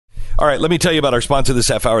All right, let me tell you about our sponsor this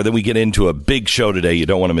half hour. Then we get into a big show today. You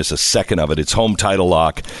don't want to miss a second of it. It's home title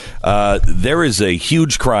lock. There is a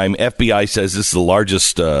huge crime. FBI says this is the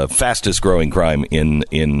largest, fastest growing crime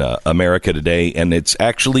in America today, and it's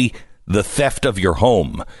actually the theft of your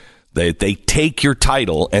home. They take your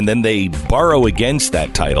title, and then they borrow against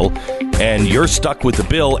that title, and you're stuck with the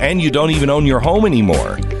bill, and you don't even own your home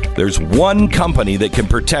anymore. There's one company that can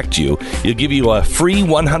protect you. It'll give you a free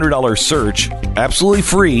 $100 search, absolutely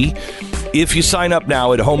free, if you sign up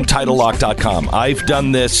now at HomeTitleLock.com. I've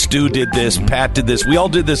done this. Stu did this. Pat did this. We all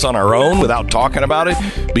did this on our own without talking about it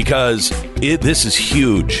because this is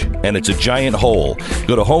huge, and it's a giant hole.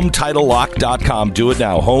 Go to HomeTitleLock.com. Do it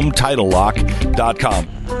now. HomeTitleLock.com.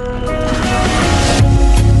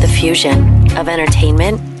 The fusion of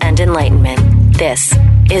entertainment and enlightenment. This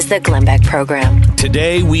is the Glenn Beck Program.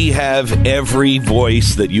 Today we have every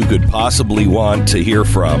voice that you could possibly want to hear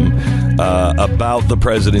from about the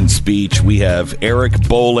president's speech. We have Eric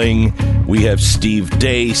Bolling, we have Steve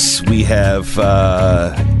Deace, we have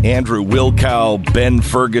Andrew Wilkow, Ben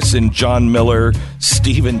Ferguson, Jon Miller,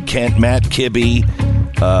 Stephen Kent, Matt Kibbe.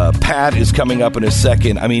 Pat is coming up in a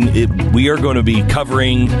second. I mean, we are going to be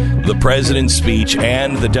covering the president's speech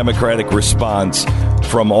and the Democratic response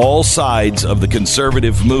from all sides of the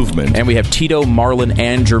conservative movement. And we have Tito, Marlon,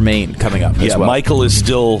 and Jermaine coming up as well. Michael is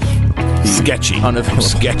still sketchy. Unavailable.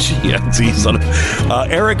 Sketchy, yeah.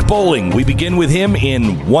 Eric Bolling, we begin with him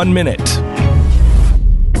in 1 minute.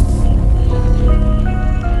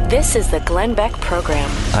 This is the Glenn Beck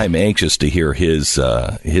Program. I'm anxious to hear his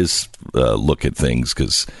look at things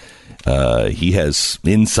because he has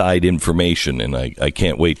inside information, and I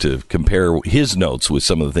can't wait to compare his notes with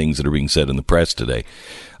some of the things that are being said in the press today.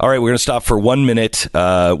 All right, we're going to stop for 1 minute.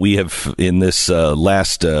 We have, in this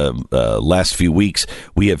last few weeks,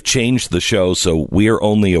 we have changed the show, so we are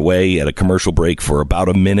only away at a commercial break for about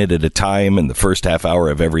a minute at a time in the first half hour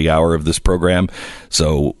of every hour of this program.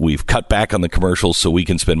 So we've cut back on the commercials so we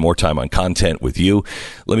can spend more time on content with you.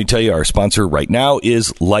 Let me tell you, our sponsor right now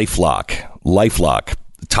is LifeLock. LifeLock.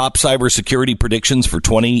 Top cybersecurity predictions for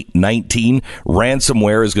 2019.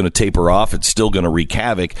 Ransomware is going to taper off. It's still going to wreak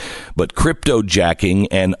havoc, but crypto jacking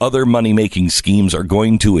and other money-making schemes are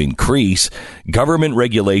going to increase. Government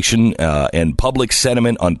regulation and public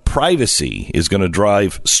sentiment on privacy is going to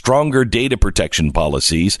drive stronger data protection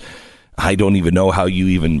policies. I don't even know how you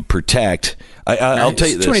even protect. I'll tell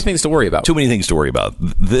you this. Too many things to worry about. Too many things to worry about.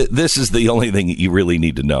 This is the only thing you really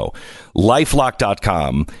need to know.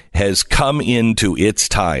 LifeLock.com has come into its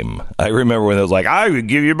time. I remember when it was like, I would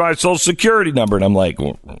give you my social security number. And I'm like,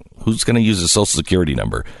 well, who's going to use a social security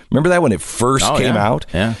number? Remember that when it first came out?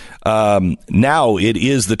 Yeah. Now it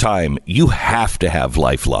is the time. You have to have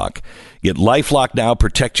LifeLock. Get LifeLock now.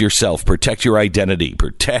 Protect yourself. Protect your identity.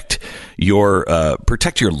 Protect your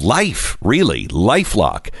life, really.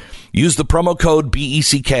 LifeLock. Use the promo code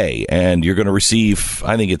BECK, and you're going to receive,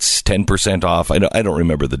 I think it's 10% off. I don't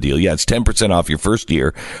remember the deal. Yeah, it's 10% off your first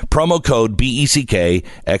year. Promo code BECK,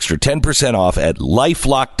 extra 10% off at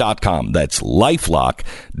LifeLock.com. That's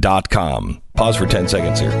LifeLock.com. Pause for 10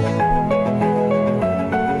 seconds here.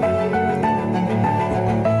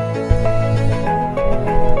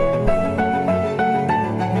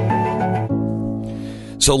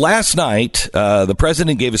 So last night, the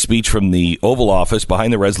president gave a speech from the Oval Office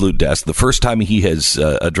behind the Resolute desk. The first time he has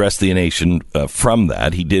addressed the nation from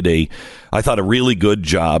that. He did I thought, a really good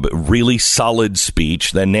job, really solid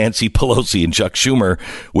speech. Then Nancy Pelosi and Chuck Schumer,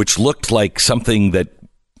 which looked like something that,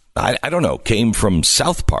 I don't know, came from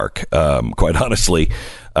South Park, quite honestly.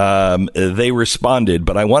 They responded.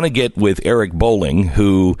 But I want to get with Eric Bolling,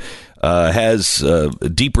 who has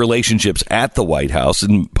deep relationships at the White House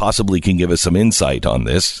and possibly can give us some insight on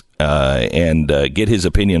this and get his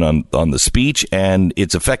opinion on the speech and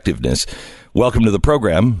its effectiveness. Welcome to the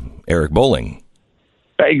program, Eric Bolling.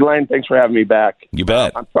 Hey, Glenn. Thanks for having me back. You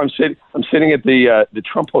bet. I'm sitting at the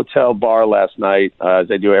Trump Hotel bar last night, as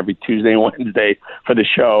I do every Tuesday and Wednesday for the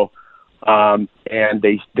show, and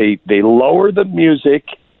they lower the music,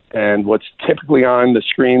 and what's typically on the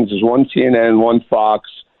screens is one CNN, one Fox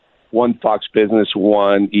Business,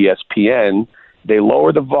 one ESPN. They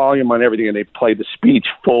lower the volume on everything, and they play the speech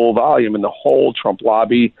full volume, and the whole Trump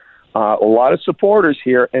lobby, a lot of supporters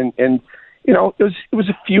here, and you know, it was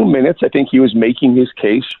a few minutes. I think he was making his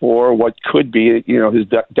case for what could be, you know, his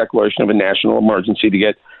declaration of a national emergency to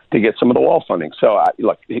get some of the wall funding. So, I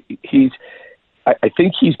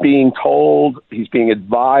think he's being told, he's being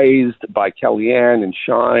advised by Kellyanne and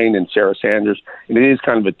Schein and Sarah Sanders, and it is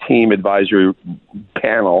kind of a team advisory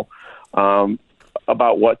panel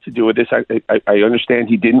about what to do with this. I understand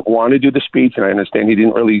he didn't want to do the speech, and I understand he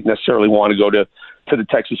didn't really necessarily want to go to to the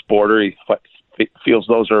Texas border. He feels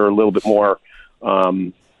those are a little bit more, I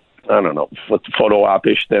don't know, photo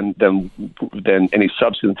op-ish than any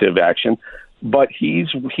substantive action. But he's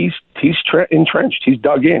entrenched. He's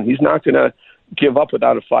dug in. He's not going to give up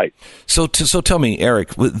without a fight. So tell me,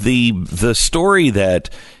 Eric, the story that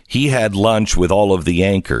he had lunch with all of the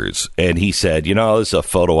anchors and he said, this is a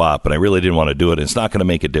photo op and I really didn't want to do it. And it's not going to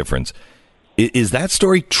make a difference. Is that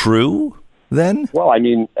story true then? Well, I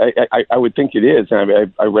mean, I would think it is.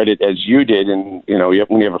 I read it as you did. And,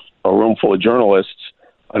 when you have a room full of journalists,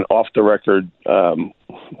 and off-the-record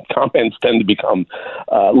comments tend to become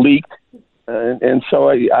leaked. And so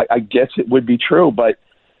I guess it would be true. But,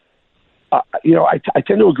 I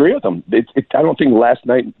tend to agree with him. I don't think last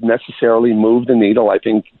night necessarily moved the needle. I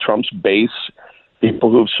think Trump's base,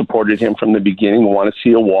 people who have supported him from the beginning, want to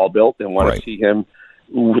see a wall built and want to see him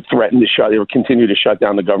threaten to shut or continue to shut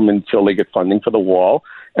down the government until they get funding for the wall.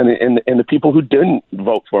 And the people who didn't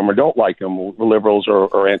vote for him or don't like him, liberals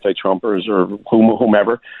or anti-Trumpers or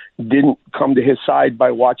whomever, didn't come to his side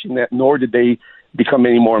by watching that, nor did they become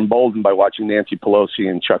any more emboldened by watching Nancy Pelosi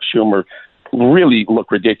and Chuck Schumer really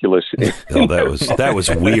look ridiculous. That was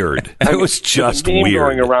weird. That was just weird.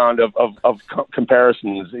 Going around of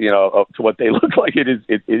comparisons, to what they look like. It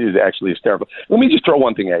is actually hysterical. Let me just throw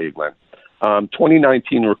one thing at you, Glenn.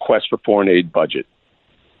 2019 request for foreign aid budget,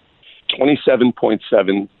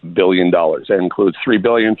 $27.7 billion. That includes $3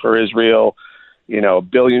 billion for Israel,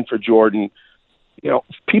 $1 billion for Jordan.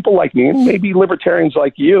 People like me and maybe libertarians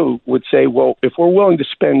like you would say, well, if we're willing to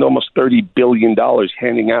spend almost $30 billion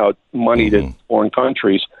handing out money to foreign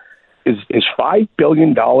countries, is $5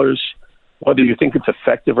 billion, whether you think it's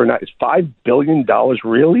effective or not, is $5 billion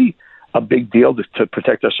really a big deal to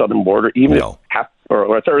protect our southern border, even if half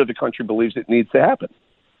or a third of the country believes it needs to happen?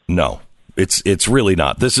 No. It's really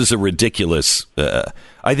not. This is a ridiculous.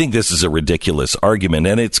 I think this is a ridiculous argument,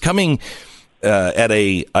 and it's coming at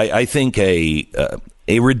I think a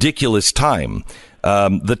ridiculous time.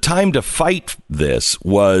 The time to fight this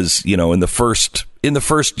was, in the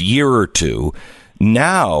first year or two.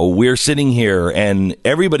 Now we're sitting here and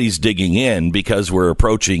everybody's digging in because we're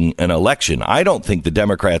approaching an election. I don't think the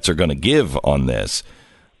Democrats are going to give on this.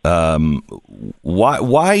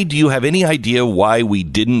 Why do you have any idea why we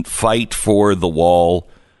didn't fight for the wall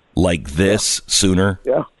like this sooner?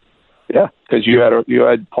 Yeah, because you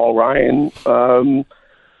had Paul Ryan,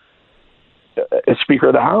 as Speaker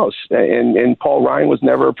of the House, and Paul Ryan was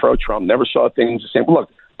never pro-Trump, never saw things the same.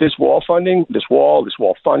 Look, this wall funding, this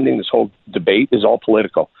whole debate is all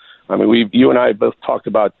political. I mean, you and I both talked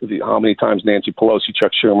about how many times Nancy Pelosi,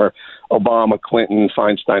 Chuck Schumer, Obama, Clinton,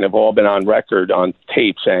 Feinstein have all been on record on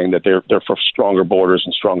tape saying that they're for stronger borders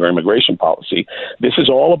and stronger immigration policy. This is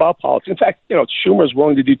all about politics. In fact, Schumer's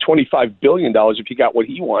willing to do $25 billion if he got what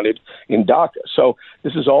he wanted in DACA. So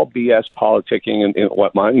this is all BS politicking and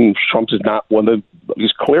whatnot. And Trump is not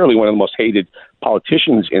he's clearly one of the most hated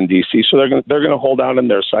politicians in D.C. So they're going to hold out on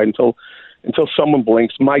their side until someone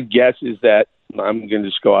blinks. My guess is that I'm going to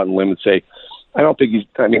just go out on a limb and say, I don't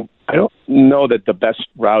know that the best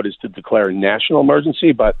route is to declare a national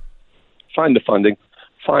emergency, but find the funding,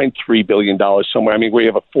 find $3 billion somewhere. I mean, we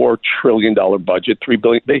have a $4 trillion budget, $3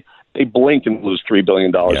 billion. They blink and lose $3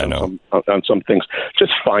 billion on some things.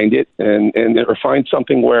 Just find it or find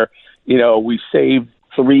something where, we saved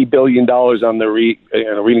 $3 billion on the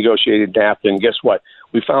renegotiated NAFTA. And guess what?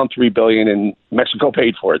 We found $3 billion and Mexico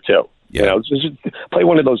paid for it too. Yeah. Just play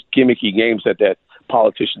one of those gimmicky games that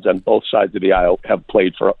politicians on both sides of the aisle have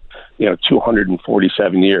played for,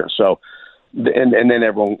 247 years. So, and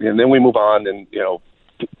then we move on, and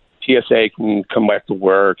TSA can come back to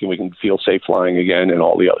work, and we can feel safe flying again, and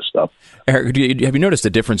all the other stuff. Eric, have you noticed a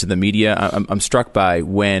difference in the media? I'm struck by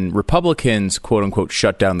when Republicans, quote unquote,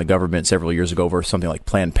 shut down the government several years ago over something like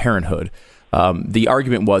Planned Parenthood. The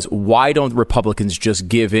argument was, why don't Republicans just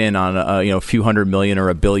give in on a few $100 million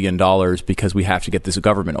or $1 billion because we have to get this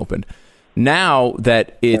government open? Now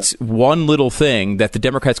that it's one little thing that the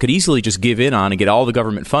Democrats could easily just give in on and get all the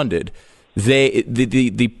government funded,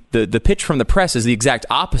 the pitch from the press is the exact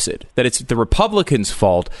opposite, that it's the Republicans'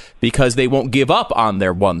 fault because they won't give up on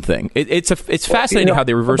their one thing. It's fascinating how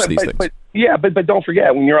they reverse these things. But don't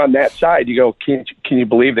forget, when you're on that side, you go, can you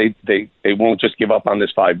believe they won't just give up on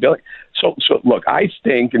this $5 billion? So look, I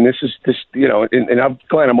think, and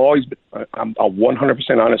Glenn, I'm a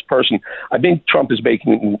 100% honest person. I think Trump is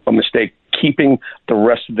making a mistake keeping the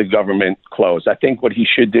rest of the government closed. I think what he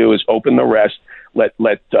should do is open the rest, let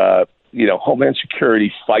Homeland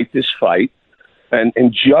Security fight this fight, and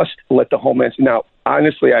just let the Homeland. Now,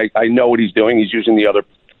 honestly, I know what he's doing. He's using the other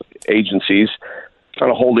agencies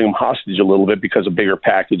kind of holding them hostage a little bit because a bigger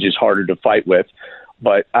package is harder to fight with.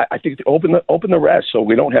 But I think to open the rest, so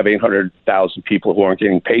we don't have 800,000 people who aren't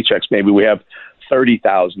getting paychecks. Maybe we have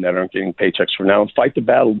 30,000 that aren't getting paychecks from now, and fight the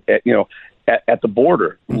battle at the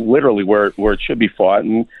border, literally where it should be fought.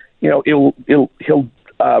 And he'll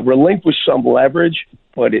relinquish some leverage,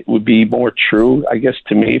 but it would be more true, I guess,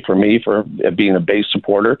 to me, for being a base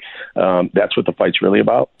supporter. That's what the fight's really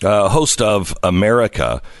about. Host of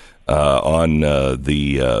America on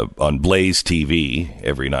Blaze TV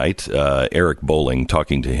every night, Eric Bolling,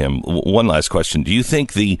 talking to him. One last question: do you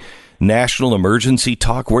think the national emergency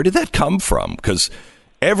talk, where did that come from? Because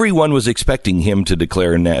everyone was expecting him to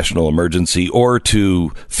declare a national emergency or to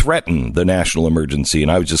threaten the national emergency,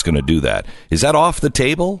 and I was just going to do that. Is that off the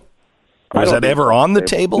table? Or is that ever on the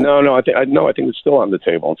table? No, I think it's still on the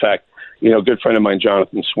table. In fact, a good friend of mine,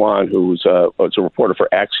 Jonathan Swan, who's a reporter for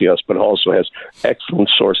Axios, but also has excellent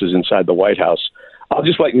sources inside the White House. I'll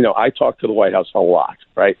just let you know, I talk to the White House a lot,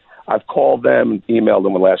 right? I've called them and emailed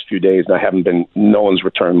them the last few days, and no one's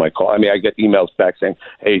returned my call. I mean, I get emails back saying,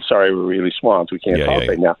 hey, sorry, we're really swamped. We can't talk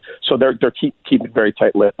right now. So they're keeping very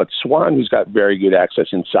tight-lipped. But Swan, who's got very good access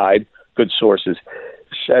inside, good sources,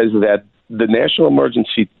 says that the national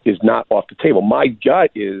emergency is not off the table. My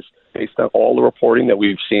gut is, based on all the reporting that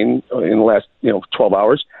we've seen in the last 12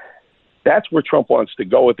 hours, that's where Trump wants to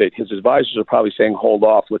go with it. His advisors are probably saying, hold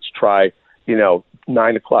off, let's try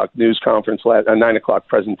 9 o'clock news conference, 9 o'clock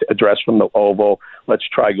present address from the Oval. Let's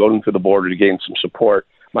try going to the border to gain some support.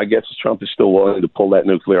 My guess is Trump is still willing to pull that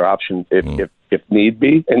nuclear option if need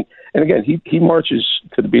be. And again, he marches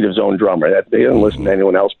to the beat of his own drum. Right? He doesn't listen to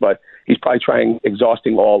anyone else, but he's probably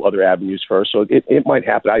exhausting all other avenues first. So it might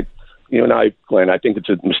happen. Glenn, I think it's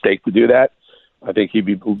a mistake to do that. I think he'd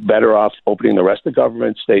be better off opening the rest of the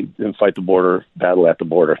government, stay and fight the border battle at the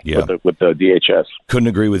border with the DHS. Couldn't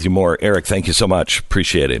agree with you more. Eric, thank you so much.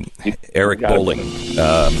 Appreciate it. Eric Bolling.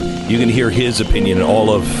 You can hear his opinion and all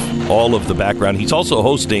of the background. He's also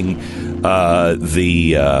hosting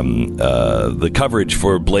the coverage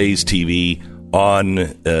for Blaze TV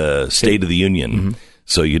on State of the Union. Mm-hmm.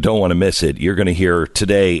 So you don't want to miss it. You're going to hear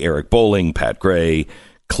today Eric Bolling, Pat Gray,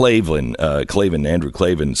 Andrew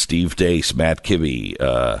Klavan, Steve Deace, Matt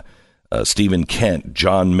Kibbe, Stephen Kent,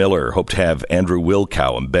 Jon Miller. Hope to have Andrew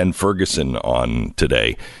Wilkow and Ben Ferguson on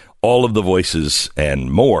today. All of the voices and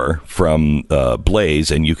more from Blaze,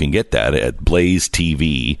 and you can get that at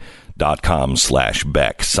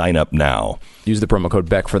BlazeTV.com/Beck. Sign up now. Use the promo code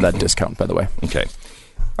Beck for that discount, by the way. Okay.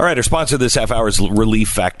 All right, our sponsor this half hour is Relief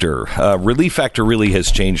Factor. Relief Factor really has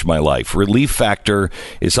changed my life. Relief Factor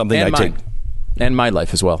is something I take... And my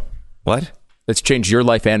life as well. What? It's changed your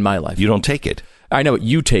life and my life. You don't take it. I know it.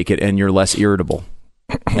 You take it and you're less irritable.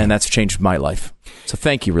 And that's changed my life. So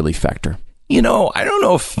thank you, Relief Factor. I don't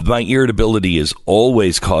know if my irritability is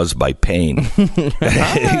always caused by pain.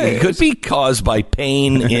 It could be caused by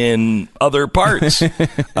pain in other parts.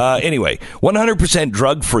 Anyway, 100%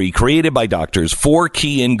 drug-free, created by doctors, 4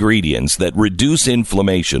 key ingredients that reduce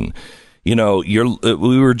inflammation. We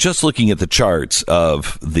were just looking at the charts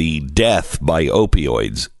of the death by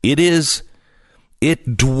opioids.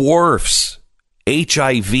 It dwarfs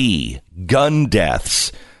HIV, gun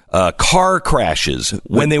deaths, car crashes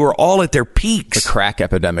when they were all at their peaks. The crack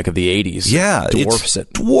epidemic of the 80s. Yeah.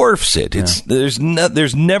 Dwarfs it. Yeah. There's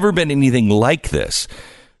never been anything like this.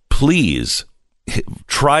 Please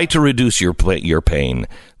try to reduce your pain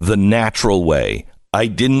the natural way. I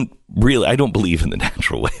don't believe in the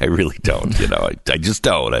natural way. I really don't. I just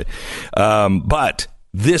don't. But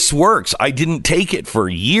this works. I didn't take it for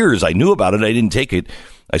years. I knew about it. I didn't take it.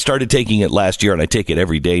 I started taking it last year, and I take it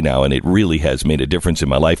every day now, and it really has made a difference in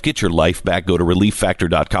my life. Get your life back. Go to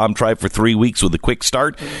ReliefFactor.com. Try it for 3 weeks with a quick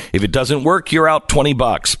start. If it doesn't work, you're out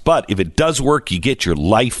 $20. But if it does work, you get your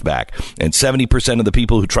life back. And 70% of the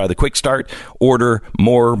people who try the quick start order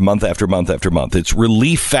more month after month after month. It's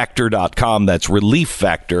ReliefFactor.com. That's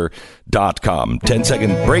ReliefFactor.com.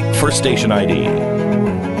 10-second break for station ID.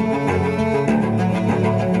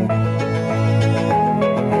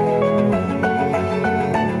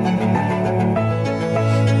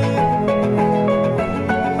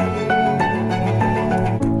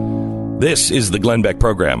 This is the Glenn Beck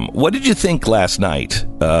program. What did you think last night,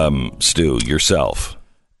 Stu, yourself?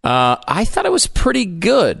 I thought it was pretty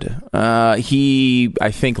good. He,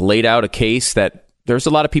 I think, laid out a case that there's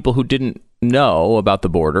a lot of people who didn't know about the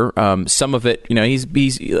border. Some of it,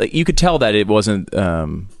 he's you could tell that it wasn't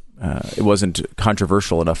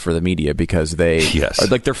controversial enough for the media because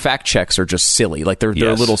their fact checks are just silly. Like they're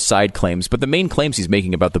little side claims. But the main claims he's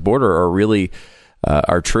making about the border are really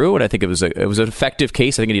are true, and I think it was an effective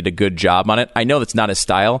case. I think he did a good job on it. I know that's not his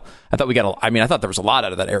style. I thought there was a lot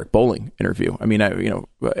out of that Eric Bolling interview. I mean,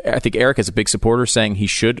 I think Eric is a big supporter, saying he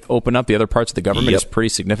should open up the other parts of the government is pretty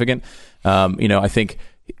significant. I think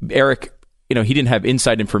Eric, he didn't have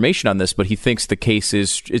inside information on this, but he thinks the case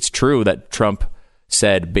it's true that Trump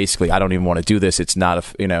said basically, I don't even want to do this. It's not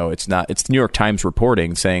it's New York Times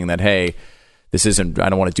reporting saying that, hey, I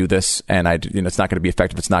don't want to do this, and it's not going to be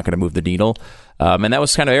effective. It's not going to move the needle. And that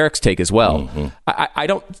was kind of Eric's take as well. Mm-hmm. I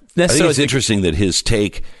don't necessarily. I think it's interesting that his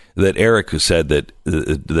take, that Eric said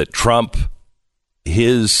that Trump,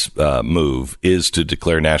 his move is to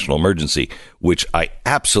declare national emergency, which I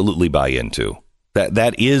absolutely buy into.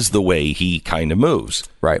 That is the way he kind of moves,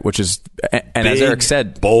 right? Which is, and big, as Eric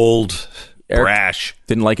said, bold. Eric brash.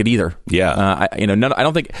 Didn't like it either. Yeah. I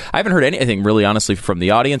haven't heard anything really, honestly, from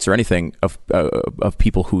the audience or anything of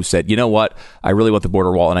people who said, you know what, I really want the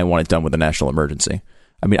border wall and I want it done with a national emergency.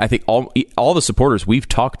 I mean, I think all the supporters we've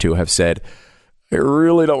talked to have said, I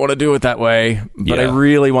really don't want to do it that way, but I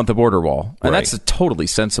really want the border wall. And that's a totally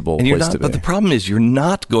sensible place to be. But the problem is you're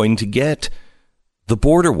not going to get the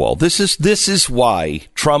border wall. This is why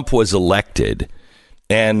Trump was elected.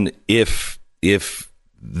 And if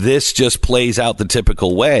this just plays out the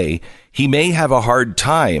typical way, he may have a hard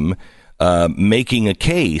time making a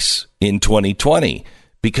case in 2020,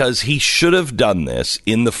 because he should have done this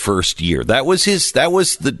in the first year. That was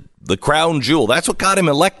the crown jewel. That's what got him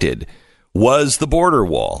elected, was the border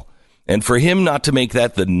wall. And for him not to make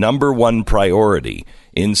that the number one priority,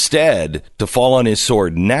 instead to fall on his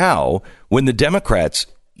sword now, when the Democrats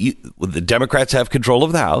have control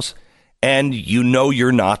of the House, and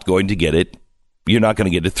you're not going to get it. You're not going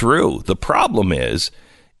to get it through. The problem is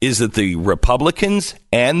that the Republicans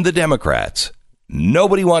and the Democrats,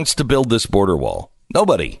 nobody wants to build this border wall.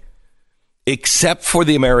 Nobody. Except for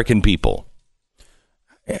the American people.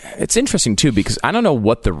 It's interesting, too, because I don't know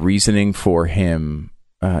what the reasoning for him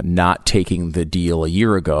not taking the deal a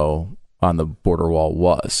year ago on the border wall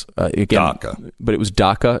was. DACA. But it was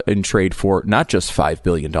DACA in trade for not just $5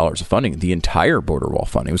 billion of funding, the entire border wall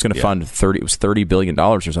funding. It was going to fund $30 billion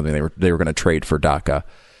or something they were going to trade for DACA.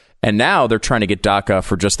 And now they're trying to get DACA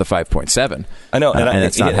for just the 5.7. I know. And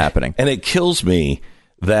it's not happening. And it kills me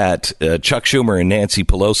that Chuck Schumer and Nancy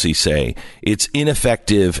Pelosi say it's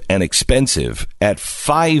ineffective and expensive at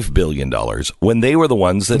 $5 billion when they were the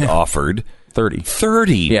ones that offered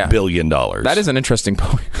 $30 billion. That is an interesting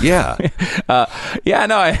point. Yeah.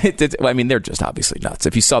 I mean, they're just obviously nuts.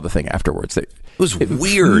 If you saw the thing afterwards, it was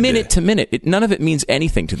weird. Minute to minute. None of it means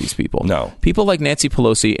anything to these people. No. People like Nancy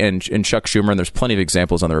Pelosi and Chuck Schumer, and there's plenty of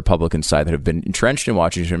examples on the Republican side that have been entrenched in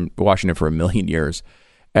Washington for a million years,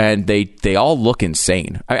 and they all look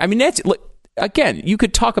insane. I mean, Nancy, look, again, you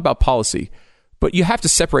could talk about policy, but you have to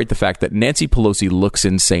separate the fact that Nancy Pelosi looks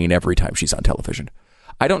insane every time she's on television.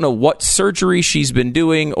 I don't know what surgery she's been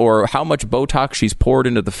doing or how much Botox she's poured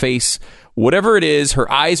into the face. Whatever it is, her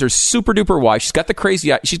eyes are super duper wide. She's got the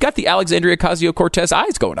crazy eye. She's got the Alexandria Ocasio-Cortez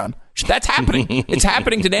eyes going on. That's happening. It's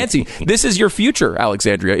happening to Nancy. This is your future,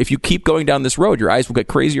 Alexandria. If you keep going down this road, your eyes will get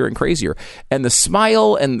crazier and crazier. And the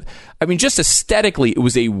smile, and I mean, just aesthetically, it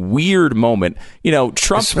was a weird moment.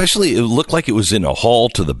 Trump, especially, it looked like it was in a hall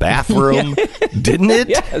to the bathroom, didn't it?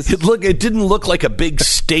 Yes. It didn't look like a big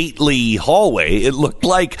stately hallway. It looked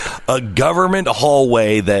like a government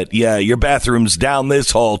hallway that, your bathroom's down this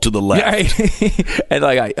hall to the left. Right. And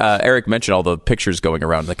like Eric mentioned, all the pictures going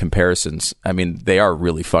around, the comparisons. I mean, they are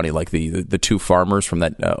really funny. Like the two farmers from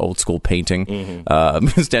that old school painting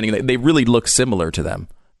standing there, they really look similar to them.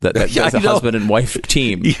 That's a husband and wife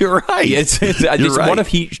team. You're right. It's right. One of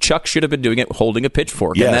Chuck should have been doing it holding a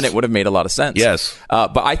pitchfork, and then it would have made a lot of sense. Yes.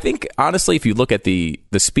 But I think, honestly, if you look at the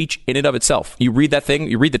speech in and of itself, you read that thing,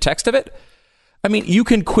 you read the text of it, I mean, you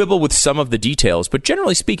can quibble with some of the details, but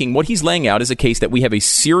generally speaking, what he's laying out is a case that we have a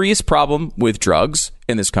serious problem with drugs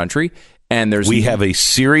in this country. And we have a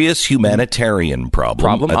serious humanitarian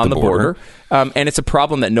problem on the border. And it's a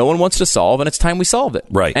problem that no one wants to solve, and it's time we solve it.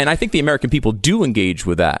 Right. And I think the American people do engage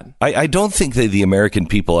with that. I don't think that the American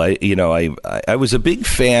people, I was a big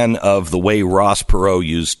fan of the way Ross Perot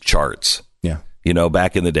used charts. Yeah.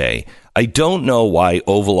 Back in the day. I don't know why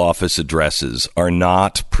Oval Office addresses are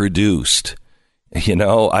not produced.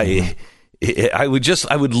 I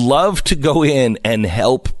would love to go in and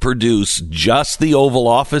help produce just the Oval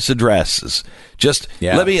Office addresses.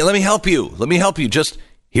 Let me help you. Let me help you. Just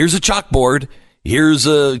here's a chalkboard. Here's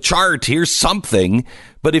a chart. Here's something.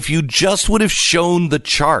 But if you just would have shown the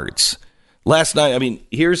charts last night, I mean,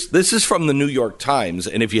 this is from the New York Times.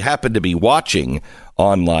 And if you happen to be watching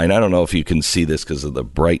online, I don't know if you can see this because of the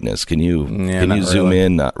brightness. Can you zoom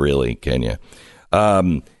in? Not really, can you?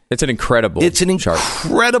 It's an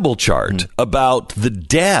incredible chart about the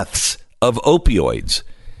deaths of opioids.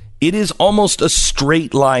 It is almost a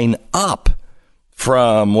straight line up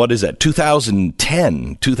from,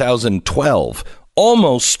 2010, 2012,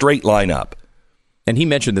 almost straight line up. And he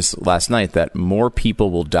mentioned this last night, that more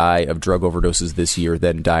people will die of drug overdoses this year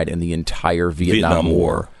than died in the entire Vietnam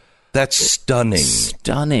War. That's stunning.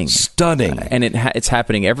 And it's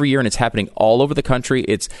happening every year, and it's happening all over the country.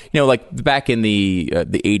 It's, like back in the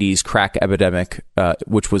 80s crack epidemic,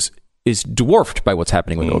 which is dwarfed by what's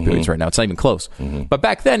happening with opioids right now. It's not even close. But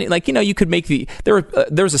back then, you could make there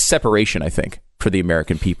was a separation, I think, for the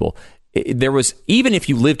American people. There was, even if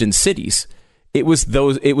you lived in cities, it was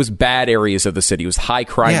bad areas of the city. It was high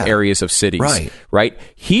crime areas of cities. Right?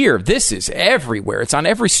 Here, this is everywhere. It's on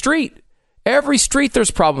every street. Every street, there's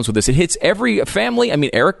problems with this. It hits every family. I mean,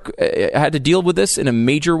 Eric had to deal with this in a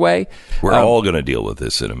major way. We're all going to deal with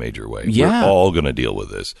this in a major way. Yeah. We're all going to deal with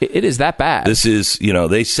this. It is that bad. This is,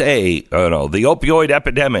 they say, the opioid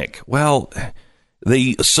epidemic. Well,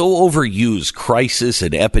 they so overuse crisis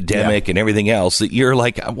and epidemic and everything else that you're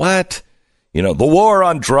like, what? The war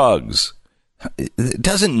on drugs. It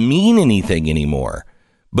doesn't mean anything anymore.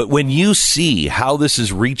 But when you see how this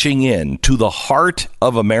is reaching in to the heart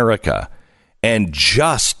of America and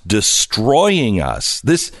just destroying us,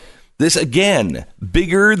 this again,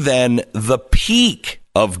 bigger than the peak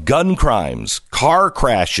of gun crimes, car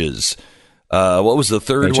crashes, what was the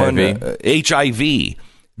third one? HIV.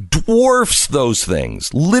 Dwarfs those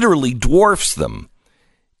things, literally dwarfs them.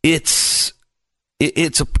 It's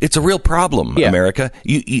a real problem, America.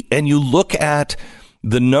 You look at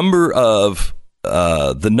the number of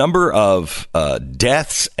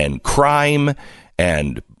deaths and crime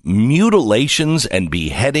and mutilations and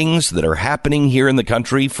beheadings that are happening here in the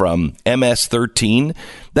country from MS-13.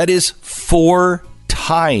 That is 4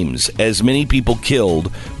 times as many people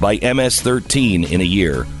killed by MS-13 in a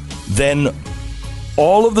year than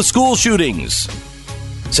all of the school shootings.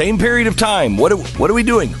 Same period of time. What are we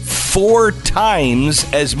doing? 4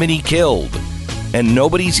 times as many killed. And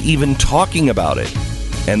nobody's even talking about it.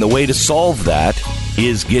 And the way to solve that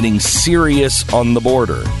is getting serious on the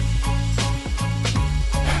border.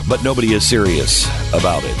 But nobody is serious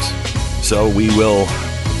about it. So we will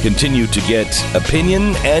continue to get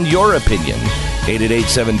opinion and your opinion.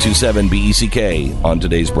 888-727-BECK on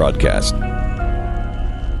today's broadcast.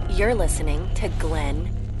 You're listening to Glenn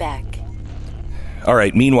Beck. All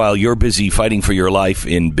right. Meanwhile, you're busy fighting for your life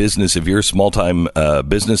in business. If you're a small-time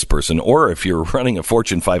business person, or if you're running a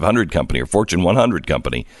Fortune 500 company or Fortune 100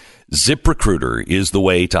 company, ZipRecruiter is the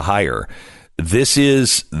way to hire. This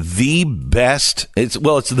is the best. It's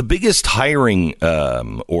the biggest hiring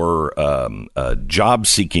or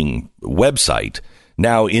job-seeking website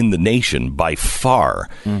now in the nation by far.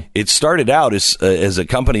 It started out as a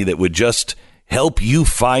company that would just help you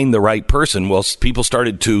find the right person. Well, people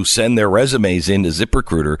started to send their resumes into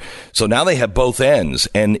ZipRecruiter. So now they have both ends.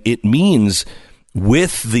 And it means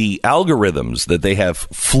with the algorithms that they have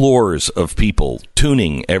floors of people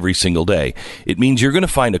tuning every single day, it means you're going to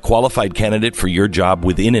find a qualified candidate for your job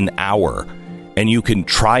within an hour. And you can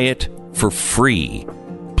try it for free.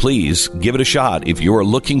 Please give it a shot. If you are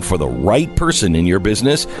looking for the right person in your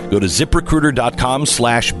business, go to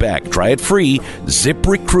ZipRecruiter.com/Beck. Try it free.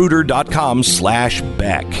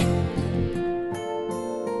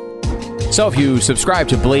 ZipRecruiter.com/Beck. So if you subscribe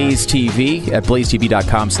to Blaze TV at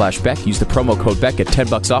BlazeTV.com/Beck, use the promo code Beck, get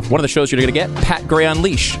 $10 off. One of the shows you're going to get, Pat Gray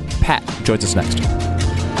Unleash. Pat joins us next.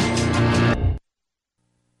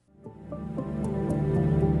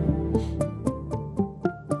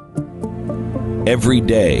 Every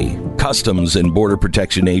day, Customs and Border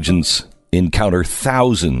Protection agents encounter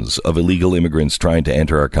thousands of illegal immigrants trying to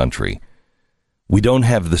enter our country. We don't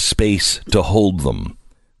have the space to hold them.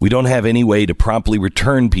 We don't have any way to promptly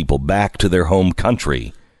return people back to their home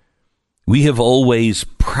country. We have always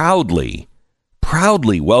proudly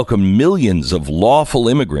welcomed millions of lawful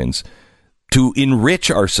immigrants to enrich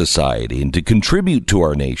our society and to contribute to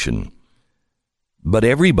our nation. But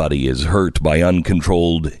everybody is hurt by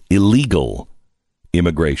uncontrolled illegal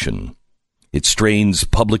immigration. It strains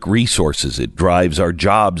public resources. It drives our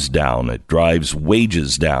jobs down. It drives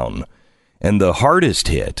wages down. And the hardest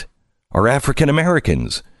hit are African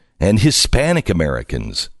Americans and Hispanic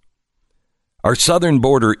Americans. Our southern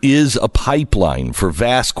border is a pipeline for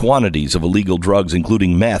vast quantities of illegal drugs,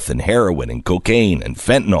 including meth and heroin and cocaine and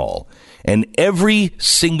fentanyl. And every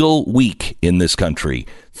single week in this country,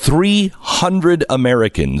 300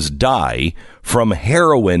 Americans die from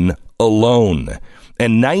heroin alone.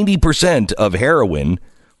 And 90% of heroin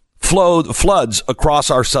floods across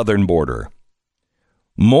our southern border.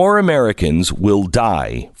 more Americans will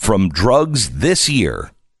die from drugs this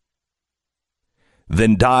year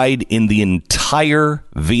than died in the entire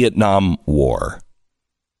Vietnam War.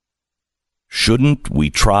 Shouldn't we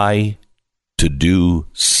try to do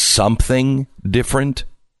something different?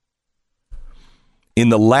 In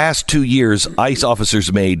the last 2 years, ICE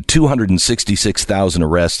officers made 266,000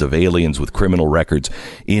 arrests of aliens with criminal records,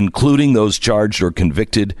 including those charged or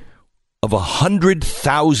convicted of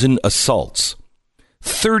 100,000 assaults,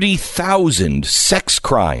 30,000 sex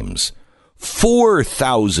crimes,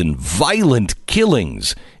 4,000 violent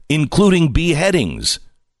killings, including beheadings,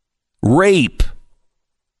 rape.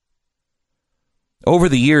 Over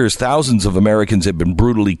the years, thousands of Americans have been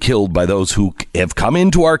brutally killed by those who have come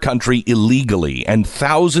into our country illegally, and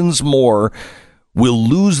thousands more will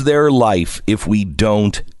lose their life if we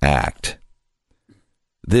don't act.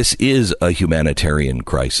 This is a humanitarian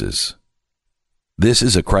crisis. This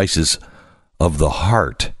is a crisis of the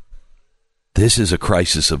heart. This is a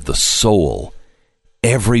crisis of the soul.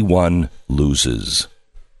 Everyone loses.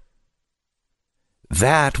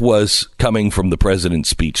 That was coming from the president's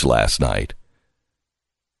speech last night.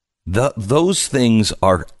 Those things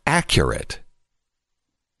are accurate.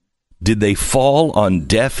 Did they fall on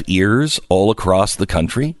deaf ears all across the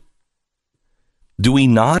country? Do we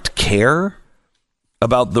not care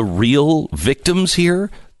about the real victims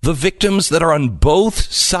here? The victims that are on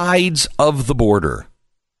both sides of the border.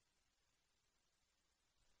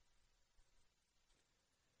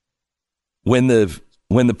 When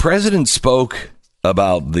the president spoke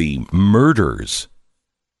about the murders,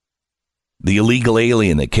 the illegal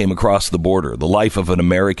alien that came across the border, the life of an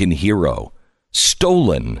American hero,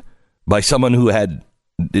 stolen by someone who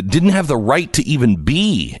didn't have the right to even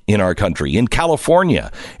be in our country. In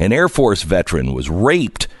California, an Air Force veteran was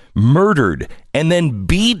raped, murdered, and then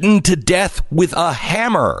beaten to death with a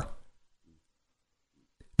hammer.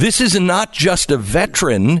 This is not just a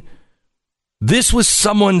veteran. This was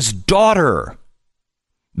someone's daughter,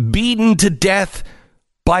 beaten to death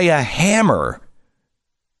by a hammer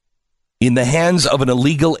in the hands of an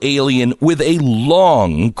illegal alien with a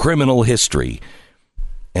long criminal history.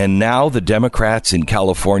 And now the Democrats in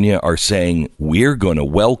California are saying, we're going to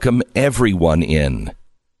welcome everyone in.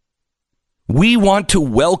 We want to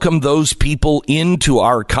welcome those people into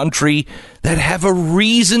our country that have a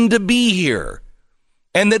reason to be here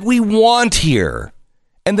and that we want here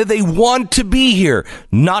and that they want to be here,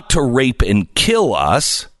 not to rape and kill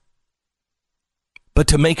us, but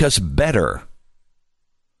to make us better.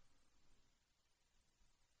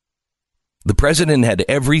 The president had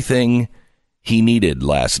everything he needed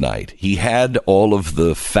last night. He had all of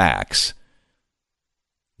the facts.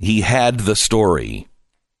 He had the story.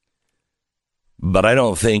 But I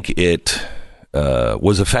don't think it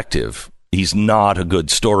was effective. He's not a good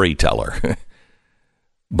storyteller.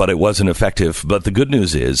 But it wasn't effective. But the good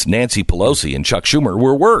news is Nancy Pelosi and Chuck Schumer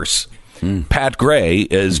were worse. Pat Gray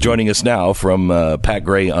is joining us now from Pat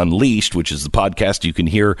Gray Unleashed, which is the podcast you can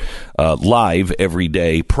hear live every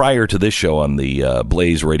day prior to this show on the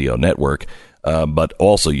Blaze Radio Network. But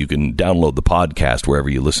also you can download the podcast wherever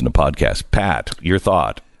you listen to podcasts. Pat, your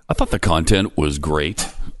thought? I thought the content was great,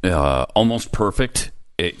 almost perfect.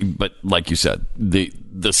 But like you said, the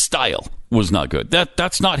style was not good.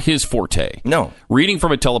 That's not his forte. No. Reading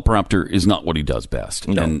from a teleprompter is not what he does best.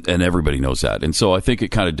 No. And everybody knows that. And so I think it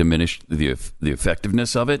kind of diminished the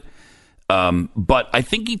effectiveness of it. But I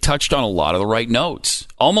think he touched on a lot of the right notes,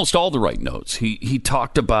 almost all the right notes. He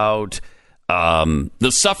talked about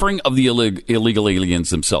the suffering of the illegal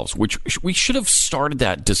aliens themselves, which we should have started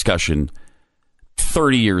that discussion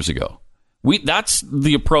 30 years ago. That's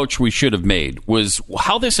the approach we should have made, was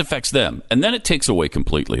how this affects them. And then it takes away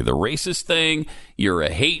completely the racist thing, you're a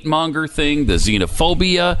hate monger thing, the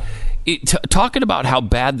xenophobia, talking about how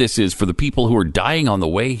bad this is for the people who are dying on the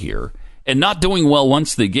way here and not doing well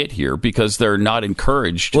once they get here because they're not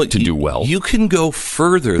encouraged to do well. You can go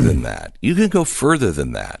further than that.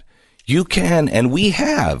 You can, and we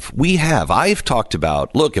have. I've talked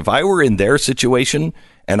about, look, if I were in their situation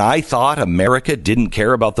and I thought America didn't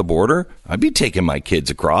care about the border, I'd be taking my kids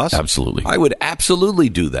across. Absolutely. I would absolutely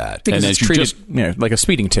do that. Because it's treated like a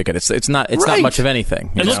speeding ticket. It's not much of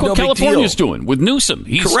anything. And look what California's doing with Newsom.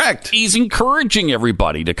 Correct. He's encouraging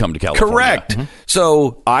everybody to come to California. Correct. Mm-hmm.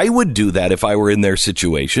 So I would do that if I were in their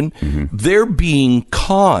situation. Mm-hmm. They're being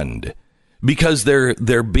conned because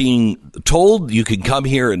they're being told you can come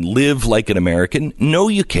here and live like an American. No,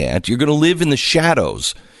 you can't. You're going to live in the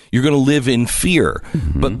shadows. You're going to live in fear.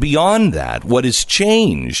 Mm-hmm. But beyond that, what has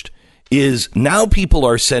changed is now people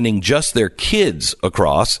are sending just their kids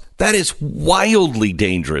across. That is wildly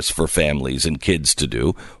dangerous for families and kids to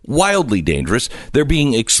do. Wildly dangerous. They're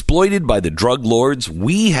being exploited by the drug lords.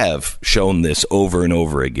 We have shown this over and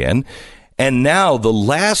over again. And now the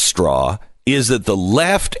last straw is that the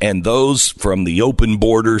left and those from the open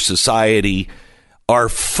border society are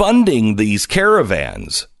funding these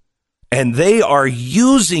caravans. And they are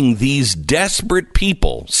using these desperate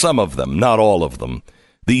people, some of them, not all of them,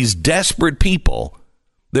 these desperate people,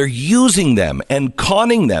 they're using them and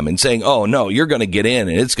conning them and saying, oh, no, you're going to get in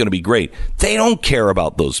and it's going to be great. They don't care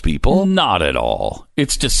about those people. Not at all.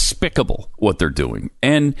 It's despicable what they're doing.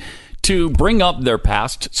 And to bring up their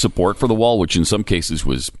past support for the wall, which in some cases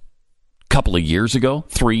was a couple of years ago,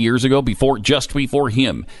 3 years ago, just before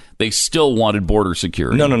him, they still wanted border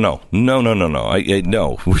security. No. No,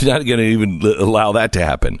 we're not going to even allow that to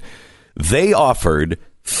happen. They offered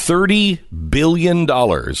 $30 billion.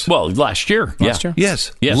 Well, last year.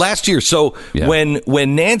 Yes. Last year. So when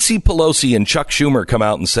Nancy Pelosi and Chuck Schumer come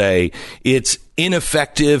out and say it's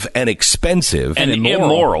ineffective and expensive and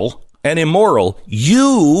immoral,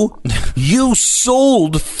 you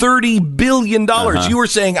sold $30 billion. You were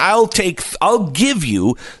saying, I'll give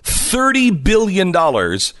you $30 billion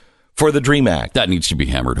for the DREAM Act. That needs to be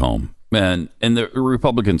hammered home. And the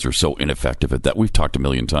Republicans are so ineffective at that. We've talked a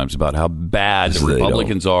million times about how bad the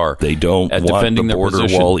Republicans are. They don't at want defending the border their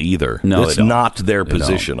position. wall either. No, it's not their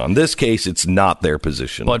position. On this case, it's not their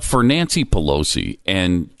position. But for Nancy Pelosi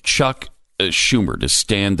and Chuck Schumer to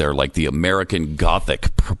stand there like the American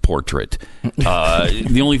Gothic portrait,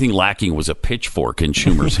 the only thing lacking was a pitchfork in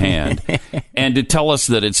Schumer's hand, and to tell us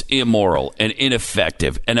that it's immoral and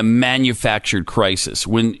ineffective and a manufactured crisis,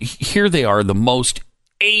 when here they are, the most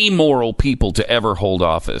amoral people to ever hold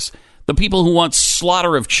office. The people who want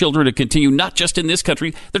slaughter of children to continue, not just in this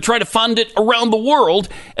country, they're trying to fund it around the world,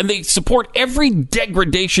 and they support every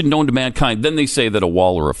degradation known to mankind. Then they say that a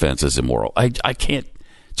wall or a fence is immoral. I can't.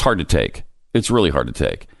 It's hard to take. It's really hard to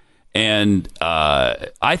take. And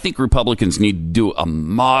I think Republicans need to do a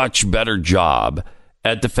much better job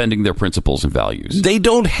at defending their principles and values. They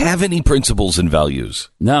don't have any principles and values.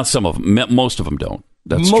 Now, some of them, most of them don't.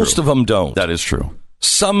 That's most true. of them don't. That is true.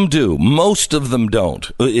 Some do. Most of them don't.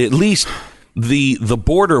 At least the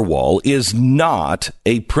border wall is not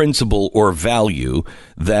a principle or value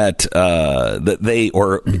that they,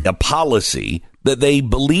 or a policy that they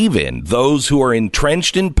believe in. Those who are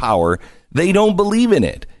entrenched in power, they don't believe in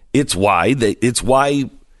it. It's why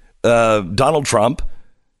Donald Trump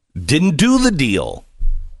didn't do the deal.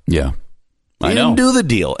 Yeah. He didn't do the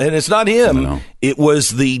deal. And it's not him. It was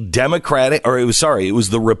the it was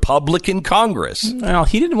the Republican Congress. Well,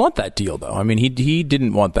 he didn't want that deal, though. I mean, he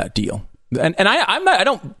didn't want that deal. And I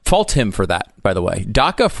don't fault him for that, by the way.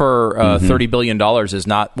 DACA for $30 billion is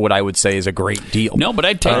not what I would say is a great deal. No, but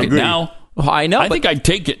I'd take it now. I know. I think I'd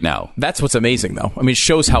take it now. That's what's amazing, though. I mean, it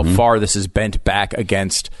shows how far this is bent back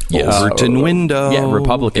against Overton window. Yeah,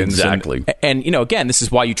 Republicans. Exactly. And again, this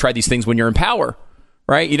is why you try these things when you're in power.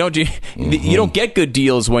 Right? You don't get good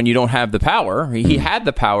deals when you don't have the power. He had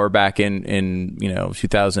the power back in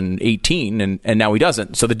 2018, and now he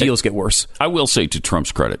doesn't. So the deals get worse. I will say, to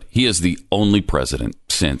Trump's credit, he is the only president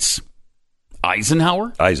since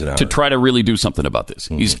Eisenhower to try to really do something about this.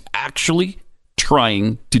 He's actually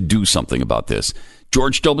trying to do something about this.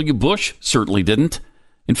 George W. Bush certainly didn't.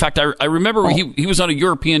 In fact, I remember he was on a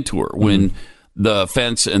European tour when the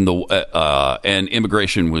fence and and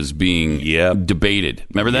immigration was being debated.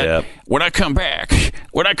 Remember that? Yep. When I come back,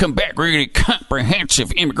 we're going to get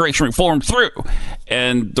comprehensive immigration reform through.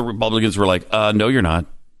 And the Republicans were like, no, you're not.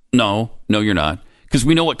 No, you're not. Because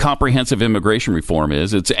we know what comprehensive immigration reform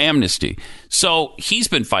is. It's amnesty. So he's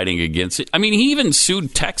been fighting against it. I mean, he even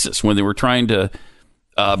sued Texas when they were trying to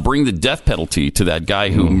bring the death penalty to that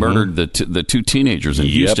guy who murdered the two teenagers in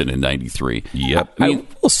Houston in '93. Yep. I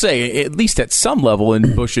will say, at least at some level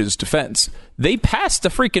in Bush's defense, they passed the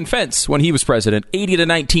freaking fence when he was president,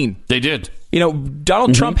 80-19. They did.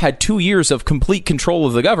 Donald Trump had 2 years of complete control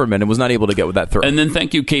of the government and was not able to get with that through. And then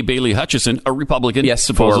thank you, Kay Bailey Hutchison, a Republican,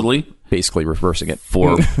 supposedly. Basically reversing it.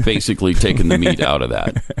 For basically taking the meat out of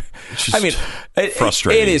that. I mean,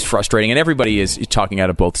 frustrating. It is frustrating, and everybody is talking out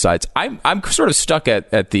of both sides. I'm sort of stuck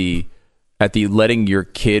at the letting your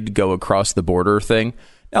kid go across the border thing.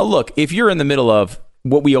 Now, look, if you're in the middle of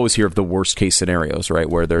what we always hear of the worst case scenarios, right,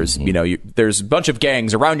 where there's there's a bunch of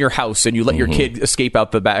gangs around your house and you let your kid escape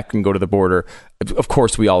out the back and go to the border. Of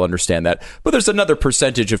course, we all understand that. But there's another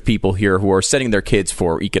percentage of people here who are sending their kids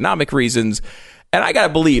for economic reasons. And I got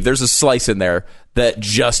to believe there's a slice in there that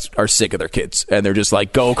just are sick of their kids. And they're just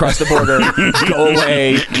like, go across the border, go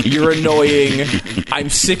away, you're annoying, I'm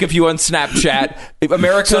sick of you on Snapchat.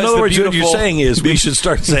 America so in other words, beautiful. what you're saying is we should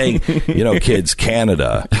start saying, kids,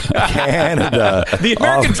 Canada. The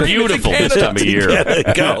American dream is beautiful in this Canada. time of year.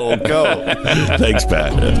 Go. Thanks,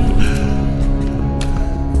 Pat.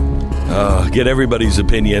 Get everybody's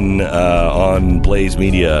opinion on Blaze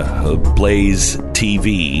Media,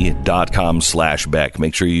 BlazeTV.com/Beck.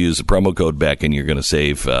 Make sure you use the promo code Beck and you're going to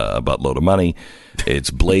save a buttload of money.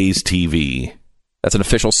 It's BlazeTV. That's an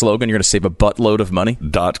official slogan. You're going to save a buttload of money.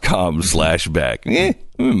 .com/Beck.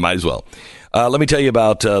 Might as well. Let me tell you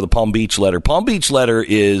about the Palm Beach letter. Palm Beach letter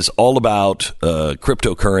is all about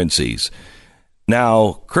cryptocurrencies.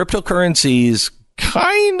 Now, cryptocurrencies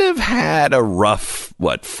kind of had a rough,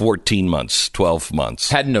 14 months, 12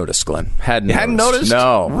 months. Hadn't noticed, Glenn. You hadn't noticed?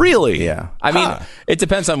 No. Really? Yeah. I mean, it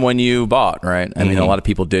depends on when you bought, right? I mean, a lot of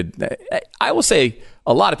people did. I will say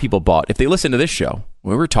a lot of people bought. If they listen to this show,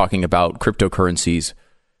 we were talking about cryptocurrencies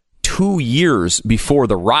 2 years before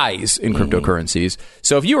the rise in cryptocurrencies.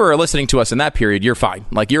 So if you were listening to us in that period, you're fine.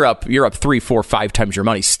 Like you're up 3, 4, 5 times your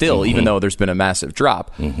money still, even though there's been a massive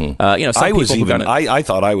drop. Some I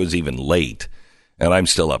thought I was even late. And I'm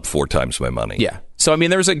still up 4 times my money. Yeah. So, I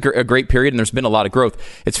mean, there's a great period and there's been a lot of growth.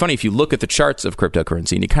 It's funny, if you look at the charts of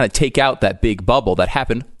cryptocurrency and you kind of take out that big bubble that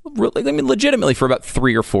happened, legitimately for about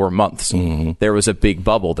 3 or 4 months, there was a big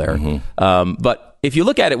bubble there. But if you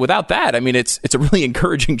look at it without that, I mean, it's a really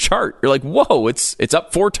encouraging chart. You're like, whoa, it's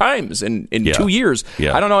up 4 times in 2 years.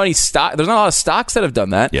 Yeah. I don't know any stock. There's not a lot of stocks that have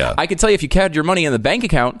done that. Yeah. I can tell you if you had your money in the bank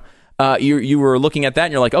account, you were looking at that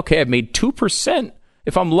and you're like, okay, I've made 2%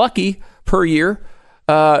 if I'm lucky per year.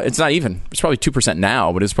 It's not even. It's probably 2%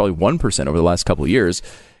 now, but it's probably 1% over the last couple of years.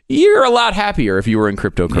 You're a lot happier if you were in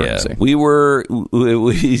cryptocurrency. Yeah,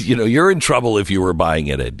 you're in trouble if you were buying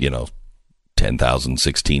it at, 10,000,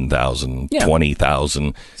 16,000,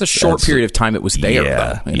 20,000. It's a short period of time it was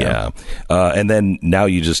there. Yeah. And then now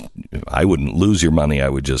I wouldn't lose your money. I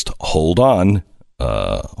would just hold on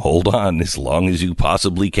as long as you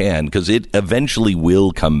possibly can, because it eventually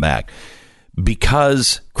will come back.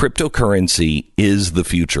 Because cryptocurrency is the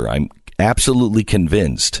future. I'm absolutely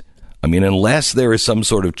convinced. I mean, unless there is some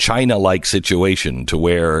sort of China-like situation to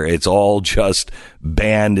where it's all just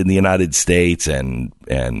banned in the United States and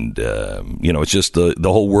it's just the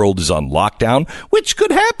whole world is on lockdown, which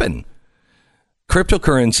could happen.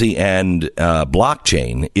 Cryptocurrency and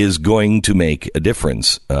blockchain is going to make a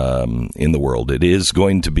difference in the world. It is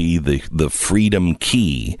going to be the freedom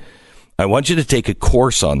key. I want you to take a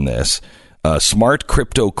course on this. Smart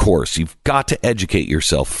Crypto Course. You've got to educate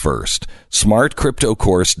yourself first.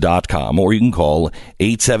 SmartCryptoCourse.com, or you can call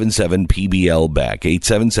 877-PBL-BACK,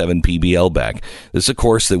 877-PBL-BACK. This is a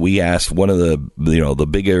course that we asked one of the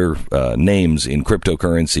bigger names in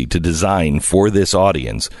cryptocurrency to design for this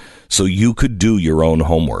audience so you could do your own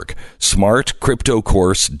homework.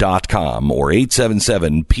 SmartCryptoCourse.com or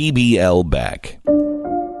 877-PBL-BACK.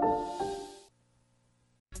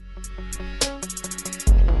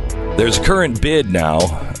 There's a current bid now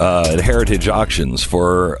at Heritage Auctions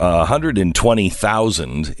for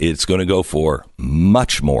 $120,000. It's going to go for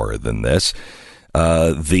much more than this.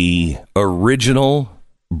 The original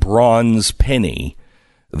bronze penny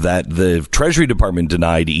that the Treasury Department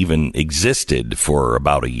denied even existed for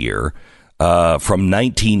about a year, from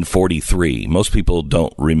 1943. Most people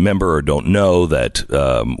don't remember or don't know that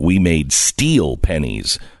we made steel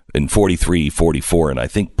pennies in 43, 44, and I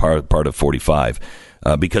think part of 45.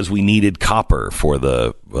 Because we needed copper for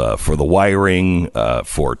the wiring,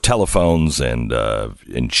 for telephones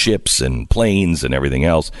and ships and planes and everything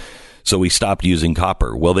else. So we stopped using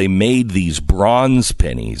copper. Well, they made these bronze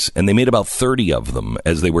pennies, and they made about 30 of them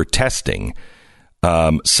as they were testing.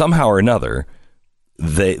 Somehow or another,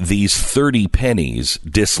 these 30 pennies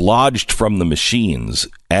dislodged from the machines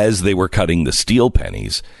as they were cutting the steel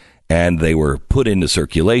pennies, and they were put into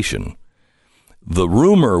circulation. The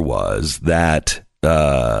rumor was that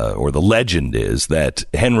or the legend is that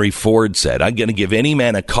Henry Ford said, I'm going to give any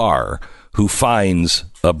man a car who finds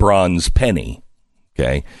a bronze penny.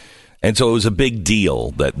 Okay. And so it was a big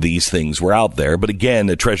deal that these things were out there. But again,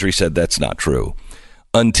 the Treasury said that's not true.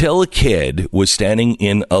 Until a kid was standing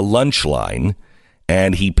in a lunch line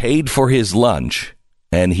and he paid for his lunch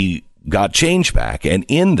and he got change back. And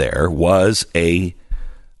in there was a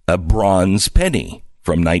bronze penny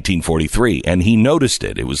from 1943, and he noticed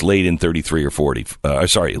it. It was late in 33 or 40.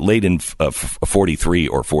 Late in 43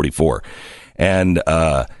 or 44, and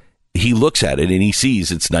he looks at it and he sees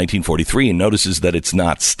it's 1943 and notices that it's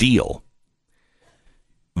not steel.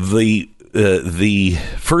 The the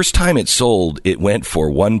first time it sold, it went for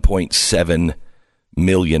 $1.7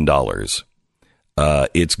 million.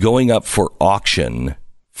 It's going up for auction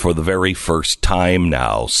for the very first time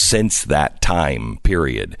now since that time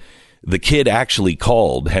period. The kid actually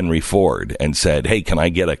called Henry Ford and said, "Hey, can I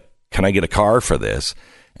get a car for this?"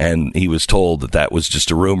 And he was told that was just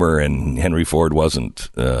a rumor, and Henry Ford wasn't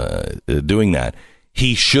doing that.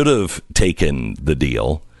 He should have taken the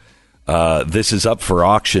deal. This is up for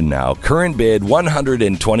auction now. Current bid,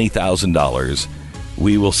 $120,000.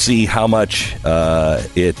 We will see how much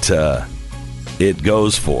it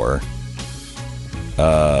goes for.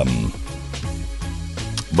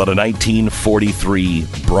 But a 1943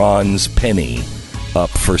 bronze penny up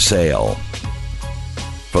for sale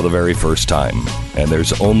for the very first time. And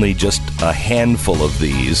there's only just a handful of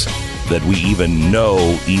these that we even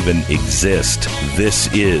know even exist. This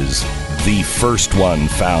is the first one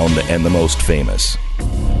found and the most famous.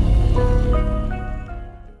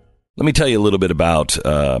 Let me tell you a little bit about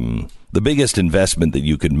the biggest investment that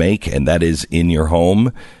you could make, and that is in your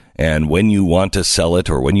home. And when you want to sell it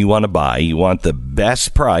or when you want to buy, you want the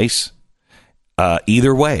best price.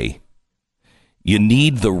 Either way, you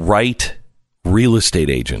need the right real estate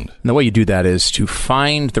agent. And the way you do that is to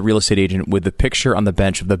find the real estate agent with the picture on the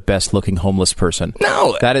bench of the best looking homeless person.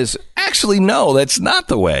 No, that is actually, no, that's not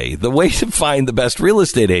the way. The way to find the best real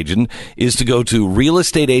estate agent is to go to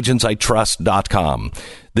realestateagentsitrust.com.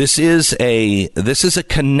 This is a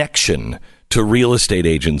connection to real estate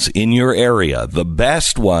agents in your area, the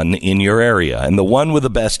best one in your area, and the one with the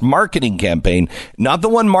best marketing campaign, not the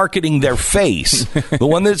one marketing their face, the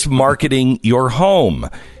one that's marketing your home.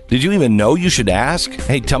 Did you even know you should ask?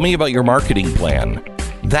 Hey, tell me about your marketing plan.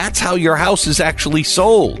 That's how your house is actually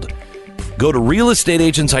sold. Go to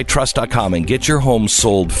realestateagentsitrust.com and get your home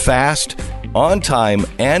sold fast, on time,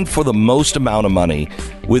 and for the most amount of money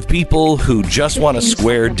with people who just want a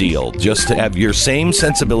square deal, just to have your same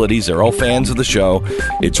sensibilities. They're all fans of the show.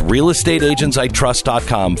 It's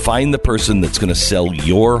realestateagentsitrust.com. Find the person that's going to sell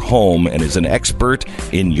your home and is an expert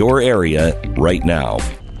in your area right now.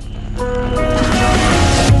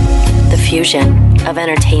 The fusion of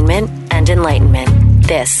entertainment and enlightenment.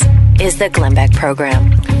 This is the Glenn Beck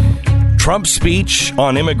Program. Trump's speech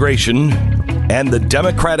on immigration and the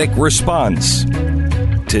Democratic response.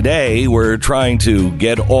 Today, we're trying to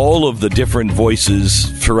get all of the different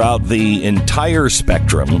voices throughout the entire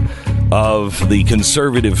spectrum of the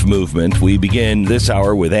conservative movement. We begin this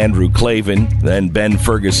hour with Andrew Klavan, then Ben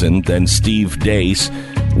Ferguson, then Steve Deace.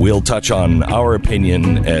 We'll touch on our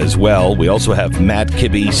opinion as well. We also have Matt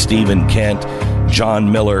Kibbe, Stephen Kent,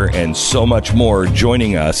 Jon Miller, and so much more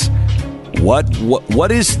joining us.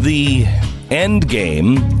 What is the end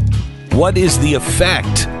game? What is the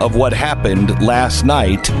effect of what happened last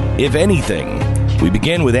night, if anything? We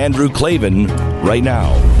begin with Andrew Klavan right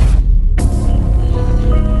now.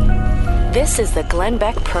 This is the Glenn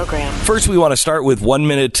Beck Program. First, we want to start with 1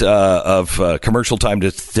 minute of commercial time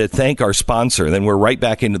to thank our sponsor. Then we're right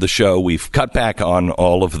back into the show. We've cut back on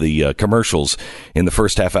all of the commercials in the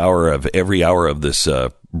first half hour of every hour of this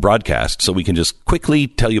broadcast, so we can just quickly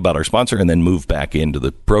tell you about our sponsor and then move back into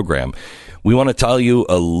the program. We want to tell you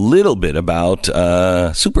a little bit about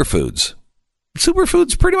superfoods.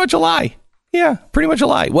 Superfoods, pretty much a lie. Yeah, pretty much a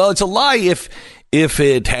lie. Well, it's a lie if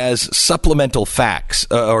it has supplemental facts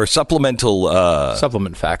or supplement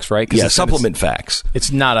facts, right? Yeah, supplement facts.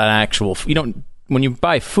 It's not an actual. You don't. When you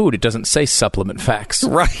buy food, it doesn't say supplement facts,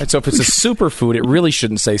 right? And so if it's a superfood, it really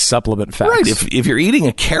shouldn't say supplement facts, right? If you're eating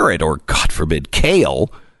a carrot or, God forbid,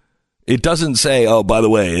 kale, it doesn't say, oh, by the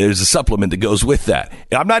way, there's a supplement that goes with that.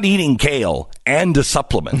 I'm not eating kale and a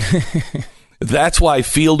supplement. That's why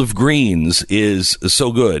Field of Greens is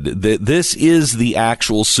so good. This is the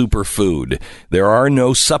actual superfood. There are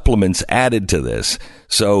no supplements added to this.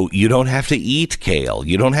 So you don't have to eat kale.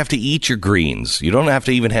 You don't have to eat your greens. You don't have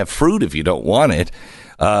to even have fruit if you don't want it.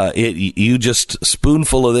 You just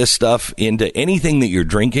spoonful of this stuff into anything that you're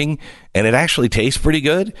drinking, and it actually tastes pretty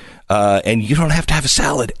good. And you don't have to have a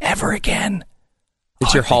salad ever again.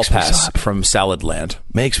 It's your hall pass from Salad Land.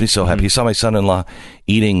 Makes me so happy. You saw my son-in-law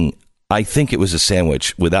eating, I think it was a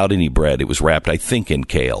sandwich without any bread. It was wrapped, I think, in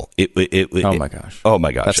kale. Oh, my gosh. Oh,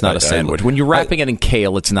 my gosh. That's not a sandwich. When you're wrapping it in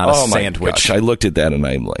kale, it's not a sandwich. My gosh. I looked at that and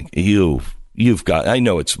I'm like, you've got, I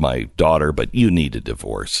know it's my daughter, but you need a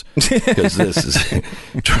divorce. Because this is,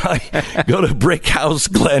 go to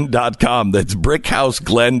BrickHouseGlenn.com. That's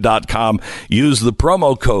BrickHouseGlenn.com. Use the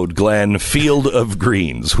promo code Glenn, Field of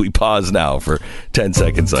Greens. We pause now for 10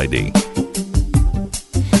 seconds ID.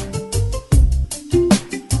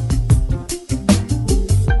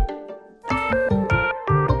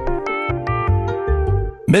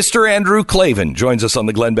 Mr. Andrew Klavan joins us on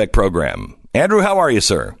the Glenn Beck program. Andrew, how are you,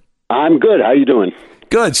 sir? I'm good. How you doing?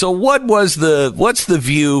 Good. So what's the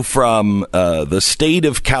view from the state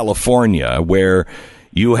of California, where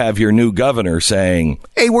you have your new governor saying,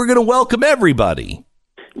 hey, we're going to welcome everybody?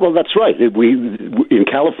 Well, that's right. In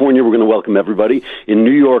California, we're going to welcome everybody. In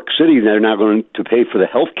New York City, they're now going to pay for the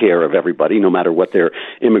health care of everybody, no matter what their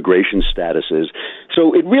immigration status is.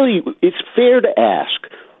 So it's fair to ask,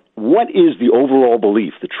 what is the overall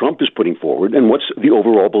belief that Trump is putting forward, and what's the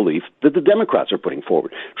overall belief that the Democrats are putting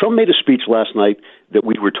forward? Trump made a speech last night that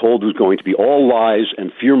we were told was going to be all lies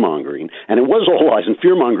and fear-mongering, and it was all lies and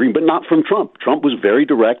fear-mongering, but not from Trump. Trump was very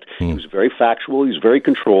direct, he was very factual, he was very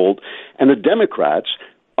controlled, and the Democrats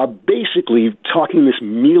are basically talking this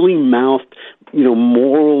mealy-mouthed,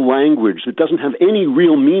 moral language that doesn't have any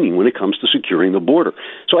real meaning when it comes to securing the border.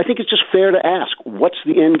 So I think it's just fair to ask, what's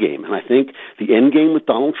the end game? And I think the end game with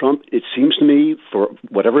Donald Trump, it seems to me, for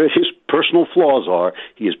whatever his personal flaws are,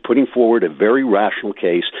 he is putting forward a very rational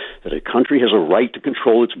case that a country has a right to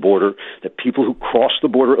control its border, that people who cross the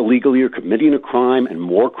border illegally are committing a crime and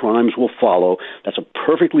more crimes will follow. That's a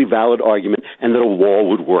perfectly valid argument, and that a wall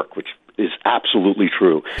would work, which is absolutely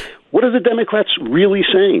true. What are the Democrats really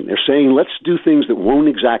saying? They're saying, let's do things that won't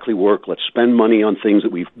exactly work. Let's spend money on things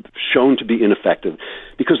that we've shown to be ineffective,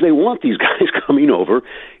 because they want these guys coming over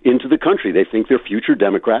into the country. They think they're future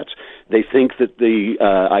Democrats. They think that the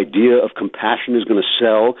idea of compassion is going to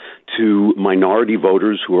sell to minority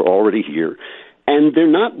voters who are already here. And they're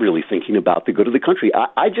not really thinking about the good of the country.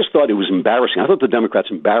 I just thought it was embarrassing. I thought the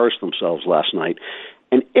Democrats embarrassed themselves last night.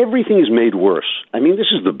 And everything is made worse. I mean,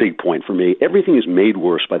 this is the big point for me. Everything is made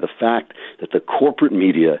worse by the fact that the corporate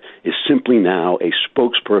media is simply now a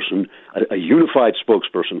spokesperson, a unified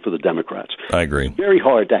spokesperson for the Democrats. I agree. It's very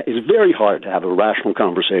hard to have a rational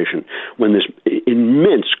conversation when this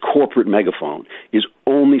immense corporate megaphone is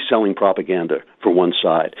only selling propaganda for one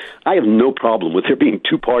side. I have no problem with there being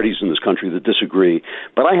two parties in this country that disagree,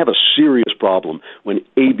 but I have a serious problem when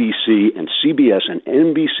ABC and CBS and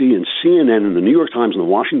NBC and CNN and the New York Times and the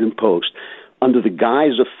Washington Post, under the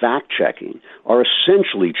guise of fact-checking, are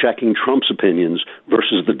essentially checking Trump's opinions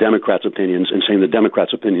versus the Democrats' opinions and saying the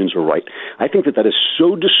Democrats' opinions are right. I think that is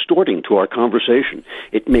so distorting to our conversation.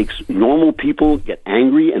 It makes normal people get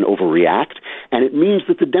angry and overreact, and it means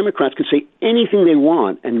that the Democrats can say anything they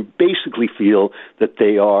want and basically feel that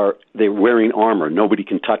they're wearing armor. Nobody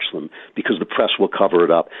can touch them because the press will cover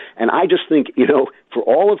it up. And I just think, for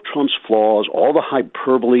all of Trump's flaws, all the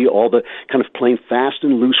hyperbole, all the kind of playing fast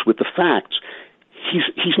and loose with the facts,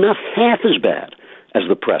 he's not half as bad as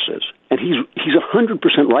the press is. And he's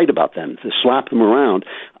 100% right about them, to slap them around.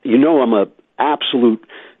 I'm an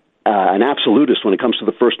absolutist when it comes to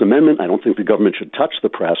the First Amendment. I don't think the government should touch the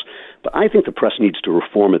press, but I think the press needs to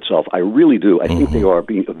reform itself. I really do. I think they are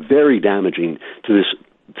being very damaging to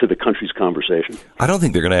the country's conversation. I don't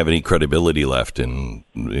think they're going to have any credibility left in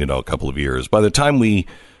a couple of years. By the time we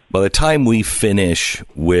finish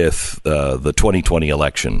with the 2020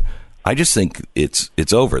 election, I just think it's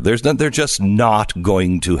over. They're just not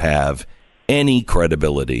going to have any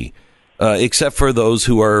credibility, except for those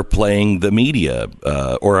who are playing the media,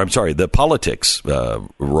 the politics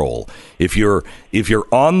role. If you're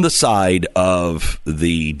on the side of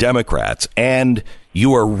the Democrats and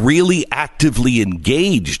you are really actively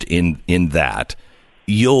engaged in that,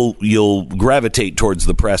 you'll gravitate towards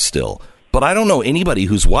the press still. But I don't know anybody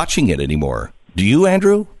who's watching it anymore. Do you,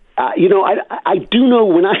 Andrew? I do know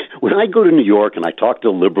when I go to New York and I talk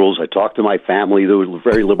to liberals, I talk to my family who are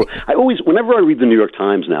very liberal. Whenever I read the New York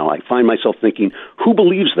Times now, I find myself thinking, who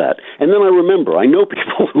believes that? And then I remember, I know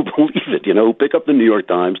people who believe it, who pick up the New York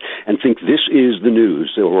Times and think this is the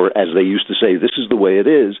news, or as they used to say, this is the way it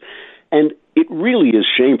is. And it really is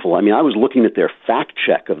shameful. I mean, I was looking at their fact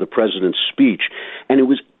check of the president's speech, and it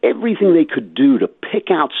was everything they could do to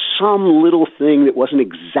pick out some little thing that wasn't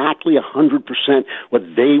exactly 100% what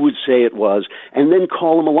they would say it was, and then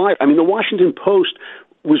call him a liar. I mean, the Washington Post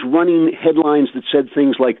was running headlines that said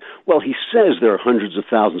things like, well, he says there are hundreds of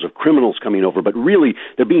thousands of criminals coming over, but really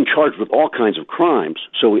they're being charged with all kinds of crimes,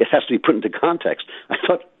 so it has to be put into context. I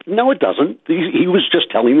thought, no, it doesn't. He was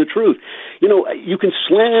just telling the truth. You can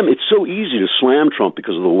it's so easy to slam Trump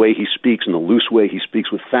because of the way he speaks and the loose way he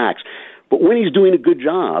speaks with facts. But when he's doing a good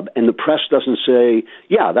job and the press doesn't say,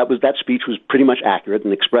 yeah, that speech was pretty much accurate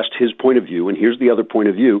and expressed his point of view, and here's the other point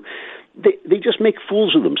of view, they just make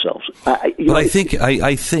fools of themselves. I think,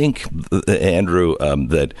 Andrew,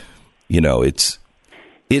 that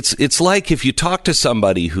it's like if you talk to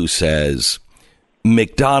somebody who says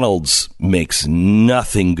McDonald's makes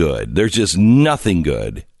nothing good, there's just nothing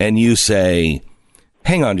good, and you say,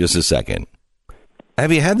 hang on just a second,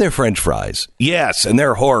 Have you had their French fries? Yes, and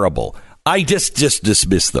they're horrible. I just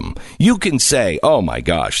dismiss them. You can say, oh, my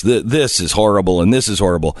gosh, this is horrible and this is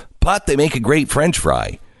horrible, but they make a great French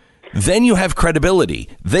fry. Then you have credibility.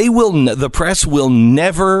 The press will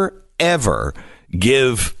never, ever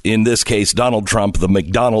give, in this case, Donald Trump, the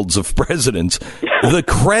McDonald's of presidents, the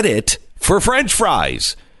credit for French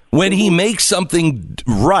fries. When he makes something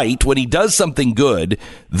right, when he does something good,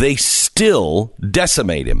 they still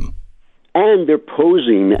decimate him. And they're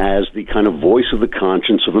posing as the kind of voice of the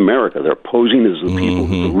conscience of America. They're posing as the people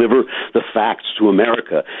who deliver the facts to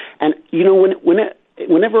America. And, you know,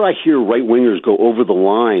 whenever I hear right-wingers go over the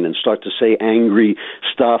line and start to say angry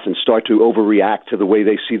stuff and start to overreact to the way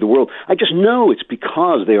they see the world, I just know it's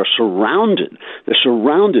because they are surrounded. They're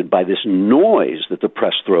surrounded by this noise that the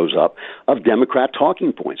press throws up of Democrat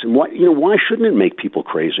talking points. And why shouldn't it make people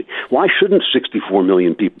crazy? Why shouldn't 64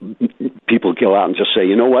 million people go out and just say,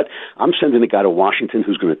 you know what, I'm sending a guy to Washington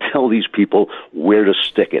who's going to tell these people where to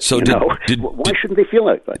stick it. So why shouldn't they feel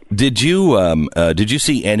like that? Did you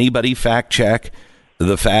see anybody fact check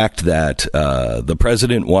the fact that the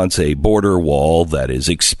president wants a border wall that is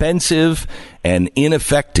expensive and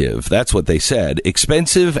ineffective? That's what they said.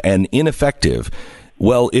 Expensive and ineffective.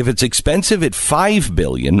 Well, if it's expensive at $5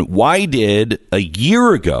 billion, why did a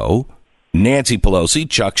year ago Nancy Pelosi,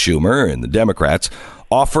 Chuck Schumer, and the Democrats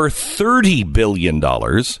offer $30 billion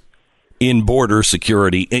in border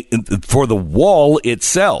security for the wall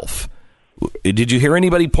itself? Did you hear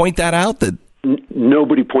anybody point that out?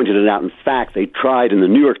 Nobody pointed it out. In fact, they tried, in the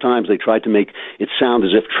New York Times, they tried to make it sound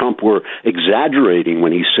as if Trump were exaggerating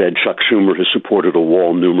when he said Chuck Schumer has supported a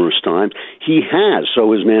wall numerous times. He has.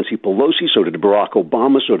 So has Nancy Pelosi. So did Barack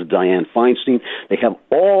Obama. So did Dianne Feinstein. They have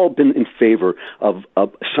all been in favor of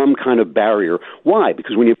some kind of barrier. Why?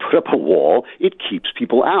 Because when you put up a wall, it keeps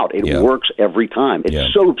people out. It works every time.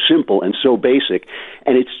 It's so simple and so basic.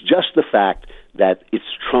 And it's just the fact that it's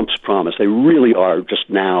Trump's promise. They really are just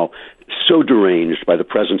now so deranged by the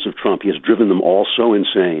presence of Trump. He has driven them all so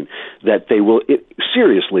insane that they will,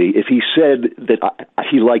 seriously, if he said that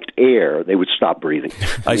he liked air, they would stop breathing.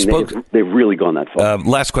 They've really gone that far.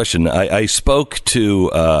 Last question. I spoke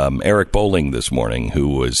to Eric Bolling this morning, who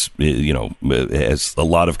was, has a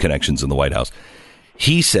lot of connections in the White House.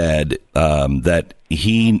 He said that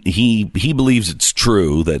he believes it's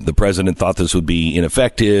true that the president thought this would be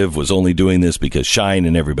ineffective, was only doing this because Schein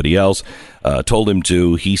and everybody else told him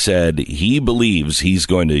to. He said he believes he's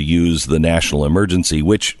going to use the national emergency,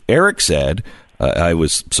 which Eric said, I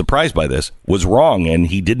was surprised by this, was wrong, and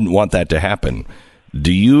he didn't want that to happen.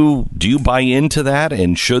 Do you buy into that?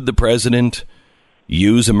 And should the president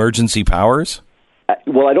use emergency powers?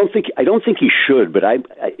 Well, I don't think he should, but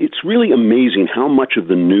it's really amazing how much of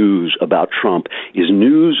the news about Trump is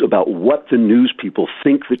news about what the news people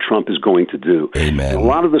think that Trump is going to do. Amen. And a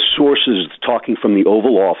lot of the sources talking from the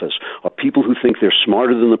Oval Office are people who think they're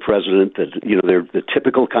smarter than the president, that they're the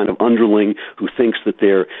typical kind of underling who thinks that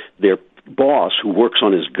their boss who works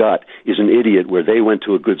on his gut is an idiot, where they went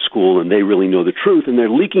to a good school and they really know the truth, and they're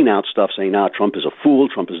leaking out stuff saying, Trump is a fool,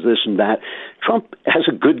 Trump is this and that. Trump has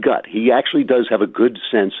a good gut. He actually does have a good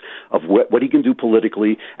sense of what he can do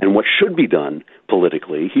politically and what should be done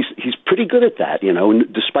politically. He's pretty good at that,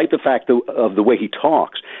 despite the fact of the way he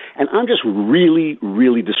talks. And I'm just really,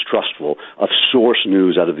 really distrustful of source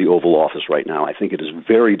news out of the Oval Office right now. I think it is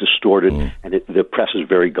very distorted, and the press is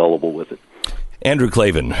very gullible with it. Andrew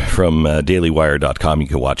Klavan from dailywire.com. You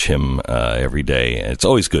can watch him every day. It's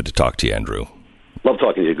always good to talk to you, Andrew. Love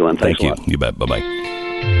talking to you, Glenn. Thanks Thank you. You bet. Bye-bye.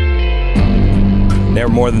 They're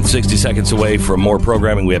more than 60 seconds away from more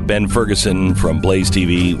programming. We have Ben Ferguson from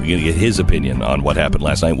BlazeTV. We're going to get his opinion on what happened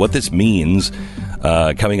last night, what this means,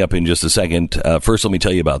 coming up in just a second. First, let me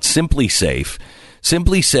tell you about Simply Safe.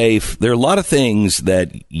 Simply Safe, there are a lot of things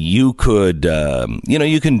that you could,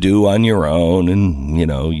 you can do on your own, and,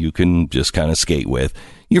 you can just kind of skate with.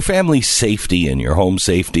 Your family's safety and your home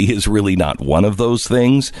safety is really not one of those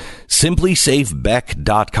things.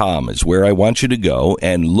 SimplySafeBeck.com is where I want you to go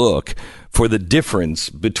and look for the difference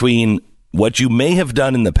between what you may have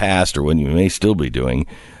done in the past, or what you may still be doing,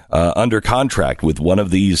 under contract with one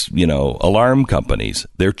of these, alarm companies.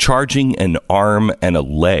 They're charging an arm and a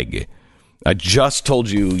leg. I just told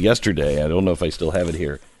you yesterday, I don't know if I still have it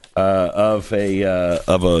here, of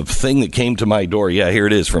a thing that came to my door. Yeah, here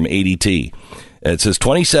it is from ADT. It says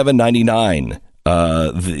 $27.99.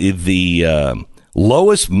 The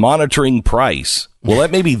lowest monitoring price. Well, that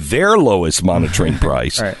may be their lowest monitoring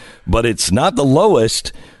price, right, but it's not the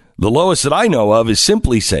lowest. The lowest that I know of is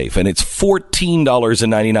Simply Safe, and it's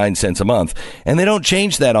 $14.99 a month. And they don't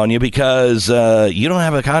change that on you because you don't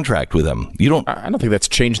have a contract with them. You don't. I don't think that's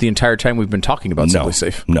changed the entire time we've been talking about Simply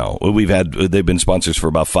Safe. No, they've been sponsors for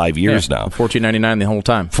about 5 years now. $14.99 the whole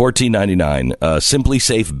time. $14.99.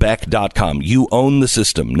 SimplySafeBeck.com. You own the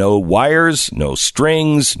system. No wires, no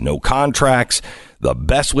strings, no contracts. The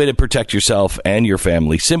best way to protect yourself and your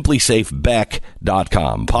family.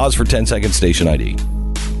 SimplySafeBeck.com. Pause for 10 seconds. Station ID.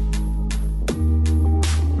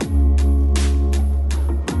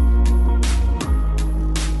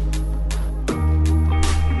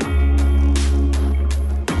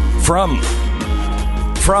 From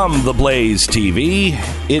the Blaze TV,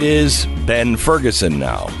 it is Ben Ferguson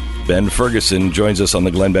now. Ben Ferguson joins us on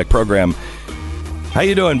the Glenn Beck program. How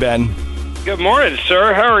you doing, Ben? Good morning,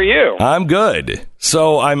 sir. How are you? I'm good.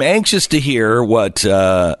 So I'm anxious to hear what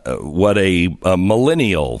a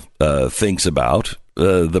millennial thinks about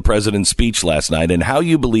the president's speech last night and how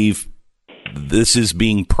you believe this is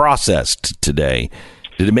being processed today.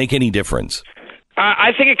 Did it make any difference?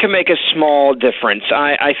 I think it can make a small difference.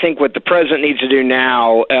 I think what the president needs to do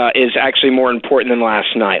now is actually more important than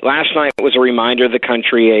last night. Last night was a reminder of the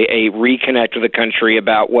country, a reconnect with the country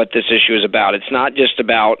about what this issue is about. It's not just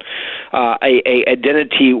about a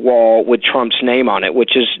identity wall with Trump's name on it,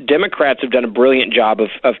 which is Democrats have done a brilliant job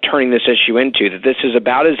of turning this issue into, that this is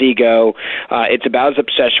about his ego, it's about his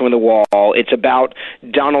obsession with the wall, it's about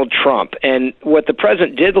Donald Trump. And what the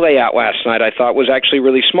president did lay out last night, I thought, was actually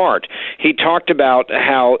really smart. He talked about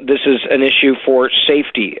how this is an issue for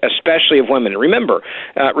safety, especially of women. Remember,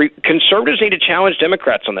 conservatives need to challenge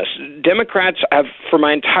Democrats on this. Democrats have, for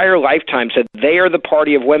my entire lifetime, said they are the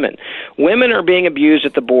party of women. Women are being abused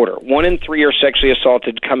at the border. 1 in 3 are sexually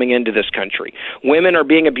assaulted coming into this country. Women are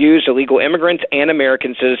being abused, illegal immigrants and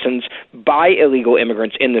American citizens, by illegal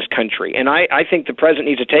immigrants in this country. And I think the president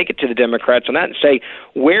needs to take it to the Democrats on that and say,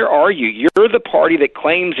 where are you? You're the party that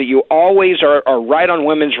claims that you always are right on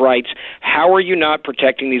women's rights. How are you not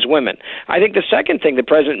protecting these women? I think the second thing the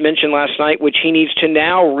president mentioned last night, which he needs to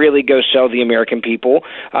now really go sell the American people,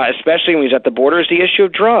 especially when he's at the border, is the issue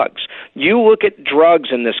of drugs. You look at drugs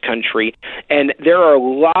in this country, and there are a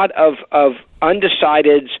lot of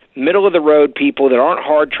undecideds, middle-of-the-road people that aren't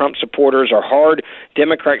hard Trump supporters or hard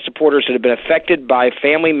Democrat supporters that have been affected by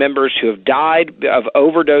family members who have died of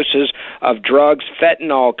overdoses of drugs,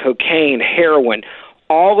 fentanyl, cocaine, heroin.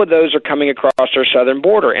 All of those are coming across our southern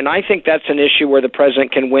border. And I think that's an issue where the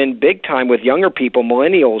president can win big time with younger people,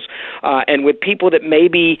 millennials, and with people that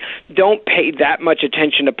maybe don't pay that much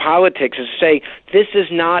attention to politics, is say, this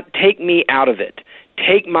is not, take me out of it.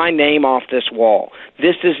 Take my name off this wall.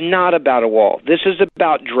 This is not about a wall. This is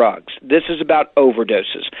about drugs. This is about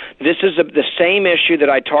overdoses. This is the same issue that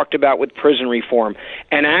I talked about with prison reform,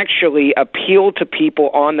 and actually appeal to people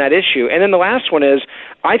on that issue. And then the last one is,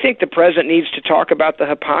 I think the president needs to talk about the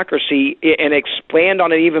hypocrisy and expand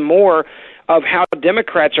on it even more, of how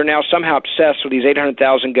Democrats are now somehow obsessed with these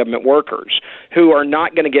 800,000 government workers who are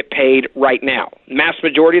not going to get paid right now. Mass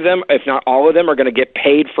majority of them, if not all of them, are going to get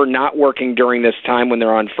paid for not working during this time when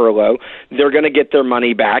they're on furlough. They're going to get their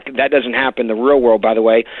money back. That doesn't happen in the real world, by the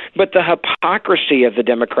way. But the hypocrisy of the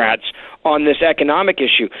Democrats on this economic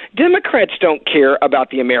issue. Democrats don't care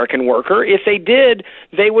about the American worker. If they did,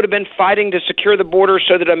 they would have been fighting to secure the border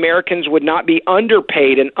so that Americans would not be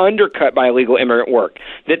underpaid and undercut by illegal immigrant work.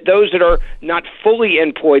 That those that are not fully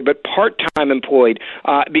employed but part-time employed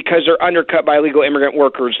because they're undercut by illegal immigrant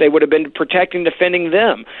workers, they would have been protecting, defending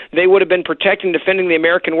them. They would have been protecting, defending the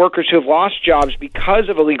American workers who have lost jobs because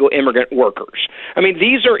of illegal immigrant workers. I mean,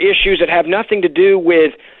 these are issues that have nothing to do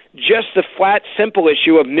with just the flat, simple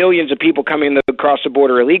issue of millions of people coming across the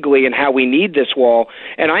border illegally and how we need this wall.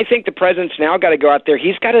 And I think the president's now got to go out there.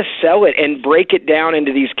 He's got to sell it and break it down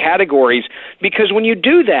into these categories, because when you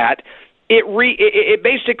do that, it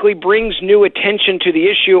basically brings new attention to the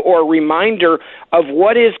issue, or a reminder of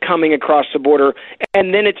what is coming across the border.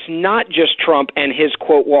 And then it's not just Trump and his,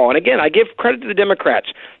 quote, wall. And again, I give credit to the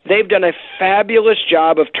Democrats. They've done a fabulous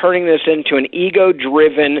job of turning this into an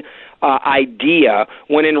ego-driven idea,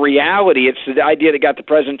 when in reality it's the idea that got the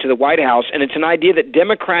president to the White House, and it's an idea that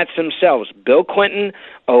Democrats themselves, Bill Clinton,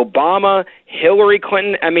 Obama, Hillary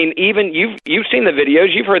Clinton, I mean, even you've seen the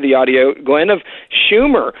videos, you've heard the audio, Glenn, of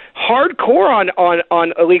Schumer, hardcore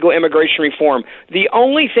on illegal immigration reform. The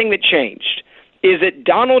only thing that changed is that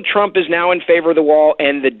Donald Trump is now in favor of the wall,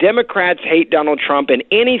 and the Democrats hate Donald Trump, and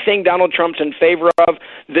anything Donald Trump's in favor of,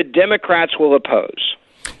 the Democrats will oppose.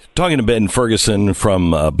 Talking to Ben Ferguson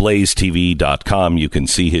from BlazeTV.com. You can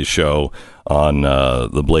see his show on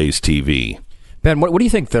the Blaze TV. Ben, what do you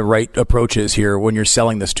think the right approach is here when you're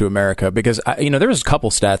selling this to America? Because, there's a couple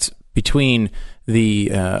stats between the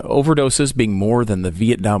overdoses being more than the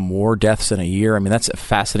Vietnam War deaths in a year. I mean, that's a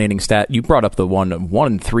fascinating stat. You brought up the one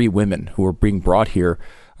in 3 women who are being brought here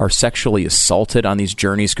are sexually assaulted on these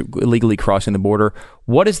journeys, illegally crossing the border.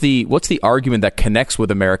 What's the argument that connects with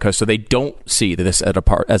America so they don't see this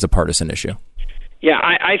as a partisan issue? Yeah,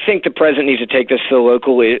 I think the president needs to take this to the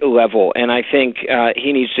local level, and I think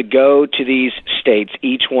he needs to go to these states,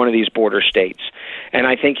 each one of these border states, and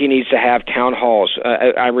I think he needs to have town halls.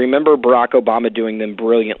 I remember Barack Obama doing them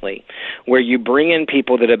brilliantly, where you bring in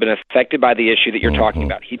people that have been affected by the issue that you're talking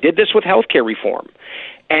about. He did this with healthcare reform.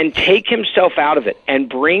 And take himself out of it and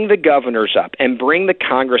bring the governors up and bring the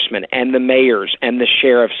congressmen and the mayors and the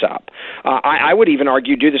sheriffs up. I would even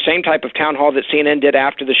argue do the same type of town hall that CNN did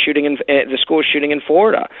after the shooting in the school shooting in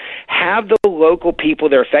Florida. Have the local people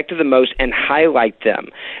that are affected the most and highlight them.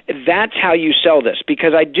 That's how you sell this,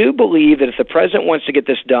 because I do believe that if the president wants to get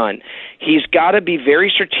this done, he's got to be very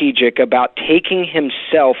strategic about taking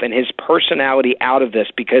himself and his personality out of this,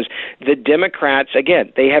 because the Democrats,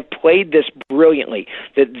 again, they have played this brilliantly.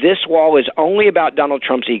 That this wall is only about Donald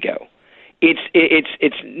Trump's ego.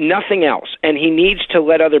 It's nothing else, and he needs to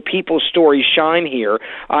let other people's stories shine here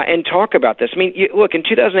and talk about this. I mean, look, in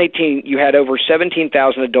 2018, you had over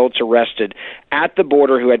 17,000 adults arrested at the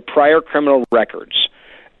border who had prior criminal records,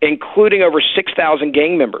 including over 6,000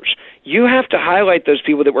 gang members. You have to highlight those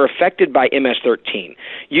people that were affected by MS-13.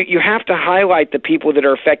 You have to highlight the people that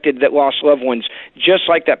are affected that lost loved ones, just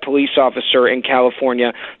like that police officer in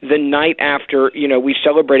California the night after, we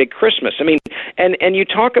celebrated Christmas. I mean, and you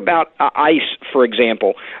talk about ICE, for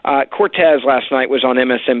example. Cortez last night was on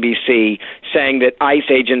MSNBC saying that ICE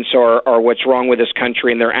agents are what's wrong with this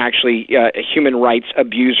country, and they're actually human rights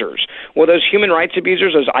abusers. Well, those human rights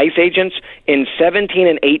abusers, those ICE agents, in 17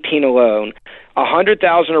 and 18 alone,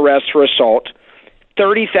 100,000 arrests for assault,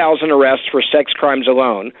 30,000 arrests for sex crimes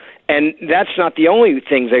alone, and that's not the only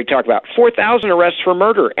things they talk about. 4,000 arrests for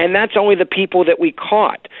murder, and that's only the people that we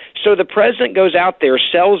caught. So the president goes out there,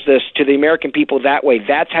 sells this to the American people that way.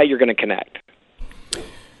 That's how you're going to connect.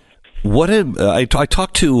 I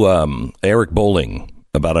talked to Eric Bolling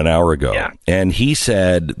about an hour ago, and he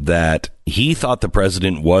said that he thought the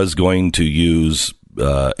president was going to use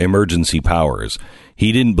emergency powers.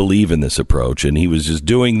 He didn't believe in this approach, and he was just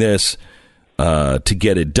doing this to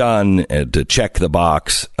get it done and to check the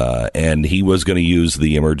box, and he was going to use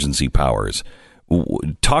the emergency powers.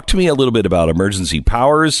 Talk to me a little bit about emergency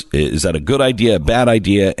powers. Is that a good idea, a bad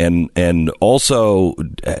idea? And also,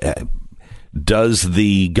 does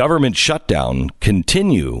the government shutdown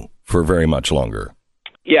continue for very much longer?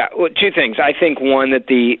 Yeah, well, 2 things. I think one, that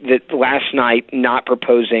last night not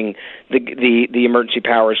proposing the emergency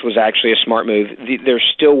powers was actually a smart move. There's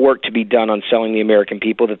still work to be done on selling the American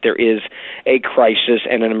people that there is a crisis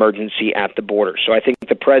and an emergency at the border. So I think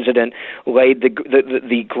the president laid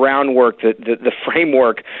the groundwork, the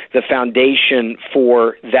framework, the foundation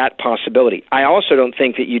for that possibility. I also don't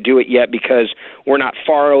think that you do it yet because we're not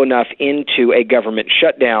far enough into a government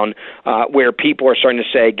shutdown where people are starting to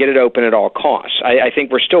say, get it open at all costs. I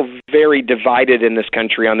think we're still very divided in this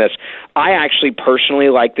country on this. I actually personally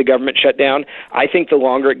like the government shutdown. I think the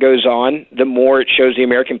longer it goes on, the more it shows the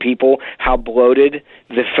American people how bloated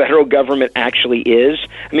the federal government actually is.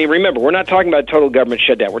 I mean, remember, we're not talking about a total government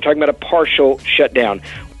shutdown. We're talking about a partial shutdown.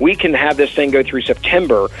 We can have this thing go through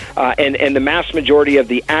September, and the mass majority of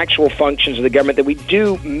the actual functions of the government that we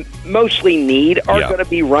do mostly need are going to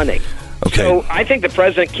be running. Okay. So I think the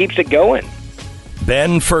president keeps it going.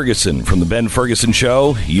 Ben Ferguson from the Ben Ferguson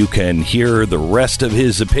Show. You can hear the rest of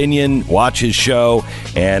his opinion, watch his show,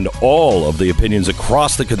 and all of the opinions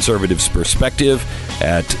across the conservatives' perspective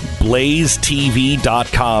at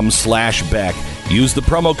blazetv.com/Beck. Use the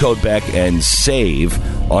promo code Beck and save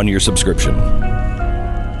on your subscription.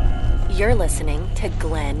 You're listening to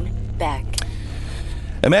Glenn Beck.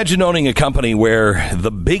 Imagine owning a company where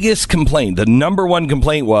the biggest complaint, the number one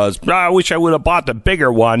complaint was, I wish I would have bought the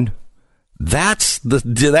bigger one. That's the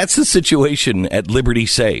situation at Liberty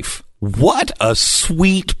Safe. What a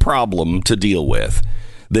sweet problem to deal with.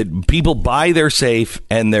 That people buy their safe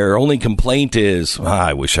and their only complaint is,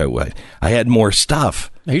 I wish I had more stuff.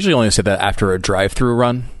 I usually only say that after a drive-through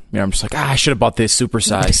run. I'm just like, I should have bought this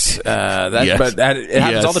supersize. Yes. But it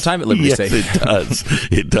happens all the time at Liberty Safe. It does.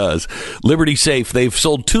 It does. Liberty Safe, they've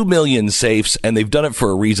sold 2 million safes, and they've done it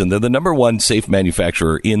for a reason. They're the number one safe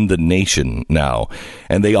manufacturer in the nation now,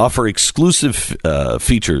 and they offer exclusive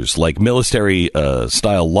features like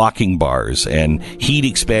military-style locking bars and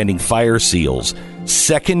heat-expanding fire seals,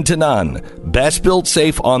 second to none. Best built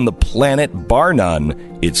safe on the planet, bar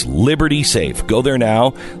none. It's Liberty Safe. Go there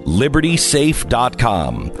now,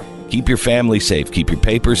 libertysafe.com. Keep your family safe, keep your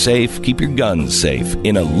papers safe, keep your guns safe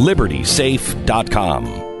in a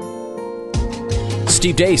libertysafe.com.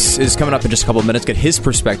 Steve Deace is coming up in just a couple of minutes. Get his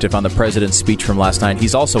perspective on the president's speech from last night.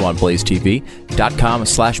 He's also on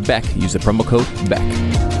BlazeTV.com/Beck. Use the promo code Beck.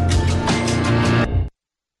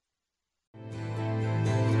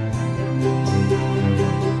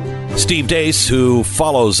 Steve Deace, who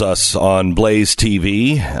follows us on Blaze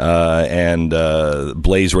TV and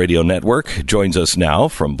Blaze Radio Network, joins us now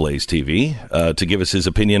from Blaze TV to give us his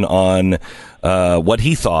opinion on what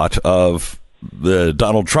he thought of the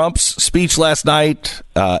Donald Trump's speech last night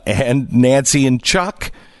and Nancy and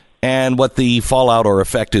Chuck, and what the fallout or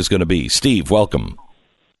effect is going to be. Steve, welcome.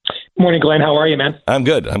 Morning, Glenn. How are you, man? I'm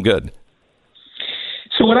good.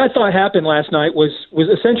 So what I thought happened last night was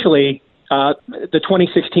essentially the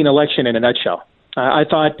 2016 election in a nutshell. I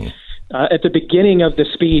thought at the beginning of the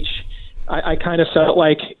speech, I kind of felt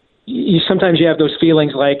like sometimes you have those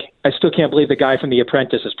feelings like, I still can't believe the guy from The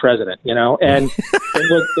Apprentice is president, you know? And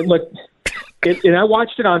and I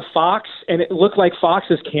watched it on Fox, and it looked like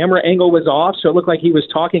Fox's camera angle was off, so it looked like he was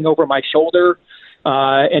talking over my shoulder,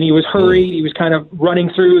 and he was hurried. He was kind of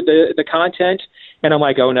running through the content, and I'm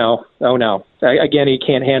like, oh no. Again, he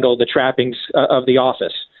can't handle the trappings of the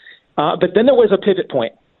office. But then there was a pivot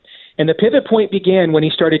point, and the pivot point began when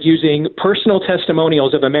he started using personal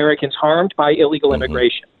testimonials of Americans harmed by illegal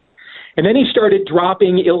immigration. And then he started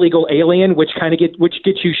dropping illegal alien, which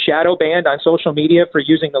gets you shadow banned on social media for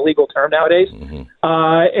using the legal term nowadays.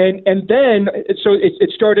 And then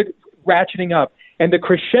it started ratcheting up. And the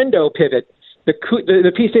crescendo pivot, the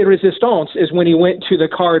piece de resistance, is when he went to the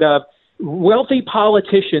card of wealthy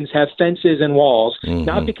politicians have fences and walls,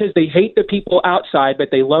 not because they hate the people outside,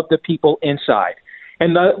 but they love the people inside.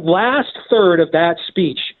 And the last third of that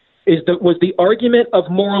speech was the argument of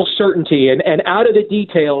moral certainty, and out of the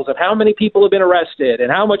details of how many people have been arrested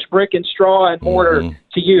and how much brick and straw and mortar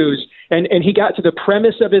to use. And he got to the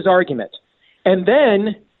premise of his argument. And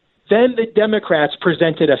then the Democrats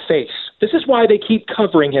presented a face. This is why they keep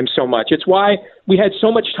covering him so much. It's why we had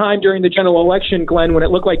so much time during the general election, Glenn, when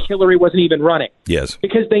it looked like Hillary wasn't even running. Yes.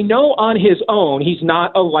 Because they know on his own he's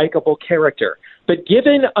not a likable character. But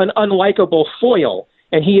given an unlikable foil,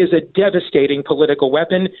 and he is a devastating political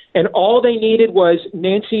weapon. And all they needed was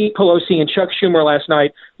Nancy Pelosi and Chuck Schumer last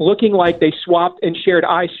night looking like they swapped and shared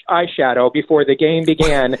eyeshadow before the game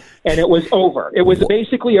began, and it was over. It was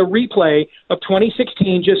basically a replay of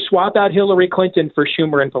 2016, just swap out Hillary Clinton for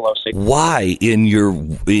Schumer and Pelosi. Why, in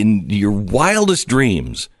your wildest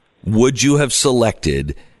dreams, would you have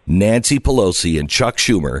selected Nancy Pelosi and Chuck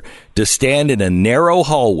Schumer to stand in a narrow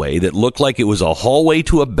hallway that looked like it was a hallway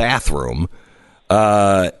to a bathroom,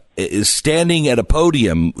 is standing at a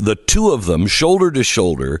podium, the two of them shoulder to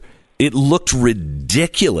shoulder? It looked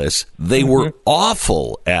ridiculous. They were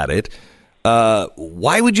awful at it.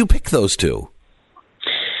 Why would you pick those two?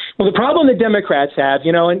 Well, the problem the Democrats have,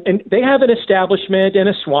 and they have an establishment and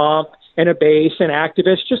a swamp and a base and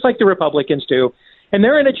activists, just like the Republicans do, and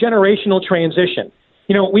they're in a generational transition.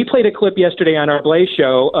 We played a clip yesterday on our Blaze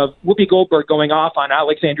show of Whoopi Goldberg going off on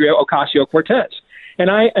Alexandria Ocasio-Cortez. And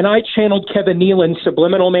I channeled Kevin Nealon's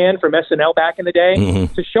Subliminal Man from SNL back in the day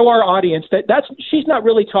to show our audience that she's not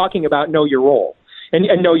really talking about know your role and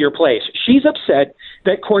know your place. She's upset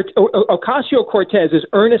that Ocasio-Cortez is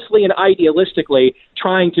earnestly and idealistically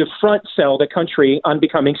trying to front sell the country on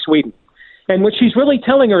becoming Sweden. And what she's really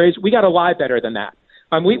telling her is we got to lie better than that.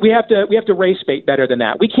 We have to race bait better than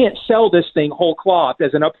that. We can't sell this thing whole cloth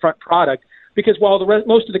as an upfront product, because while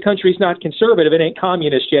most of the country is not conservative, it ain't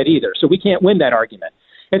communist yet either. So we can't win that argument.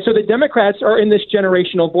 And so the Democrats are in this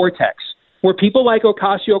generational vortex where people like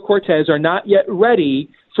Ocasio-Cortez are not yet ready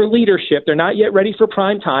for leadership. They're not yet ready for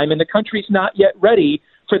prime time, and the country's not yet ready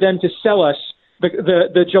for them to sell us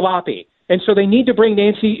the jalopy. And so they need to bring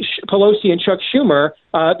Nancy Pelosi and Chuck Schumer,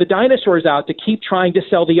 the dinosaurs, out to keep trying to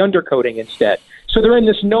sell the undercoating instead. So they're in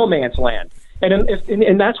this no man's land.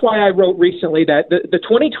 And that's why I wrote recently that the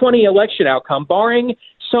 2020 election outcome, barring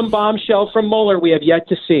some bombshell from Mueller we have yet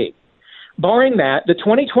to see, barring that, the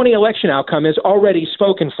 2020 election outcome is already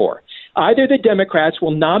spoken for. Either the Democrats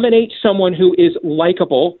will nominate someone who is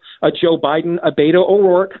likable, a Joe Biden, a Beto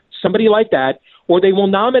O'Rourke, somebody like that, or they will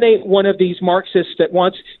nominate one of these Marxists that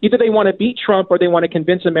either they want to beat Trump or they want to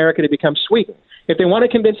convince America to become Sweden. If they want to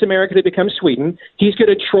convince America to become Sweden, he's going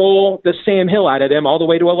to troll the Sam Hill out of them all the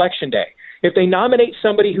way to Election Day. If they nominate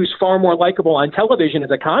somebody who's far more likable on television as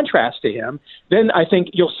a contrast to him, then I think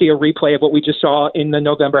you'll see a replay of what we just saw in the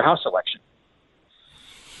November House election.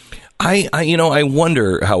 I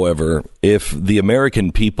wonder, however, if the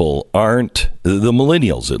American people aren't, the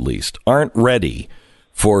millennials at least, aren't ready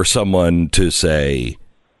for someone to say,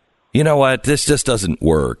 you know what, this just doesn't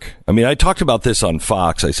work. I mean, I talked about this on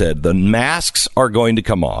Fox. I said the masks are going to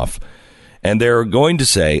come off and they're going to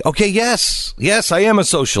say, okay, yes, I am a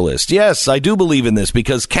socialist. Yes, I do believe in this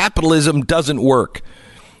because capitalism doesn't work.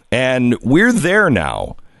 And we're there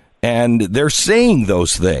now. And they're saying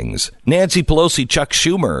those things. Nancy Pelosi, Chuck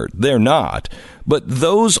Schumer, they're not. But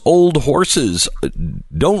those old horses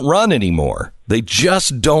don't run anymore. They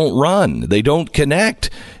just don't run. They don't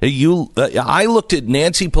connect. I looked at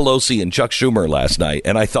Nancy Pelosi and Chuck Schumer last night,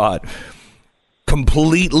 and I thought,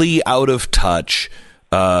 completely out of touch.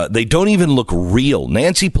 They don't even look real.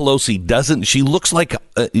 Nancy Pelosi doesn't. She looks like,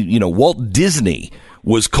 Walt Disney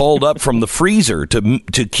was called up from the freezer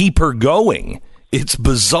to keep her going. It's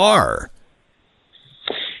bizarre.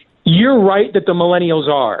 You're right that the millennials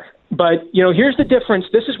are. But, here's the difference.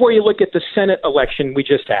 This is where you look at the Senate election we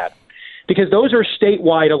just had, because those are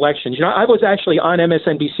statewide elections. I was actually on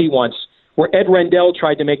MSNBC once where Ed Rendell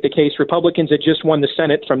tried to make the case Republicans had just won the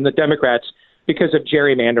Senate from the Democrats because of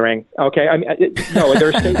gerrymandering. Okay. No,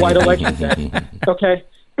 they're statewide elections. Okay.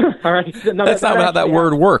 All right. No, that's not how that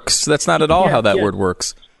word works. That's not at all how that word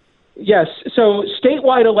works. Yes. So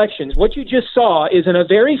statewide elections, what you just saw is in a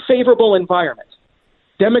very favorable environment.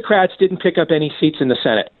 Democrats didn't pick up any seats in the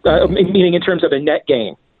Senate, meaning in terms of a net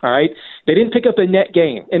gain. All right. They didn't pick up a net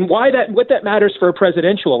gain. And what that matters for a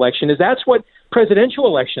presidential election is that's what presidential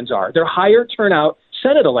elections are. They're higher turnout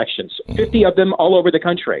Senate elections, 50 of them all over the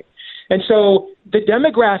country. And so the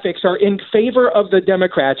demographics are in favor of the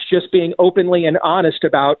Democrats just being openly and honest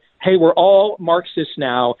about, hey, we're all Marxists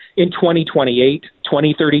now in 2028,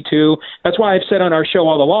 2032. That's why I've said on our show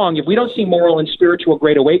all along, if we don't see moral and spiritual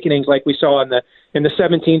great awakenings like we saw in the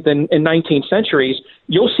 17th and 19th centuries,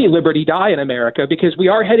 you'll see liberty die in America because we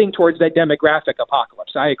are heading towards that demographic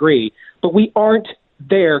apocalypse. I agree, but we aren't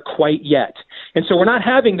there quite yet. And so we're not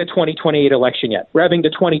having the 2028 election yet. We're having the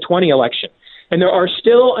 2020 election. And there are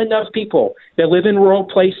still enough people that live in rural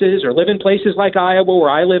places or live in places like Iowa, where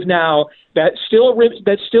I live now, that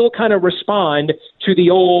still kind of respond to the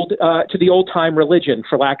old time religion,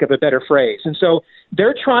 for lack of a better phrase. And so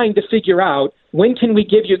they're trying to figure out, when can we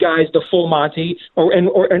give you guys the full Monty,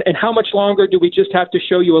 and how much longer do we just have to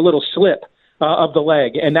show you a little slip of the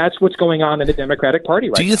leg? And that's what's going on in the Democratic Party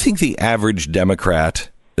right now. Do you think the average Democrat,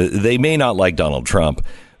 they may not like Donald Trump,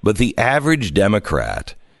 but the average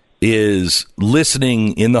Democrat is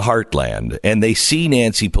listening in the heartland, and they see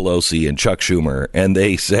Nancy Pelosi and Chuck Schumer, and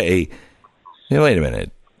they say, hey, wait a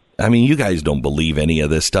minute. I mean, you guys don't believe any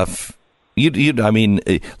of this stuff. I mean,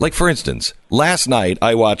 like, for instance, last night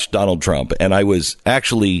I watched Donald Trump, and I was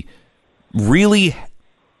actually really,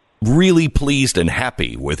 really pleased and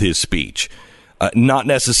happy with his speech. Not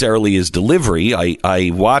necessarily his delivery. I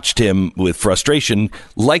watched him with frustration,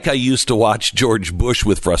 like I used to watch George Bush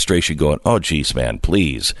with frustration, going, oh, geez, man,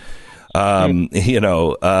 please. And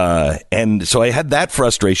so I had that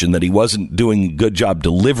frustration that he wasn't doing a good job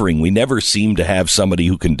delivering. We never seem to have somebody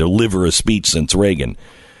who can deliver a speech since Reagan.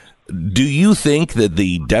 Do you think that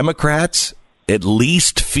the Democrats at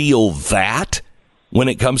least feel that when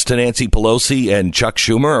it comes to Nancy Pelosi and Chuck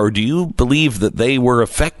Schumer, or do you believe that they were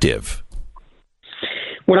effective?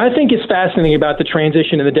 What I think is fascinating about the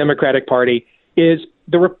transition in the Democratic Party is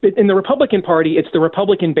in the Republican Party, it's the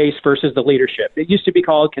Republican base versus the leadership. It used to be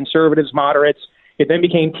called conservatives, moderates. It then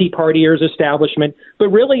became Tea Partiers, establishment. But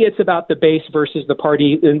really, it's about the base versus the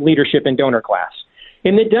party leadership and donor class.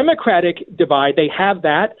 In the Democratic divide, they have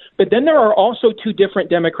that. But then there are also two different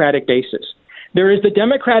Democratic bases. There is the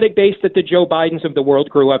Democratic base that the Joe Bidens of the world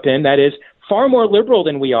grew up in, that is far more liberal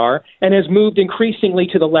than we are, and has moved increasingly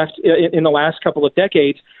to the left in the last couple of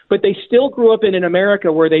decades. But they still grew up in an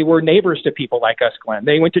America where they were neighbors to people like us, Glenn.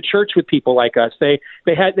 They went to church with people like us. They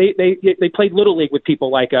played Little League with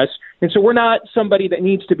people like us. And so we're not somebody that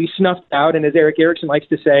needs to be snuffed out. And as Eric Erickson likes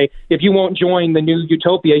to say, if you won't join the new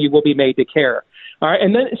utopia, you will be made to care. All right,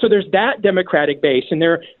 and then so there's that Democratic base, and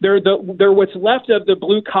they're what's left of the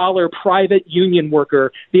blue collar private union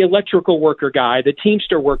worker, the electrical worker guy, the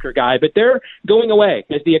Teamster worker guy, but they're going away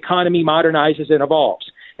as the economy modernizes and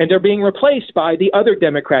evolves, and they're being replaced by the other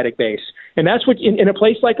Democratic base. And that's what in a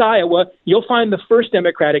place like Iowa, you'll find the first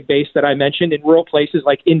Democratic base that I mentioned in rural places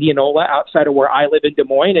like Indianola, outside of where I live in Des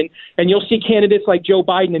Moines, and you'll see candidates like Joe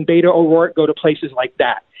Biden and Beto O'Rourke go to places like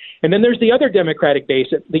that. And then there's the other Democratic base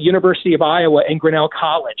at the University of Iowa and Grinnell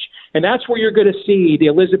College. And that's where you're going to see the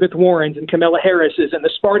Elizabeth Warrens and Kamala Harrises and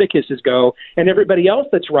the Spartacuses go and everybody else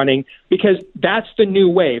that's running, because that's the new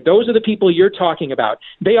wave. Those are the people you're talking about.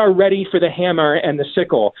 They are ready for the hammer and the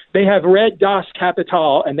sickle. They have read Das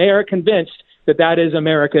Kapital, and they are convinced that that is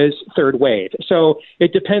America's third wave. So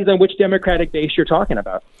it depends on which Democratic base you're talking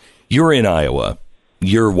about. You're in Iowa.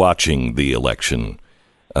 You're watching the election,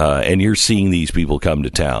 and you're seeing these people come to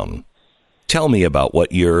town. Tell me about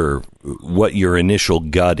what your initial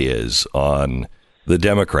gut is on the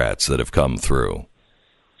Democrats that have come through.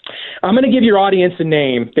 I'm going to give your audience a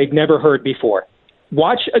name they've never heard before.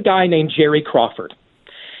 Watch a guy named Jerry Crawford.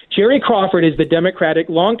 Jerry Crawford is the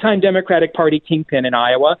longtime Democratic Party kingpin in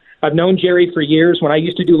Iowa. I've known Jerry for years. When I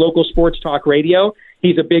used to do local sports talk radio,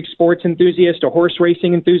 he's a big sports enthusiast, a horse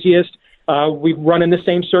racing enthusiast. We've run in the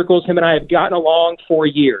same circles. Him and I have gotten along for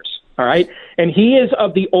years. All right. And he is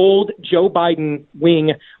of the old Joe Biden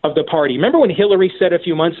wing of the party. Remember when Hillary said a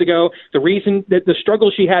few months ago, the reason that the struggle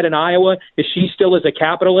she had in Iowa is she still is a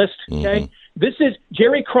capitalist? Okay. This is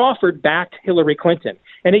Jerry Crawford backed Hillary Clinton.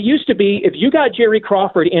 And it used to be if you got Jerry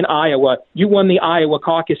Crawford in Iowa, you won the Iowa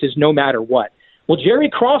caucuses no matter what. Well, Jerry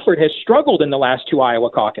Crawford has struggled in the last two Iowa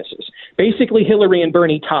caucuses. Basically, Hillary and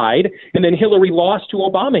Bernie tied, and then Hillary lost to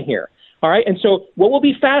Obama here. All right. And so what will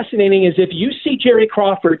be fascinating is if you see Jerry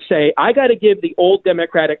Crawford say, I got to give the old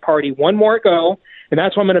Democratic Party one more go, and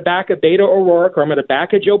that's why I'm going to back a Beto O'Rourke or I'm going to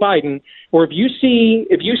back a Joe Biden. Or if you see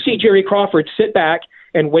Jerry Crawford sit back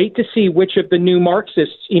and wait to see which of the new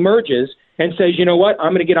Marxists emerges and says, you know what,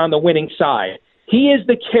 I'm going to get on the winning side. He is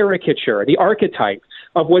the caricature, the archetype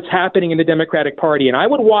of what's happening in the Democratic Party. And I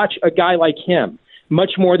would watch a guy like him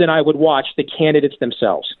much more than I would watch the candidates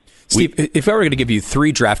themselves. Steve, if I were going to give you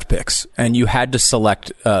 3 draft picks and you had to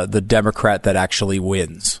select the Democrat that actually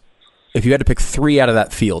wins, if you had to pick 3 out of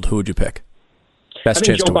that field, who would you pick? I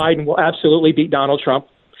think Joe Biden will absolutely beat Donald Trump.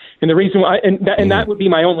 And the reason why, that would be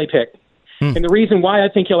my only pick. And the reason why I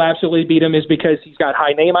think he'll absolutely beat him is because he's got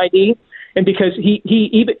high name ID and because he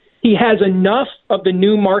has enough of the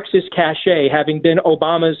new Marxist cachet, having been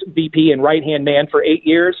Obama's VP and right-hand man for 8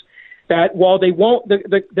 years, that while they won't,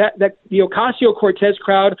 the Ocasio-Cortez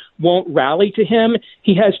crowd won't rally to him,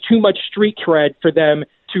 he has too much street cred for them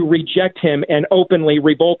to reject him and openly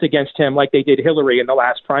revolt against him like they did Hillary in the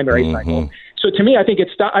last primary cycle. So to me, I think if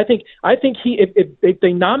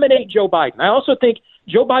they nominate Joe Biden, I also think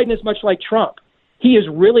Joe Biden is much like Trump. He is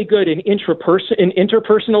really good in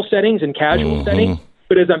interpersonal settings and casual settings,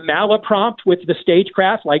 but as a malaprompt with the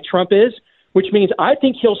stagecraft like Trump is, which means I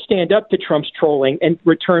think he'll stand up to Trump's trolling and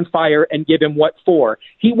return fire and give him what for.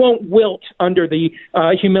 He won't wilt under the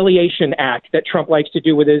humiliation act that Trump likes to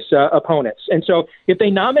do with his opponents. And so if they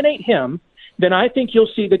nominate him, then I think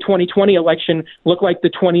you'll see the 2020 election look like the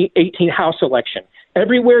 2018 House election.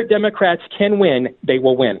 Everywhere Democrats can win, they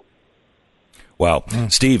will win. Wow.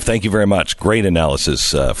 Steve, thank you very much. Great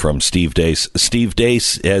analysis from Steve Deace. Steve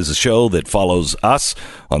Deace has a show that follows us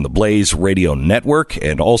on the Blaze Radio Network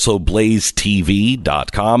and also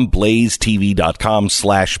BlazeTV.com,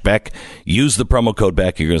 BlazeTV.com/Beck. Use the promo code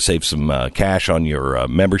Beck. You're going to save some cash on your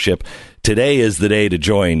membership. Today is the day to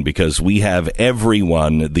join because we have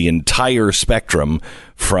everyone, the entire spectrum,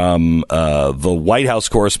 from the White House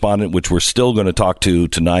correspondent, which we're still going to talk to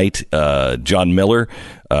tonight, Jon Miller.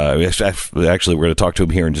 Actually, we're going to talk to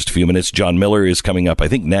him here in just a few minutes. Jon Miller is coming up, I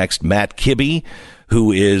think, next. Matt Kibbe,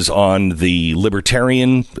 who is on the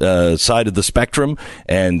Libertarian side of the spectrum,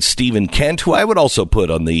 and Stephen Kent, who I would also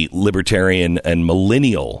put on the Libertarian and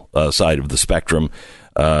Millennial side of the spectrum.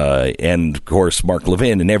 And of course, Mark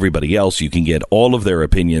Levin and everybody else. You can get all of their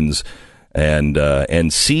opinions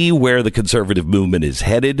and see where the conservative movement is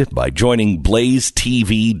headed by joining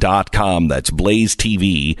BlazeTV.com. That's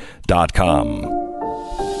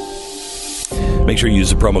BlazeTV.com. Make sure you use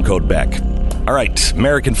the promo code Beck. All right,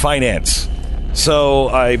 American finance. So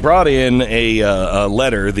I brought in a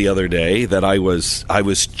letter the other day that I was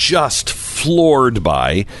just floored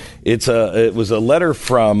by. It was a letter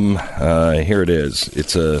from here it is.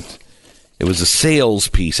 It was a sales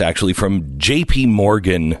piece actually from J.P.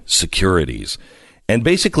 Morgan Securities, and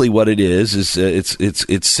basically what it is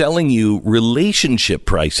it's selling you relationship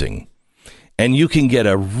pricing, and you can get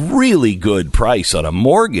a really good price on a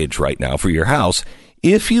mortgage right now for your house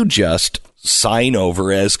if you just sign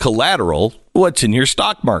over as collateral what's in your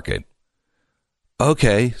stock market.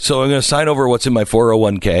 Okay, so I'm going to sign over what's in my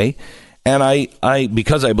 401k. And I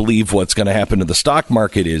because I believe what's going to happen to the stock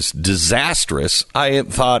market is disastrous, I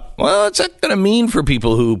thought, well, what's that going to mean for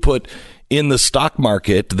people who put in the stock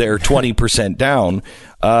market their 20% down?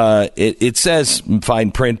 It says,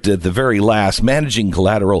 fine print at the very last, managing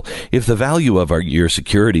collateral. If the value of your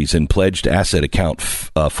securities in pledged asset account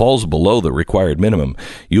falls below the required minimum,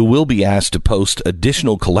 you will be asked to post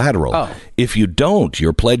additional collateral. Oh. If you don't,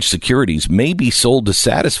 your pledged securities may be sold to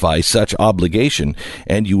satisfy such obligation,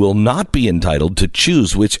 and you will not be entitled to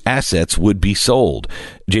choose which assets would be sold.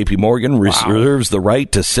 JP Morgan reserves the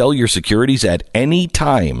right to sell your securities at any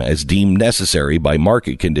time as deemed necessary by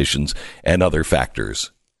market conditions and other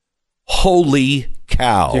factors. Holy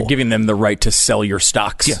cow. You're giving them the right to sell your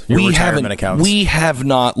stocks, your retirement accounts. We have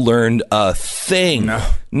not learned a thing,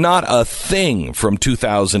 not a thing from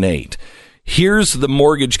 2008. Here's the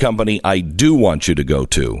mortgage company I do want you to go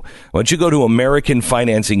to. I want you to go to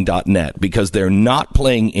AmericanFinancing.net because they're not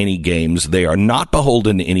playing any games. They are not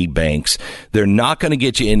beholden to any banks. They're not going to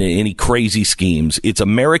get you into any crazy schemes. It's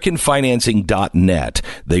AmericanFinancing.net.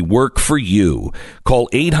 They work for you. Call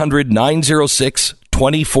 800-906-2440.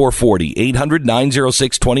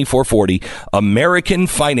 800-906-2440.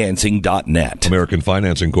 AmericanFinancing.net. American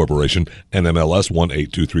Financing Corporation, NMLS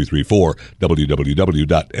 182334,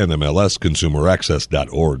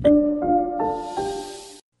 www.nmlsconsumeraccess.org.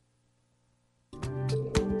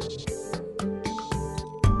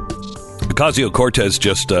 Ocasio-Cortez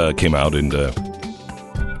just came out and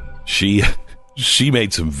she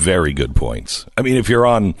made some very good points. I mean, if you're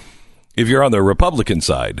on the Republican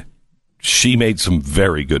side, she made some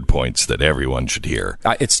very good points that everyone should hear.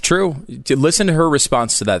 It's true. Listen to her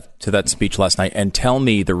response to that speech last night and tell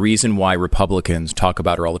me the reason why Republicans talk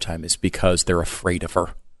about her all the time is because they're afraid of her.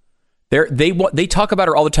 They talk about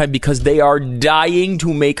her all the time because they are dying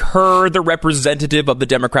to make her the representative of the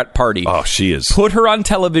Democrat Party. Oh, she is. Put her on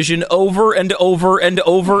television over and over and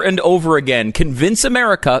over and over again. Convince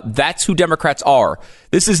America that's who Democrats are.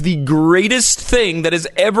 This is the greatest thing that has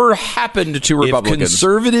ever happened to Republicans. If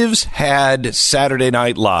conservatives had Saturday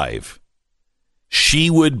Night Live, she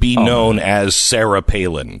would be known as Sarah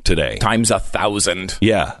Palin today. Times 1,000.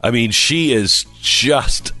 Yeah. I mean, she is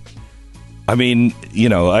just... I mean,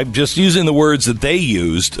 I'm just using the words that they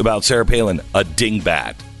used about Sarah Palin, a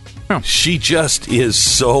dingbat. Oh. She just is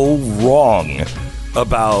so wrong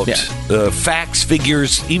about facts,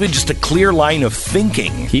 figures, even just a clear line of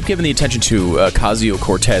thinking. Keep giving the attention to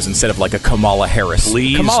Ocasio-Cortez instead of like a Kamala Harris.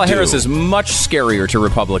 Please Kamala Harris is much scarier to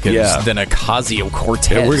Republicans than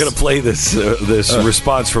Ocasio-Cortez. Yeah, we're going to play this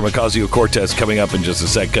response from Ocasio-Cortez coming up in just a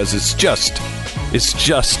sec because it's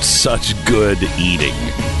just such good eating.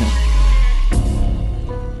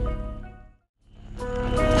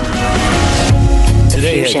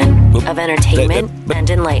 Fusion of entertainment and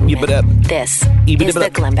enlightenment. This is the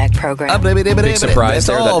Glenn Beck Program. Big surprise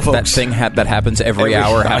there that thing that happens every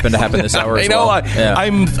hour happened to happen this hour as well.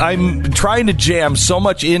 I'm trying to jam so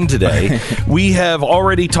much in today. We have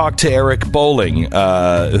already talked to Eric Bolling,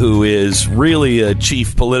 who is really a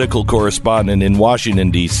chief political correspondent in Washington,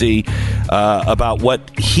 D.C., about what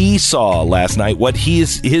he saw last night, what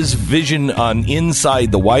his vision on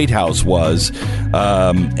inside the White House was.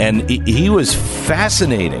 And he was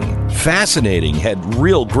fascinating, had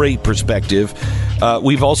real great perspective.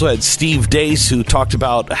 We've also had Steve Deace, who talked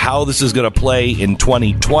about how this is going to play in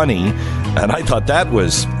 2020, and I thought that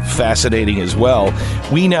was fascinating as well.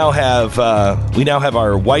 We now have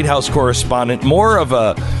our White House correspondent, more of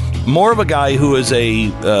a guy who is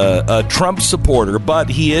a Trump supporter, but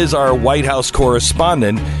he is our White House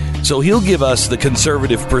correspondent. So he'll give us the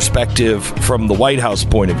conservative perspective from the White House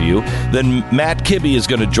point of view. Then Matt Kibbe is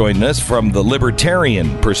going to join us from the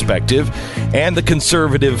Libertarian perspective. And the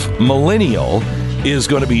conservative Millennial is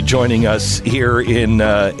going to be joining us here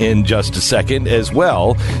in just a second as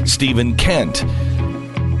well. Stephen Kent.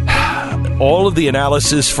 All of the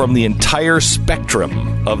analysis from the entire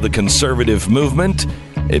spectrum of the conservative movement.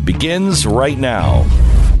 It begins right now.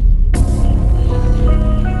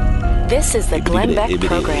 This is the Glenn Beck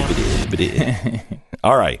Program.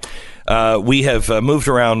 All right. We have moved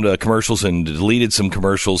around commercials and deleted some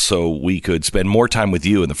commercials so we could spend more time with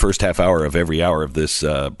you in the first half hour of every hour of this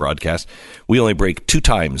broadcast. We only break 2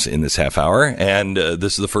 times in this half hour, and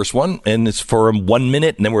this is the first one, and it's for 1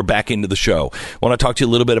 minute, and then we're back into the show. I want to talk to you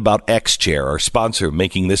a little bit about X-Chair, our sponsor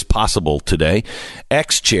making this possible today.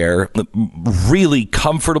 X-Chair, really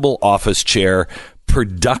comfortable office chair,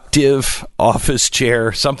 productive office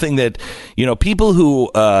chair, something that, people who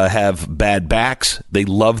have bad backs, they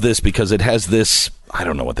love this because it has this, I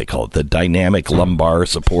don't know what they call it, the dynamic lumbar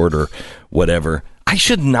support or whatever. I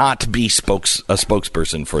should not be a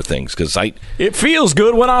spokesperson for things because it feels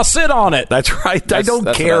good when I sit on it. That's right. I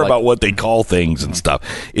don't care about what they call things and stuff.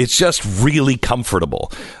 It's just really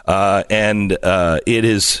comfortable, and it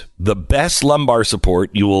is the best lumbar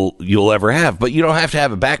support you'll ever have. But you don't have to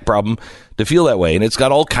have a back problem to feel that way, and it's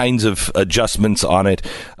got all kinds of adjustments on it.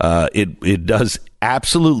 It does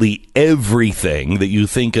absolutely everything that you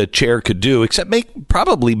think a chair could do, except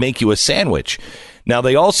probably make you a sandwich. Now,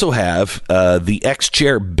 they also have the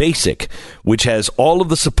X-Chair Basic, which has all of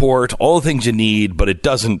the support, all the things you need, but it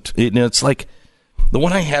doesn't. It's like the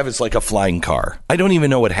one I have is like a flying car. I don't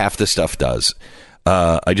even know what half the stuff does.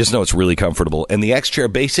 I just know it's really comfortable. And the X-Chair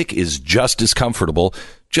Basic is just as comfortable,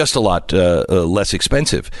 just a lot less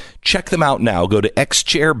expensive. Check them out now. Go to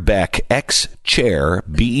xchairbeck, xchair,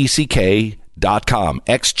 BECK.com,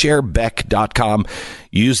 xchairbeck.com.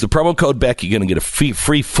 Use the promo code Beck. You're going to get a free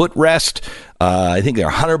footrest. I think they're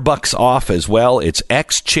 $100 off as well. It's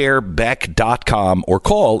xchairbeck.com or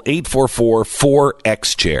call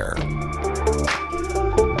 844-4XChair.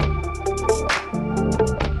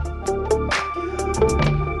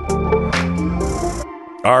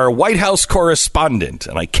 Our White House correspondent,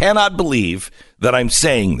 and I cannot believe that I'm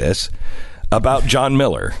saying this, about Jon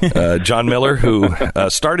Miller. Jon Miller, who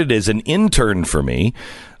started as an intern for me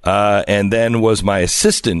and then was my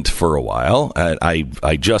assistant for a while.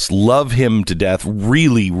 I just love him to death.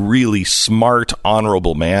 Really, really smart,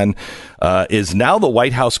 honorable man. Is now the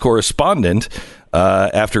White House correspondent.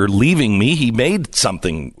 After leaving me, he made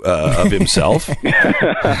something of himself.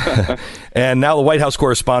 And now the White House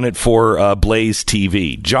correspondent for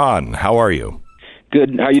BlazeTV. John, how are you?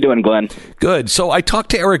 Good. How you doing, Glenn? Good. So I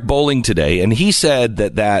talked to Eric Bolling today, and he said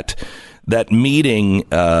that meeting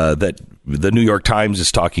that the New York Times is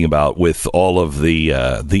talking about with all of the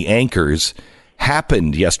anchors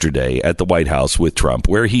happened yesterday at the White House with Trump,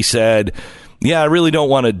 where he said, "Yeah, I really don't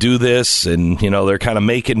want to do this, and they're kind of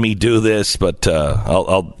making me do this, but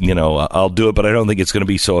I'll do it, but I don't think it's going to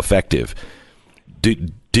be so effective."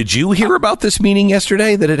 Did you hear about this meeting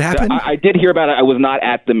yesterday that it happened? I did hear about it. I was not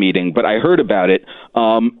at the meeting, but I heard about it.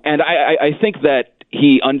 And I think that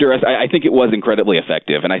I think it was incredibly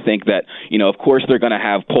effective. And I think that, of course, they're going to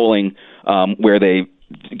have polling where they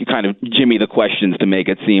kind of jimmy the questions to make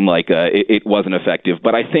it seem like it wasn't effective.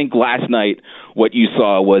 But I think last night what you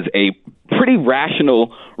saw was a pretty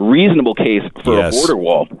rational, reasonable case for a border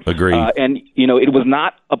wall. Agreed. And, it was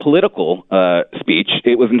not a political speech.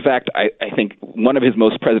 It was, in fact, I think one of his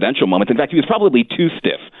most presidential moments. In fact, he was probably too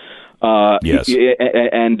stiff. Yes.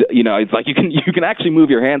 And, it's like you can actually move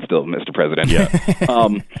your hand still, Mr. President. Yeah.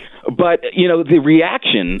 But, the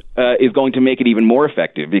reaction is going to make it even more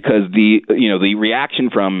effective because the reaction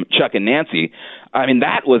from Chuck and Nancy, I mean,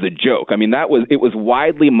 that was a joke. I mean, it was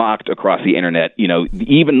widely mocked across the internet.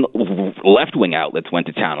 Even left-wing outlets went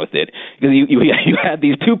to town with it because you had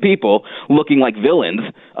these two people looking like villains.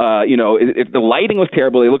 The lighting was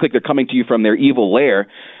terrible. They looked like they're coming to you from their evil lair.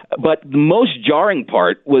 But the most jarring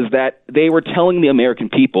part was that they were telling the American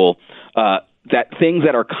people that things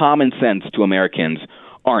that are common sense to Americans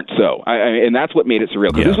aren't so. And that's what made it surreal,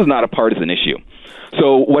 because this was not a partisan issue.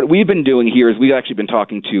 So what we've been doing here is we've actually been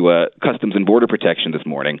talking to Customs and Border Protection this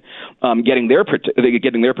morning, getting their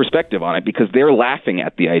perspective on it, because they're laughing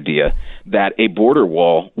at the idea that a border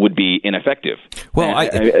wall would be ineffective. Well,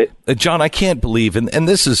 John, I can't believe, and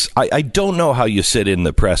this is, I don't know how you sit in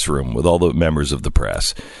the press room with all the members of the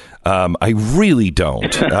press. I really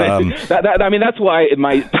don't. That's why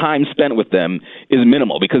my time spent with them is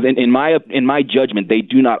minimal, because in my judgment, they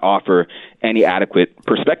do not offer any adequate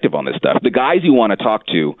perspective on this stuff. The guys you want to talk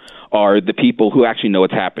to are the people who actually know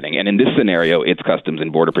what's happening, and in this scenario, it's Customs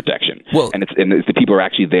and Border Protection. Well, and it's the people who are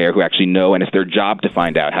actually there who actually know, and it's their job to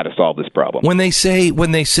find out how to solve this problem. When they say,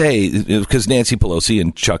 because Nancy Pelosi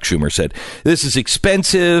and Chuck Schumer said this is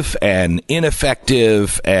expensive and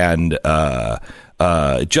ineffective and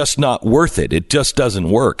just not worth it. It just doesn't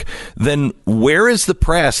work. Then where is the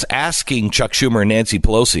press asking Chuck Schumer and Nancy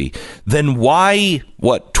Pelosi, then why,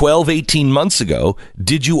 12, 18 months ago,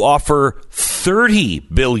 did you offer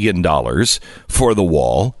 $30 billion for the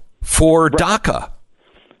wall for DACA?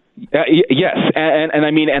 Yes,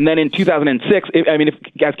 and then in 2006,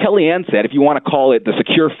 as Kellyanne said, if you want to call it the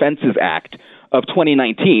Secure Fences Act of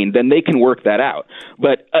 2019, then they can work that out.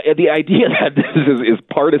 But the idea that this is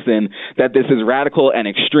partisan, that this is radical and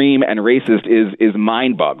extreme and racist is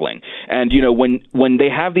mind-boggling. And, when they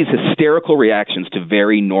have these hysterical reactions to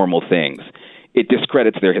very normal things, it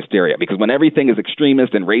discredits their hysteria, because when everything is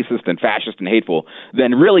extremist and racist and fascist and hateful,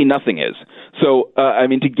 then really nothing is. So,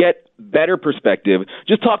 to get better perspective,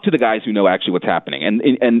 just talk to the guys who know actually what's happening. And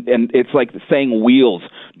it's like saying wheels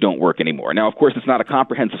don't work anymore. Now, of course, it's not a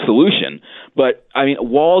comprehensive solution, but I mean,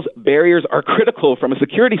 walls, barriers are critical from a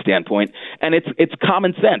security standpoint, and it's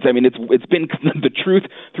common sense. I mean, it's been the truth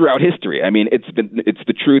throughout history. I mean, it's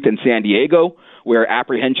the truth in San Diego, where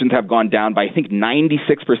apprehensions have gone down by, I think,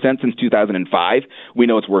 96% since 2005. We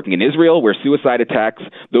know it's working in Israel, where suicide attacks,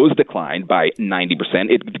 those declined by 90%.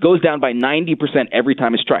 It goes down by 90% every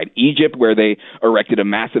time it's tried. Egypt, where they erected a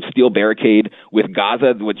massive steel barricade with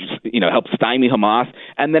Gaza, which helped stymie Hamas.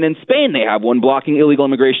 And then in Spain, they have one blocking illegal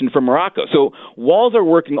immigration from Morocco. So walls are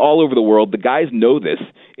working all over the world. The guys know this.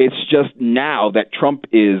 It's just now that Trump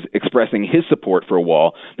is expressing his support for a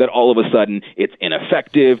wall that all of a sudden it's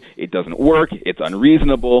ineffective, it doesn't work, it's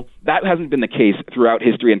unreasonable. That hasn't been the case throughout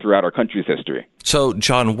history and throughout our country's history. So,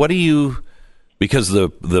 John, because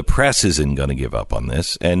the press isn't going to give up on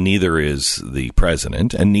this, and neither is the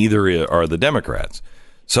president, and neither are the Democrats.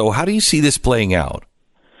 So how do you see this playing out?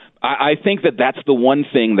 I think that's the one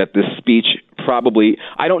thing that this speech probably,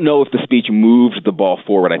 I don't know if the speech moved the ball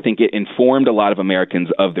forward. I think it informed a lot of Americans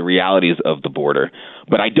of the realities of the border,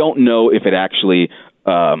 but I don't know if it actually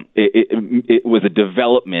it was a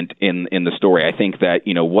development in the story. I think that,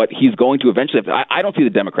 what he's going to eventually, I don't see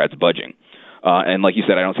the Democrats budging. And like you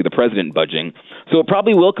said, I don't see the president budging. So it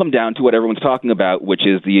probably will come down to what everyone's talking about, which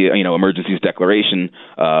is the, Emergencies Declaration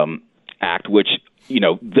Act, which,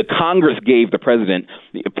 the Congress gave the president,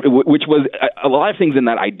 which was a lot of things in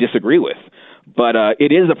that I disagree with. But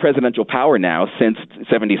it is a presidential power now since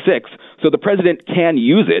 1976. So the president can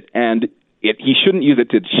use it, and he shouldn't use it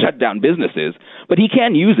to shut down businesses, but he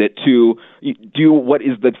can use it to do what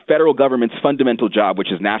is the federal government's fundamental job,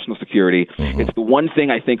 which is national security. Mm-hmm. It's the one thing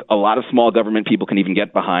I think a lot of small government people can even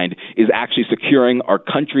get behind, is actually securing our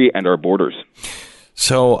country and our borders.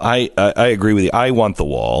 So I agree with you. I want the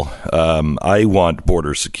wall. I want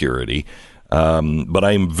border security. But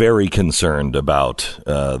I'm very concerned about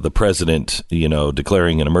the president,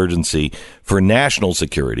 declaring an emergency for national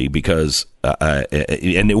security because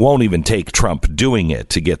and it won't even take Trump doing it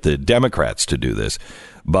to get the Democrats to do this.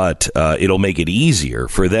 But it'll make it easier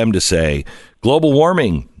for them to say global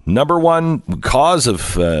warming, number one cause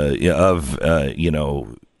of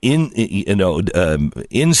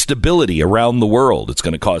instability around the world. It's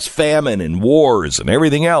going to cause famine and wars and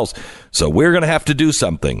everything else. So we're going to have to do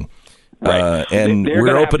something. Right. And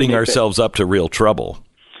we're opening ourselves up to real trouble.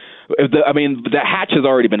 The hatch has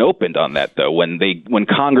already been opened on that, though, when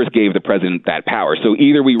Congress gave the president that power. So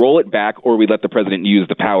either we roll it back or we let the president use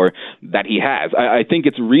the power that he has. I think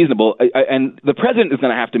it's reasonable. And the president is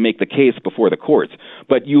going to have to make the case before the courts.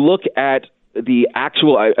 But you look at the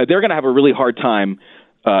actual they're going to have a really hard time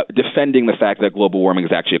defending the fact that global warming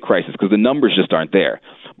is actually a crisis because the numbers just aren't there.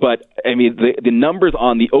 But, the numbers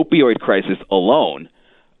on the opioid crisis alone,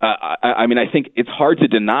 I think it's hard to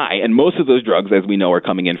deny, and most of those drugs, as we know, are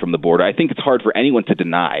coming in from the border. I think it's hard for anyone to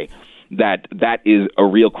deny that is a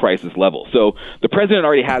real crisis level. So the president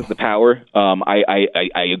already has the power.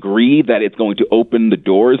 I agree that it's going to open the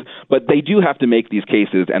doors, but they do have to make these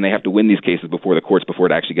cases, and they have to win these cases before the courts before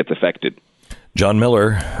it actually gets affected. Jon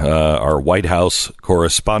Miller, our White House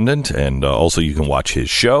correspondent, and also you can watch his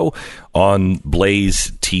show on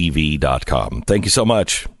BlazeTV.com. Thank you so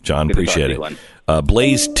much, John. Appreciate it.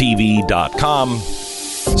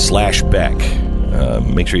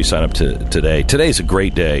 BlazeTV.com/Beck. Make sure you sign up today. Today's a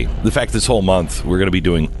great day. In fact, this whole month, we're going to be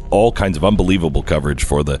doing all kinds of unbelievable coverage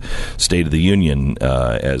for the State of the Union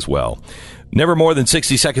as well. Never more than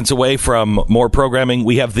 60 seconds away from more programming.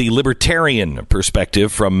 We have the Libertarian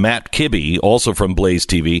perspective from Matt Kibbe, also from Blaze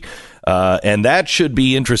TV. And that should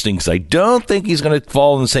be interesting because I don't think he's going to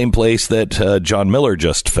fall in the same place that Jon Miller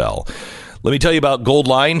just fell. Let me tell you about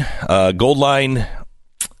Goldline. Goldline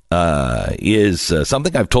is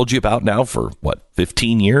something I've told you about now for,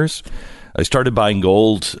 15 years? I started buying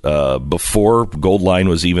gold before Goldline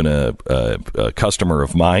was even a customer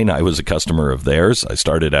of mine. I was a customer of theirs. I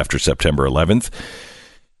started after September 11th.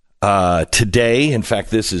 Today, in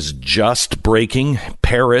fact, this is just breaking.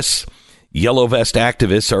 Paris, Yellow Vest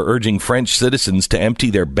activists are urging French citizens to empty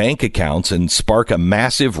their bank accounts and spark a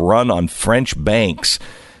massive run on French banks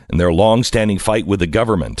in their long-standing fight with the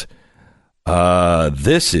government.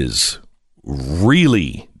 This is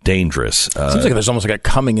really dangerous. Seems like there's almost like a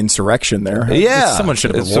coming insurrection there. Yeah. Someone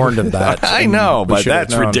should have warned of that. I know, but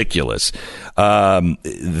that's ridiculous.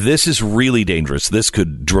 This is really dangerous. This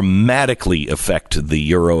could dramatically affect the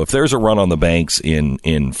euro. If there's a run on the banks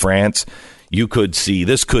in France, you could see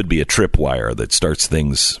this could be a tripwire that starts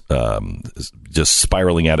things just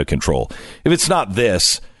spiraling out of control. If it's not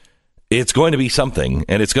this, it's going to be something,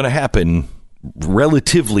 and it's going to happen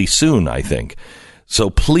relatively soon, I think. So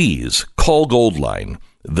please call Goldline.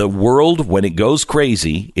 The world, when it goes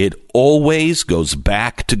crazy, it always goes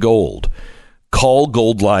back to gold. Call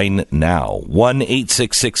Goldline now.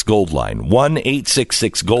 1-866-GOLDLINE.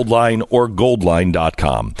 1-866-GOLDLINE or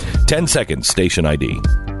goldline.com. 10 seconds, station ID.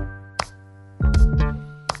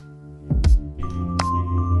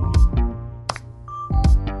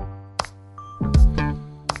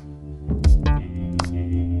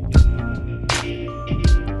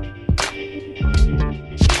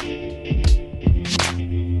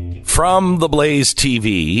 From the Blaze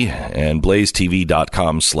TV and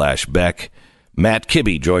BlazeTV.com/Beck, Matt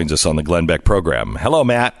Kibbe joins us on the Glenn Beck program. Hello,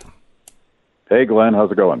 Matt. Hey, Glenn.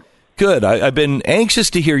 How's it going? Good. I've been anxious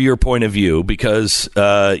to hear your point of view because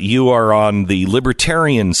you are on the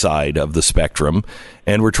libertarian side of the spectrum,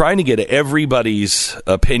 and we're trying to get everybody's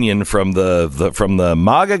opinion from the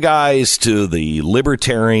MAGA guys to the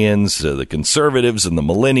libertarians to the conservatives and the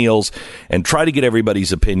millennials, and try to get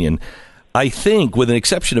everybody's opinion. I think, with an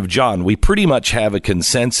exception of John, we pretty much have a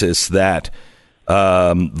consensus that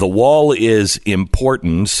the wall is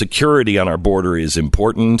important, security on our border is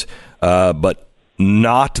important, but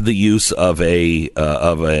not the use of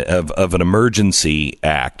an emergency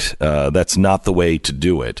act. That's not the way to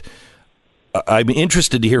do it. I'm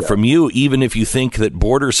interested to hear from you, even if you think that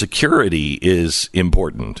border security is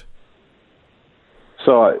important.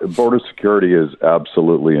 So, border security is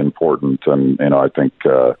absolutely important, and I think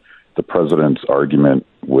the president's argument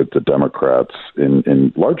with the Democrats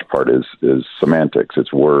in large part is semantics.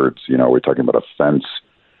 It's words. We're talking about a fence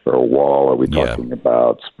or a wall. Are we talking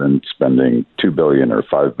about spending $2 billion or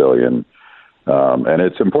 $5 billion? And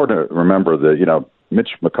it's important to remember that,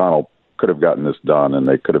 Mitch McConnell could have gotten this done, and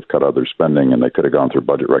they could have cut other spending, and they could have gone through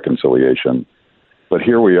budget reconciliation. But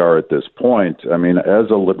here we are at this point. I mean, as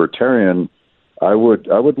a libertarian, I would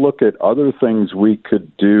look at other things we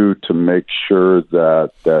could do to make sure that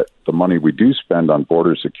the money we do spend on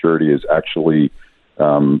border security is actually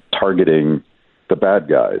targeting the bad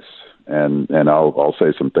guys. And I'll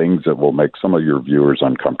say some things that will make some of your viewers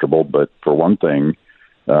uncomfortable. But for one thing,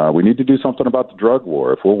 we need to do something about the drug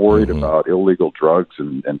war. If we're worried about illegal drugs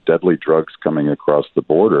and deadly drugs coming across the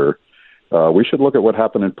border, we should look at what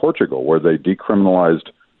happened in Portugal, where they decriminalized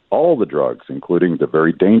all the drugs, including the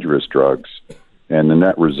very dangerous drugs. And the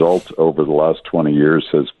net result over the last 20 years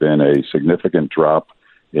has been a significant drop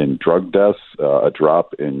in drug deaths, a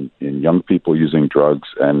drop in young people using drugs.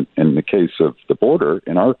 And in the case of the border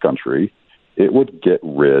in our country, it would get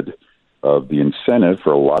rid of the incentive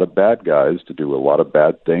for a lot of bad guys to do a lot of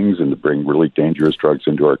bad things and to bring really dangerous drugs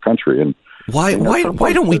into our country. And why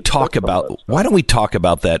don't we talk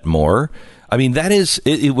about that more? I mean, that is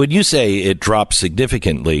when you say it dropped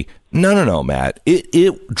significantly. No, Matt.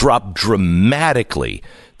 It dropped dramatically.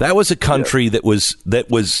 That was a country that was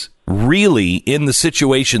really in the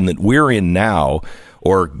situation that we're in now,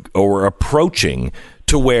 or approaching,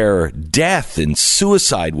 to where death and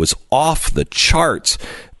suicide was off the charts.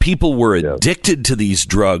 People were addicted to these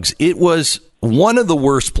drugs. It was one of the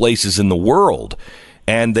worst places in the world.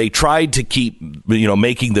 And they tried to keep,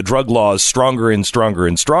 making the drug laws stronger and stronger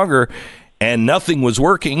and stronger. And nothing was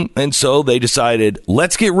working, and so they decided,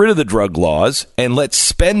 let's get rid of the drug laws and let's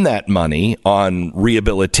spend that money on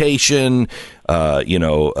rehabilitation,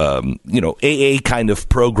 AA kind of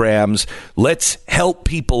programs. Let's help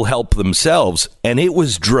people help themselves, and it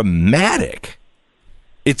was dramatic.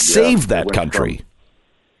 It saved that country.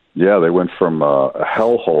 They went from a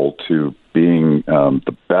hellhole to being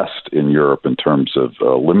the best in Europe in terms of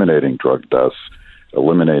eliminating drug deaths,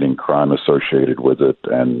 eliminating crime associated with it,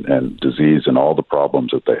 and disease and all the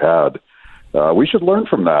problems that they had. We should learn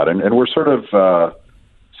from that. And we're sort of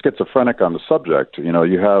schizophrenic on the subject.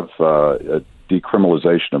 You have a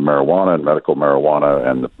decriminalization of marijuana and medical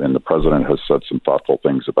marijuana, and the president has said some thoughtful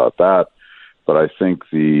things about that. But I think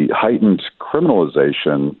the heightened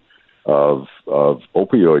criminalization of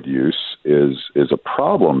opioid use is a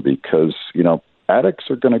problem because, addicts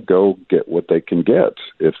are going to go get what they can get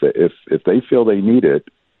if they feel they need it.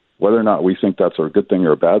 Whether or not we think that's a good thing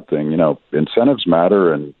or a bad thing, incentives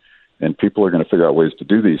matter, and people are going to figure out ways to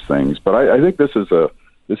do these things. But I think this is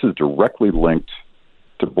directly linked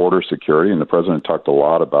to border security, and the president talked a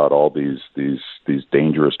lot about all these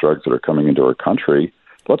dangerous drugs that are coming into our country.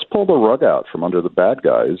 Let's pull the rug out from under the bad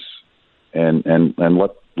guys, and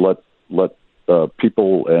let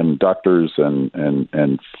people and doctors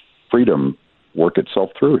and freedom work itself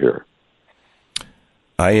through here.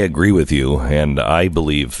 I agree with you, and I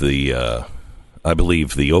believe the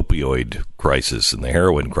opioid crisis and the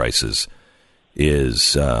heroin crisis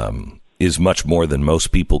is is much more than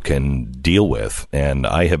most people can deal with. And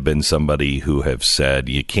I have been somebody who have said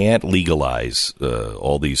you can't legalize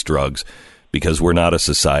all these drugs because we're not a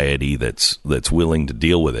society that's willing to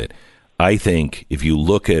deal with it. I think if you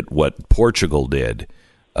look at what Portugal did,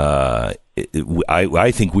 I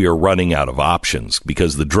think we are running out of options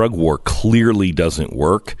because the drug war clearly doesn't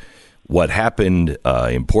work. What happened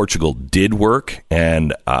in Portugal did work,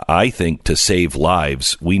 and I think to save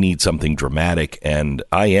lives, we need something dramatic. And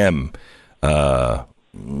I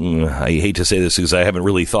hate to say this because I haven't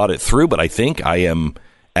really thought it through, but I think I am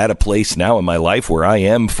at a place now in my life where I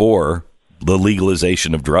am for the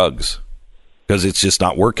legalization of drugs because it's just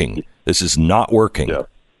not working. This is not working.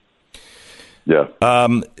 Yeah.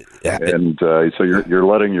 And so you're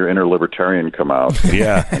letting your inner libertarian come out.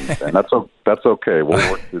 Yeah. And that's okay.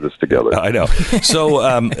 We'll work through this together. I know.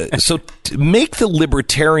 So make the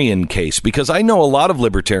libertarian case, because I know a lot of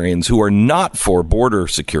libertarians who are not for border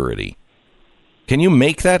security. Can you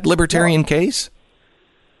make that libertarian case?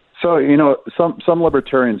 So, some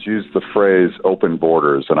libertarians use the phrase open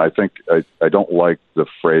borders, and I think I don't like the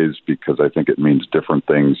phrase because I think it means different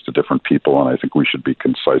things to different people, and I think we should be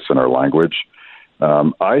concise in our language.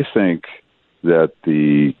 I think that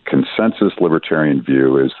the consensus libertarian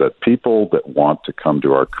view is that people that want to come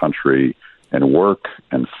to our country and work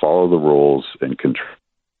and follow the rules and control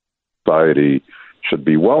society should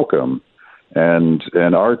be welcome. And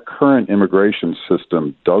our current immigration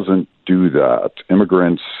system doesn't do that.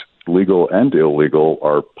 Immigrants, legal and illegal,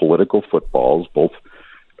 are political footballs. Both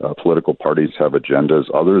political parties have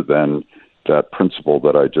agendas other than that principle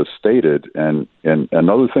that I just stated. And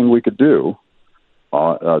another thing we could do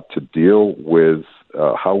to deal with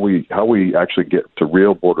how we actually get to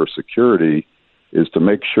real border security is to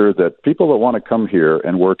make sure that people that want to come here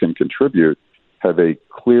and work and contribute have a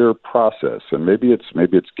clear process. And maybe it's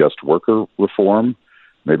guest worker reform.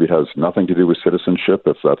 Maybe it has nothing to do with citizenship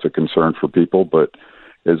if that's a concern for people. But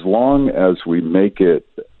as long as we make it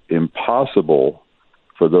impossible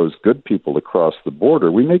for those good people to cross the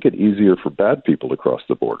border, we make it easier for bad people to cross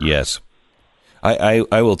the border. Yes. I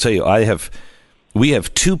will tell you, we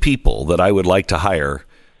have two people that I would like to hire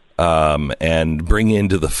and bring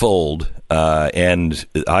into the fold, and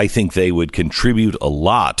I think they would contribute a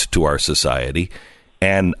lot to our society.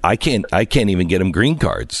 And I can't even get them green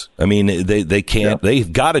cards. I mean, they can't. Yeah.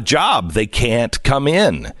 They've got a job. They can't come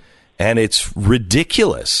in, and it's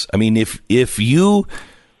ridiculous. I mean, if you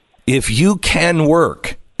can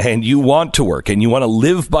work and you want to work and you want to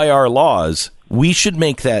live by our laws, we should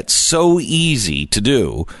make that so easy to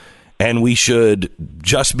do. And we should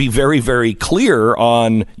just be very, very clear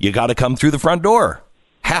on you got to come through the front door.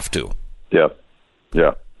 Have to. Yeah.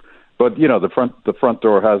 But the front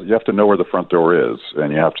door you have to know where the front door is,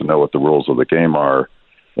 and you have to know what the rules of the game are,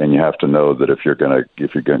 and you have to know that if you're going to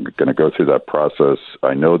go through that process,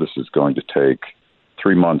 I know this is going to take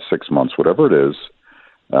 3 months, 6 months, whatever it is.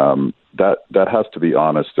 That has to be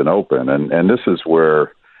honest and open, and this is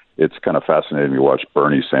where it's kind of fascinating to watch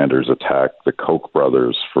Bernie Sanders attack the Koch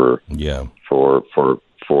brothers for their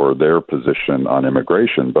position on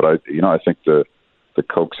immigration. But I think the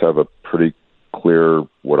Kochs have a pretty clear,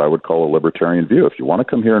 what I would call a libertarian view. If you want to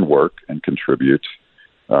come here and work and contribute,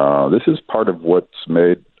 this is part of what's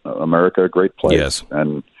made America a great place. Yes.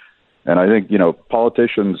 And I think,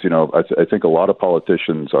 politicians, I think a lot of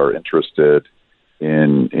politicians are interested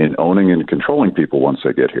in owning and controlling people once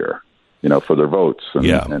they get here, for their votes.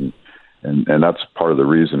 And that's part of the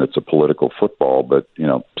reason it's a political football. But,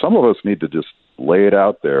 some of us need to just lay it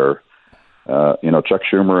out there. Chuck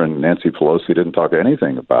Schumer and Nancy Pelosi didn't talk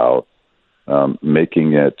anything about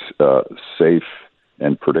making it safe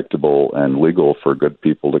and predictable and legal for good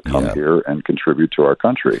people to come here and contribute to our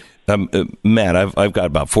country. Matt, I've got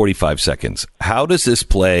about 45 seconds. How does this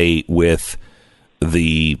play with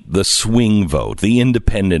the swing vote, the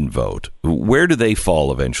independent vote? Where do they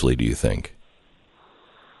fall eventually, do you think?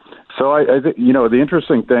 So I think, the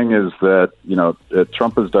interesting thing is that,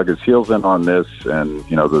 Trump has dug his heels in on this, and,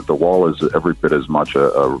 the wall is every bit as much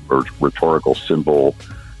a rhetorical symbol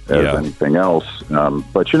as anything else.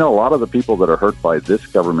 But, a lot of the people that are hurt by this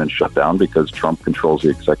government shutdown because Trump controls the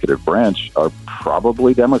executive branch are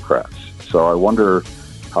probably Democrats. So I wonder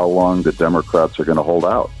how long the Democrats are going to hold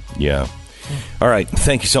out. Yeah. All right.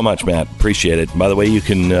 Thank you so much, Matt. Appreciate it. By the way, you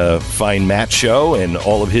can find Matt's show and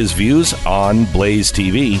all of his views on Blaze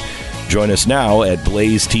TV. Join us now at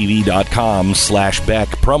blazetv.com/Beck,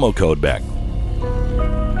 promo code Beck.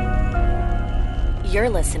 You're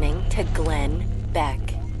listening to Glenn Beck.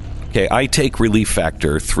 Okay, I take Relief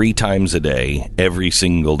Factor 3 times a day, every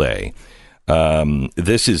single day.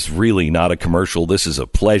 This is really not a commercial. This is a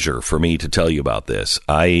pleasure for me to tell you about this.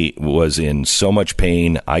 I was in so much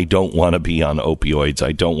pain. I don't want to be on opioids.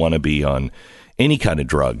 I don't want to be on any kind of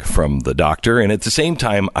drug from the doctor. And at the same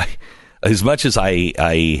time, as much as I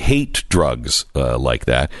hate drugs like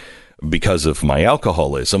that because of my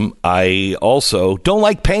alcoholism, I also don't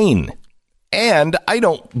like pain. And I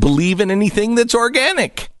don't believe in anything that's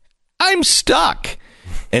organic. I'm stuck.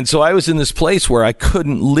 And so I was in this place where I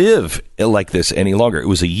couldn't live like this any longer. It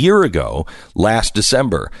was a year ago, last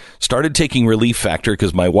December. Started taking Relief Factor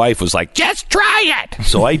because my wife was like, just try it.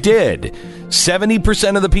 So I did.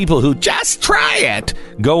 70% of the people who just try it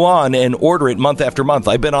go on and order it month after month.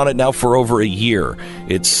 I've been on it now for over a year.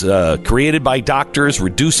 It's created by doctors,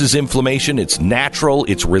 reduces inflammation. It's natural.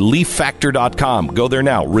 It's relieffactor.com. Go there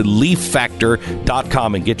now,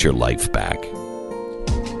 relieffactor.com, and get your life back.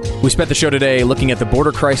 We spent the show today looking at the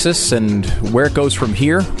border crisis and where it goes from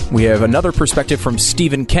here. We have another perspective from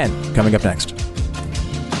Stephen Kent coming up next.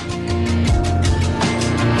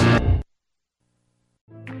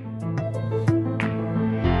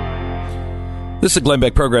 This is the Glenn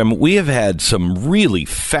Beck program. We have had some really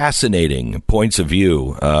fascinating points of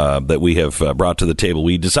view that we have brought to the table.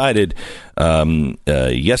 We decided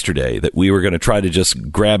yesterday that we were going to try to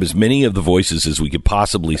just grab as many of the voices as we could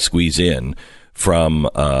possibly squeeze in from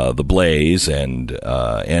the Blaze and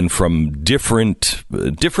from different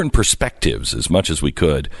perspectives as much as we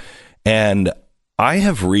could. And I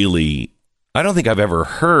don't think I've ever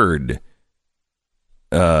heard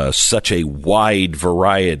such a wide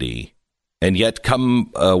variety and yet come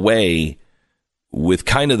away with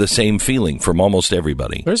kind of the same feeling from almost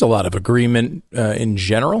everybody. There's a lot of agreement in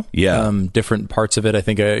general. Yeah. Different parts of it, I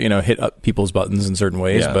think, hit up people's buttons in certain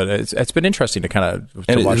ways. Yeah. But it's been interesting to kind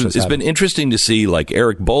of watch this. It's been interesting to see, like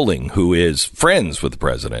Eric Bolling, who is friends with the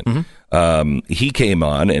president. Mm-hmm. He came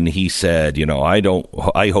on and he said,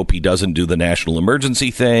 I hope he doesn't do the national emergency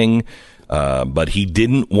thing. But he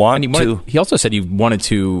didn't want to. He also said he wanted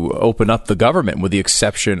to open up the government with the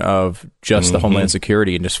exception of just the Homeland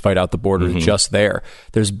Security and just fight out the border just there.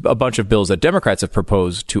 There's a bunch of bills that Democrats have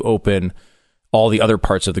proposed to open all the other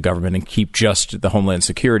parts of the government and keep just the Homeland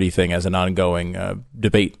Security thing as an ongoing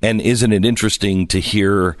debate. And isn't it interesting to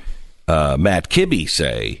hear Matt Kibbe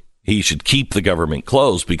say he should keep the government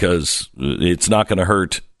closed because it's not going to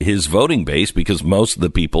hurt his voting base, because most of the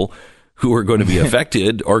people who are going to be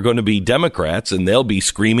affected are going to be Democrats, and they'll be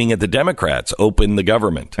screaming at the Democrats, open the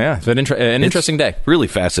government. Yeah, it's been an interesting day. Really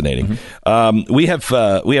fascinating. We have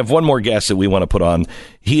one more guest that we want to put on.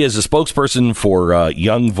 He is a spokesperson for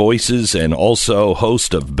Young Voices and also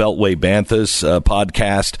host of Beltway Banthas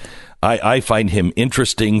podcast. I find him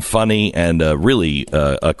interesting, funny, and really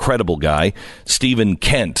a credible guy. Stephen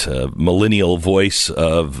Kent, a millennial voice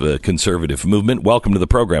of the conservative movement. Welcome to the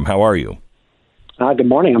program. How are you? Good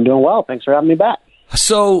morning. I'm doing well. Thanks for having me back.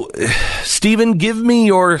 So, Stephen, give me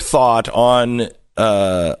your thought on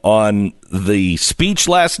the speech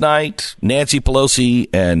last night, Nancy Pelosi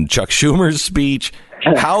and Chuck Schumer's speech,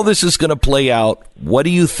 how this is going to play out. What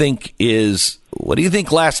do you think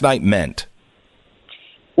last night meant?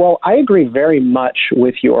 Well, I agree very much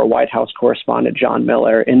with your White House correspondent, Jon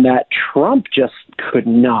Miller, in that Trump just could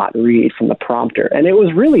not read from the prompter. And it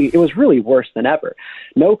was really worse than ever.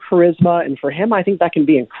 No charisma. And for him, I think that can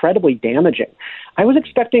be incredibly damaging. I was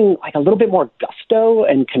expecting like a little bit more gusto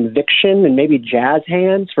and conviction and maybe jazz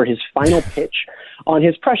hands for his final pitch on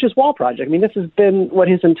his precious wall project. I mean, this has been what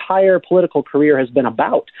his entire political career has been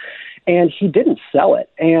about. And he didn't sell it.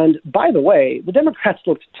 And by the way, the Democrats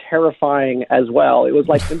looked terrifying as well. It was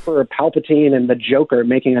like Emperor Palpatine and the Joker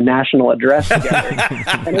making a national address together.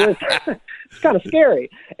 And it was it's kind of scary.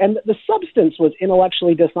 And the substance was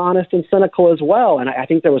intellectually dishonest and cynical as well. And I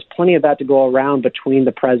think there was plenty of that to go around between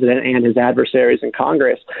the president and his adversaries in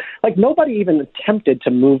Congress. Like, nobody even attempted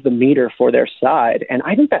to move the meter for their side. And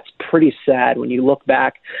I think that's pretty sad when you look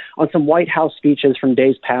back on some White House speeches from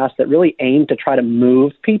days past that really aimed to try to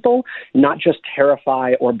move people, not just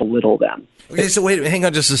terrify or belittle them. Okay, so wait, hang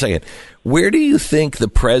on just a second. Where do you think the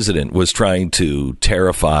president was trying to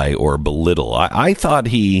terrify or belittle? I thought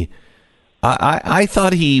he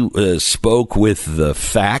spoke with the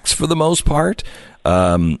facts for the most part.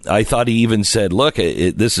 I thought he even said, look,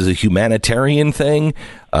 this is a humanitarian thing.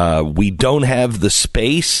 We don't have the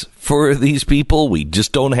space for these people. We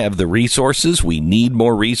just don't have the resources. We need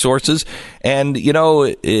more resources. And,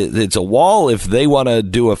 it's a wall. If they want to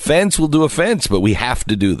do a fence, we'll do a fence, but we have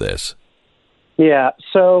to do this. Yeah,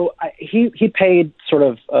 so he paid sort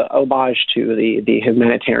of homage to the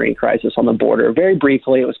humanitarian crisis on the border. Very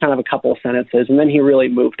briefly, it was kind of a couple of sentences, and then he really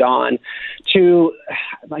moved on to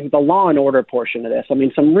like the law and order portion of this. I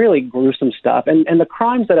mean, some really gruesome stuff. And the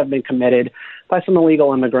crimes that have been committed by some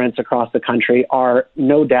illegal immigrants across the country are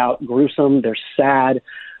no doubt gruesome. They're sad.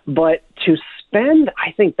 But to spend,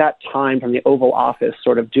 I think, that time from the Oval Office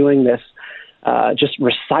sort of doing this, just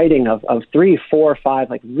reciting of 3, 4, 5,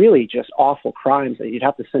 like really just awful crimes that you'd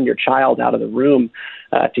have to send your child out of the room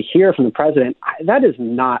to hear from the president, that is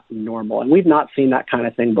not normal. And we've not seen that kind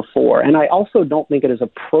of thing before. And I also don't think it is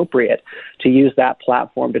appropriate to use that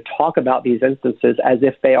platform to talk about these instances as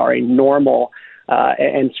if they are a normal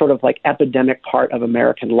and sort of like epidemic part of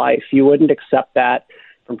American life. You wouldn't accept that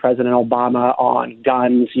from President Obama on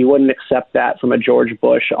guns. You wouldn't accept that from a George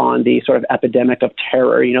Bush on the sort of epidemic of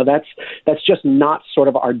terror. You know, that's just not sort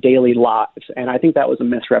of our daily lives. And I think that was a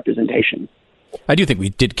misrepresentation. I do think we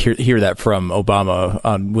did hear that from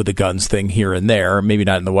Obama with the guns thing here and there, maybe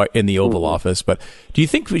not in the Oval Office. But do you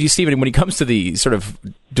think, Stephen, when it comes to the sort of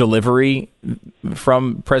delivery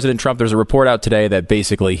from President Trump, there's a report out today that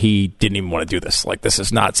basically he didn't even want to do this. Like, this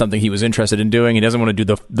is not something he was interested in doing. He doesn't want to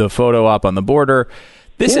do the photo op on the border.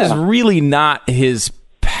 This is really not his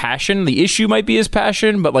passion. The issue might be his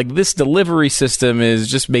passion, but like this delivery system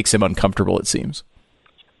just makes him uncomfortable, it seems.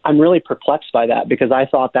 I'm really perplexed by that because I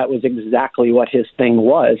thought that was exactly what his thing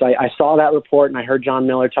was. I saw that report and I heard Jon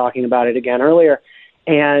Miller talking about it again earlier.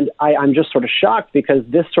 And I'm just sort of shocked because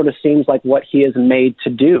this sort of seems like what he is made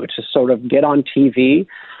to do, to sort of get on TV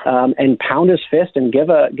and pound his fist and give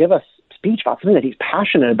a speech about something that he's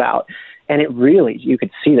passionate about. And it really, you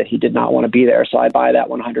could see that he did not want to be there. So I buy that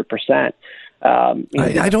 100%.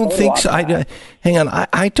 I don't think so. Hang on.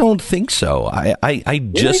 I don't think so. I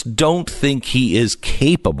just don't think he is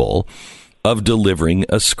capable of delivering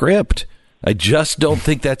a script. I just don't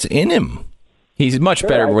think that's in him. He's much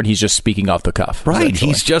better when he's just speaking off the cuff. Right.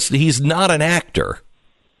 He's not an actor.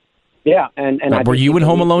 Yeah. And were you in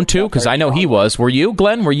Home Alone 2? Because I know he was. Were you,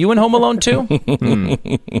 Glenn? Were you in Home Alone 2?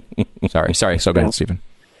 Sorry. So go ahead, Stephen.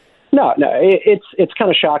 No, it's kind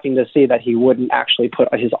of shocking to see that he wouldn't actually put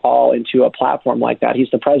his all into a platform like that. He's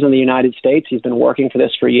the president of the United States. He's been working for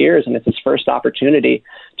this for years, and it's his first opportunity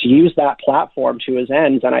to use that platform to his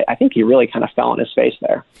ends. And I think he really kind of fell on his face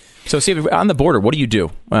there. So, Steve, on the border, what do you do?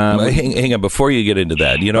 Hang on, before you get into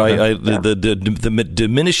that, you know, the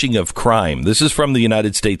diminishing of crime. This is from the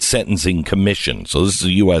United States Sentencing Commission, so this is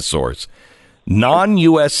a U.S. source.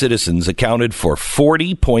 Non-U.S. citizens accounted for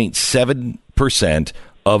 40.7%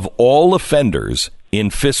 of all offenders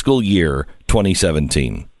in fiscal year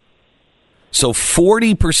 2017. So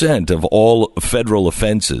 40% of all federal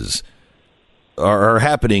offenses are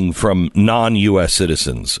happening from non-U.S.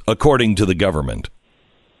 citizens, according to the government.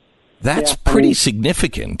 That's pretty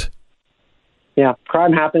significant. Yeah,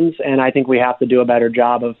 crime happens, and I think we have to do a better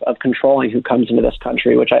job of controlling who comes into this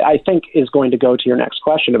country, which I think is going to go to your next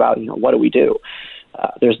question about, you know, what do we do?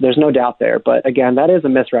 There's no doubt there. But again, that is a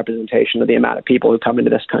misrepresentation of the amount of people who come into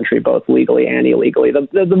this country, both legally and illegally.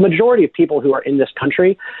 The majority of people who are in this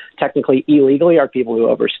country, technically illegally, are people who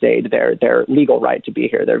overstayed their legal right to be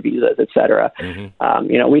here, their visas, et cetera. Mm-hmm.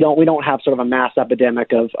 You know, we don't have sort of a mass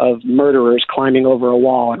epidemic of murderers climbing over a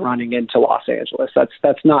wall and running into Los Angeles.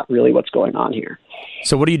 That's not really what's going on here.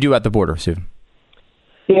 So what do you do at the border, Stephen?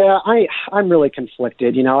 Yeah, I'm really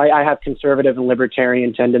conflicted. You know, I have conservative and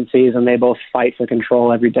libertarian tendencies, and they both fight for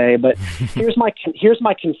control every day. But here's my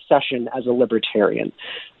concession as a libertarian.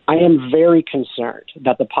 I am very concerned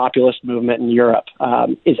that the populist movement in Europe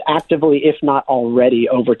is actively, if not already,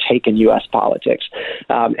 overtaken U.S. politics.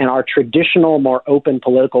 And our traditional, more open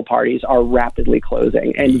political parties are rapidly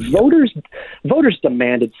closing. And voters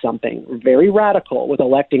demanded something very radical with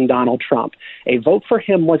electing Donald Trump. A vote for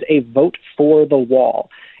him was a vote for the wall.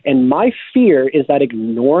 And my fear is that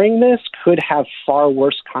ignoring this could have far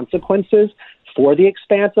worse consequences for the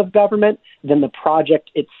expanse of government than the project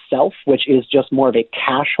itself, which is just more of a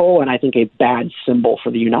cash hole and I think a bad symbol for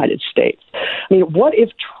the United States. I mean, what if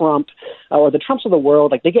Trump or the Trumps of the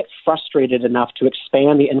world, like, they get frustrated enough to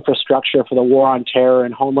expand the infrastructure for the war on terror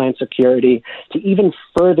and homeland security, to even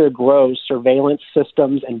further grow surveillance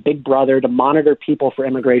systems and Big Brother to monitor people for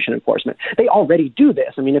immigration enforcement? They already do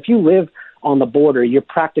this. I mean, if you live on the border, you're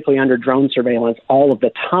practically under drone surveillance all of the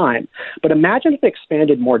time. But imagine if it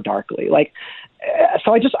expanded more darkly. I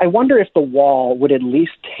wonder if the wall would at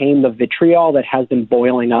least tame the vitriol that has been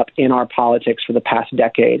boiling up in our politics for the past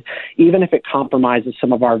decade, even if it compromises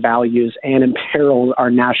some of our values and imperils our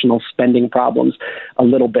national spending problems a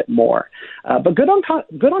little bit more. But good on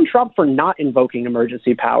Trump for not invoking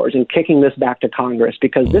emergency powers and kicking this back to Congress,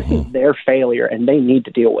 because this is their failure and they need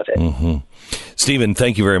to deal with it. Mm-hmm. Stephen,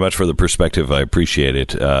 thank you very much for the perspective. I appreciate it.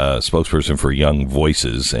 Spokesperson for Young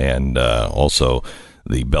Voices and also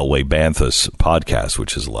the Beltway Banthas podcast,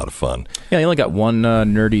 which is a lot of fun. Yeah, you only got one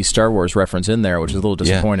nerdy Star Wars reference in there, which is a little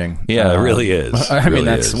disappointing. Yeah, it really is.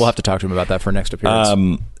 We'll have to talk to him about that for next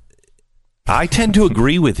appearance. I tend to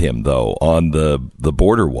agree with him, though, on the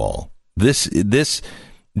border wall. This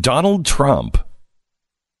Donald Trump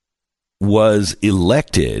was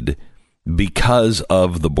elected because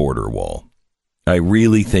of the border wall. I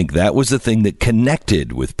really think that was the thing that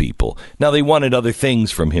connected with people. Now, they wanted other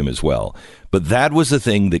things from him as well, but that was the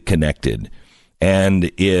thing that connected.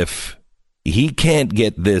 And if he can't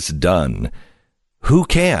get this done, who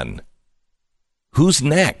can? Who's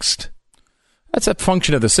next? That's a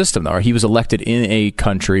function of the system, though. He was elected in a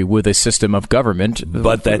country with a system of government.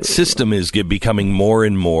 But that system is becoming more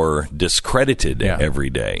and more discredited every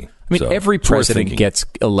day. I mean, every president gets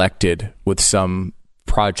elected with some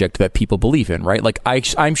project that people believe in, right? Like,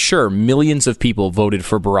 I'm sure millions of people voted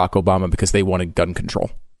for Barack Obama because they wanted gun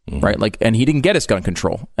control, right? Like, and he didn't get his gun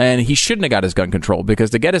control, and he shouldn't have got his gun control,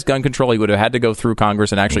 because to get his gun control, he would have had to go through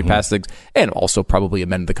Congress and actually pass things, and also probably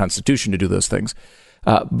amend the Constitution to do those things.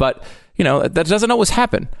 But that doesn't always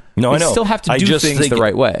happen. No, I know. You still have to do things the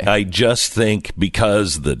right way. I just think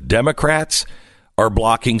because the Democrats are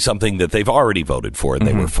blocking something that they've already voted for and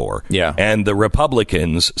they were for. Yeah. And the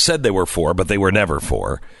Republicans said they were for, but they were never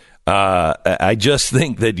for. I just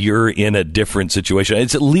think that you're in a different situation.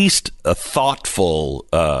 It's at least a thoughtful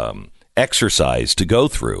exercise to go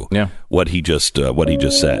through what he just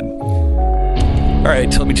said. All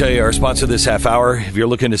right, let me tell you our sponsor this half hour. If you're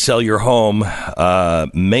looking to sell your home,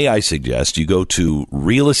 may I suggest you go to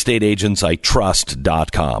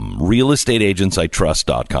realestateagentsitrust.com.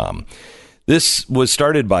 Realestateagentsitrust.com. This was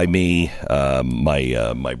started by me,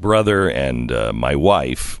 my brother, and my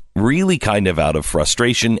wife, really kind of out of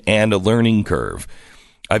frustration and a learning curve.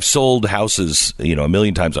 I've sold houses, a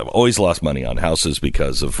million times. I've always lost money on houses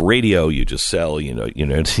because of radio. You just sell, you're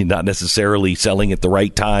not necessarily selling at the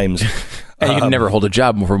right times. And you can never hold a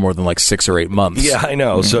job for more than like 6 or 8 months. Yeah, I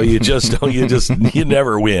know. So you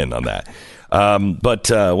never win on that. But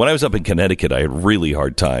when I was up in Connecticut, I had a really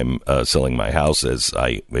hard time selling my house, as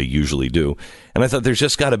I usually do. And I thought there's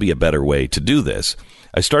just got to be a better way to do this.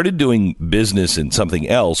 I started doing business in something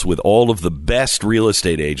else with all of the best real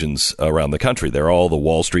estate agents around the country. They're all the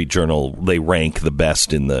Wall Street Journal. They rank the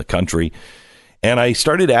best in the country. And I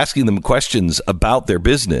started asking them questions about their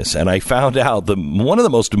business. And I found out one of the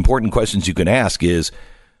most important questions you can ask is,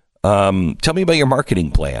 tell me about your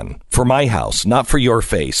marketing plan for my house, not for your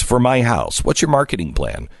face, for my house. What's your marketing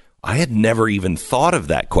plan? I had never even thought of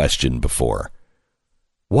that question before.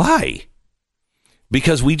 Why?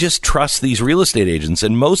 Because we just trust these real estate agents,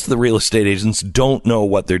 and most of the real estate agents don't know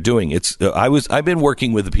what they're doing. I've been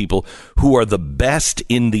working with the people who are the best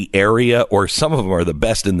in the area, or some of them are the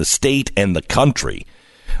best in the state and the country.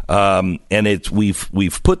 And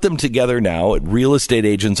we've put them together now at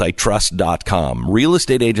realestateagentsitrust.com.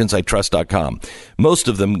 Realestateagentsitrust.com. Most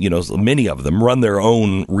of them, many of them run their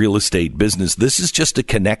own real estate business. This is just a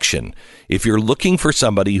connection. If you're looking for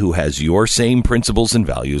somebody who has your same principles and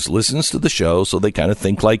values, listens to the show so they kind of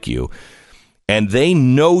think like you, and they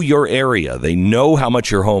know your area, they know how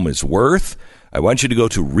much your home is worth, I want you to go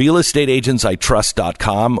to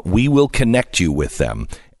realestateagentsitrust.com. We will connect you with them,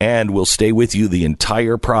 and we'll stay with you the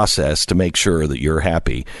entire process to make sure that you're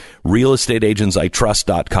happy.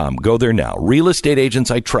 Realestateagentsitrust.com. Go there now.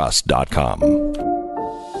 Realestateagentsitrust.com.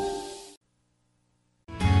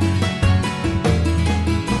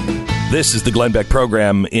 This is the Glenn Beck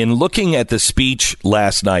program. In looking at the speech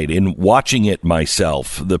last night, in watching it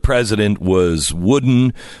myself, the president was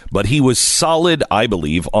wooden, but he was solid, I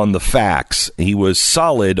believe, on the facts. He was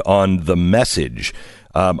solid on the message.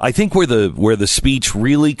 I think where the speech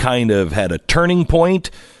really kind of had a turning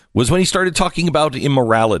point was when he started talking about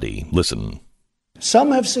immorality. Listen.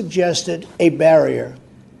 Some have suggested a barrier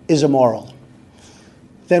is immoral.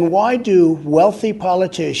 Then why do wealthy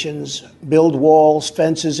politicians build walls,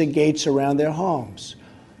 fences, and gates around their homes?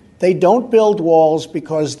 They don't build walls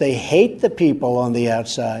because they hate the people on the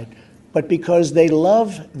outside, but because they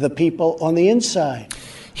love the people on the inside.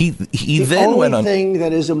 He then went on. The only thing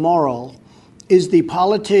that is immoral is the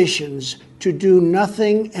politicians to do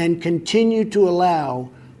nothing and continue to allow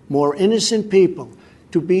more innocent people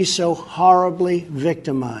to be so horribly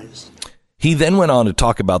victimized. He then went on to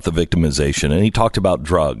talk about the victimization, and he talked about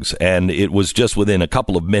drugs. And it was just within a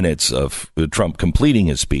couple of minutes of Trump completing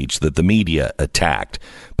his speech that the media attacked.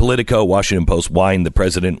 Politico, Washington Post whined the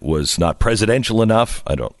president was not presidential enough.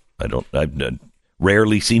 I've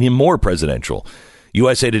rarely seen him more presidential.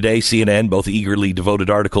 USA Today, CNN, both eagerly devoted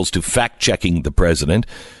articles to fact-checking the president.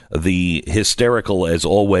 The hysterical, as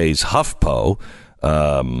always, HuffPo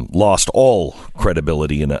lost all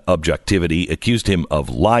credibility and objectivity, accused him of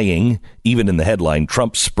lying. Even in the headline,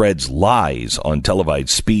 Trump spreads lies on televised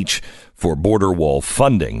speech for border wall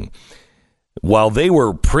funding. While they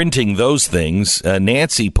were printing those things,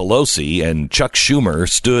 Nancy Pelosi and Chuck Schumer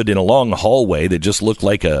stood in a long hallway that just looked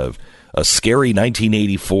like a scary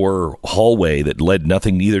 1984 hallway that led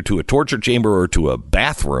nothing either to a torture chamber or to a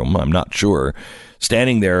bathroom. I'm not sure.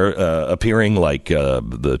 Standing there, appearing like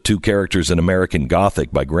the two characters in American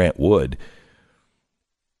Gothic by Grant Wood.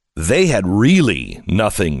 They had really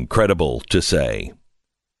nothing credible to say.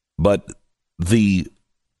 But the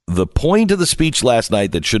point of the speech last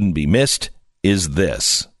night that shouldn't be missed is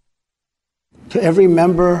this. To every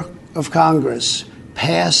member of Congress,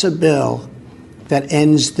 pass a bill that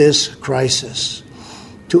ends this crisis.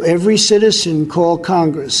 To every citizen, call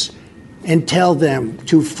Congress and tell them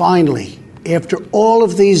to finally, after all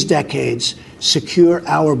of these decades, secure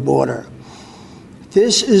our border.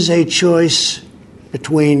 This is a choice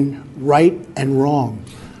between right and wrong,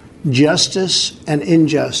 justice and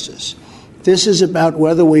injustice. This is about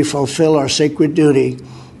whether we fulfill our sacred duty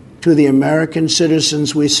to the American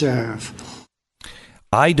citizens we serve.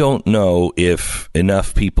 I don't know if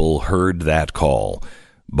enough people heard that call,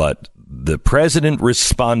 but the president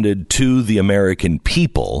responded to the American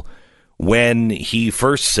people when he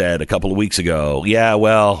first said a couple of weeks ago, yeah,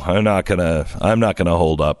 well, I'm not gonna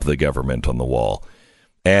hold up the government on the wall.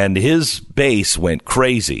 And his base went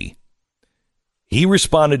crazy. He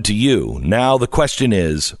responded to you. Now the question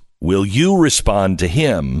is, will you respond to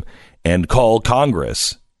him and call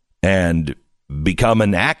Congress and become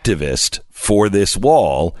an activist for this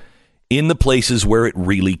wall in the places where it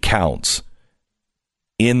really counts,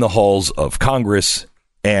 in the halls of Congress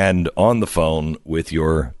and on the phone with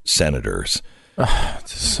your senators?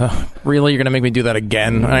 Really, you're going to make me do that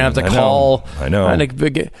again? I have to call. I know. I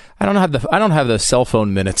don't have the cell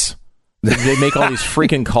phone minutes. They make all these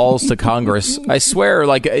freaking calls to Congress. I swear,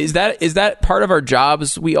 like, is that part of our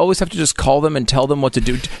jobs? We always have to just call them and tell them what to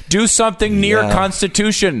do. Do something near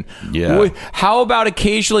Constitution. Yeah. How about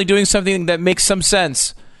occasionally doing something that makes some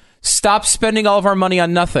sense? Stop spending all of our money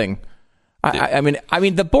on nothing. I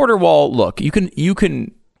mean, the border wall. Look, you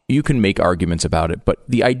can make arguments about it, but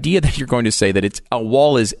the idea that you're going to say that a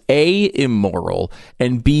wall is A, immoral,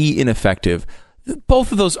 and B, ineffective,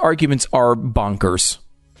 both of those arguments are bonkers.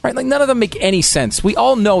 Right? Like, none of them make any sense. We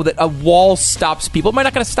all know that a wall stops people. It might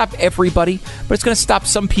not going to stop everybody, but it's going to stop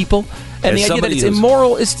some people. And the idea that it's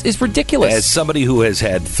immoral is ridiculous. As somebody who has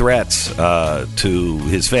had threats to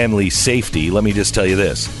his family's safety, let me just tell you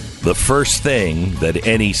this. The first thing that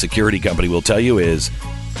any security company will tell you is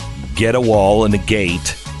get a wall and a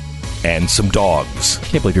gate and some dogs. I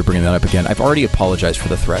can't believe you're bringing that up again. I've already apologized for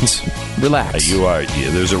the threats. Relax. You are.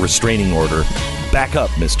 There's a restraining order. Back up,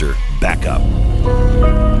 mister. Back up.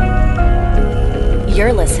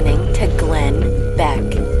 You're listening to Glenn Beck.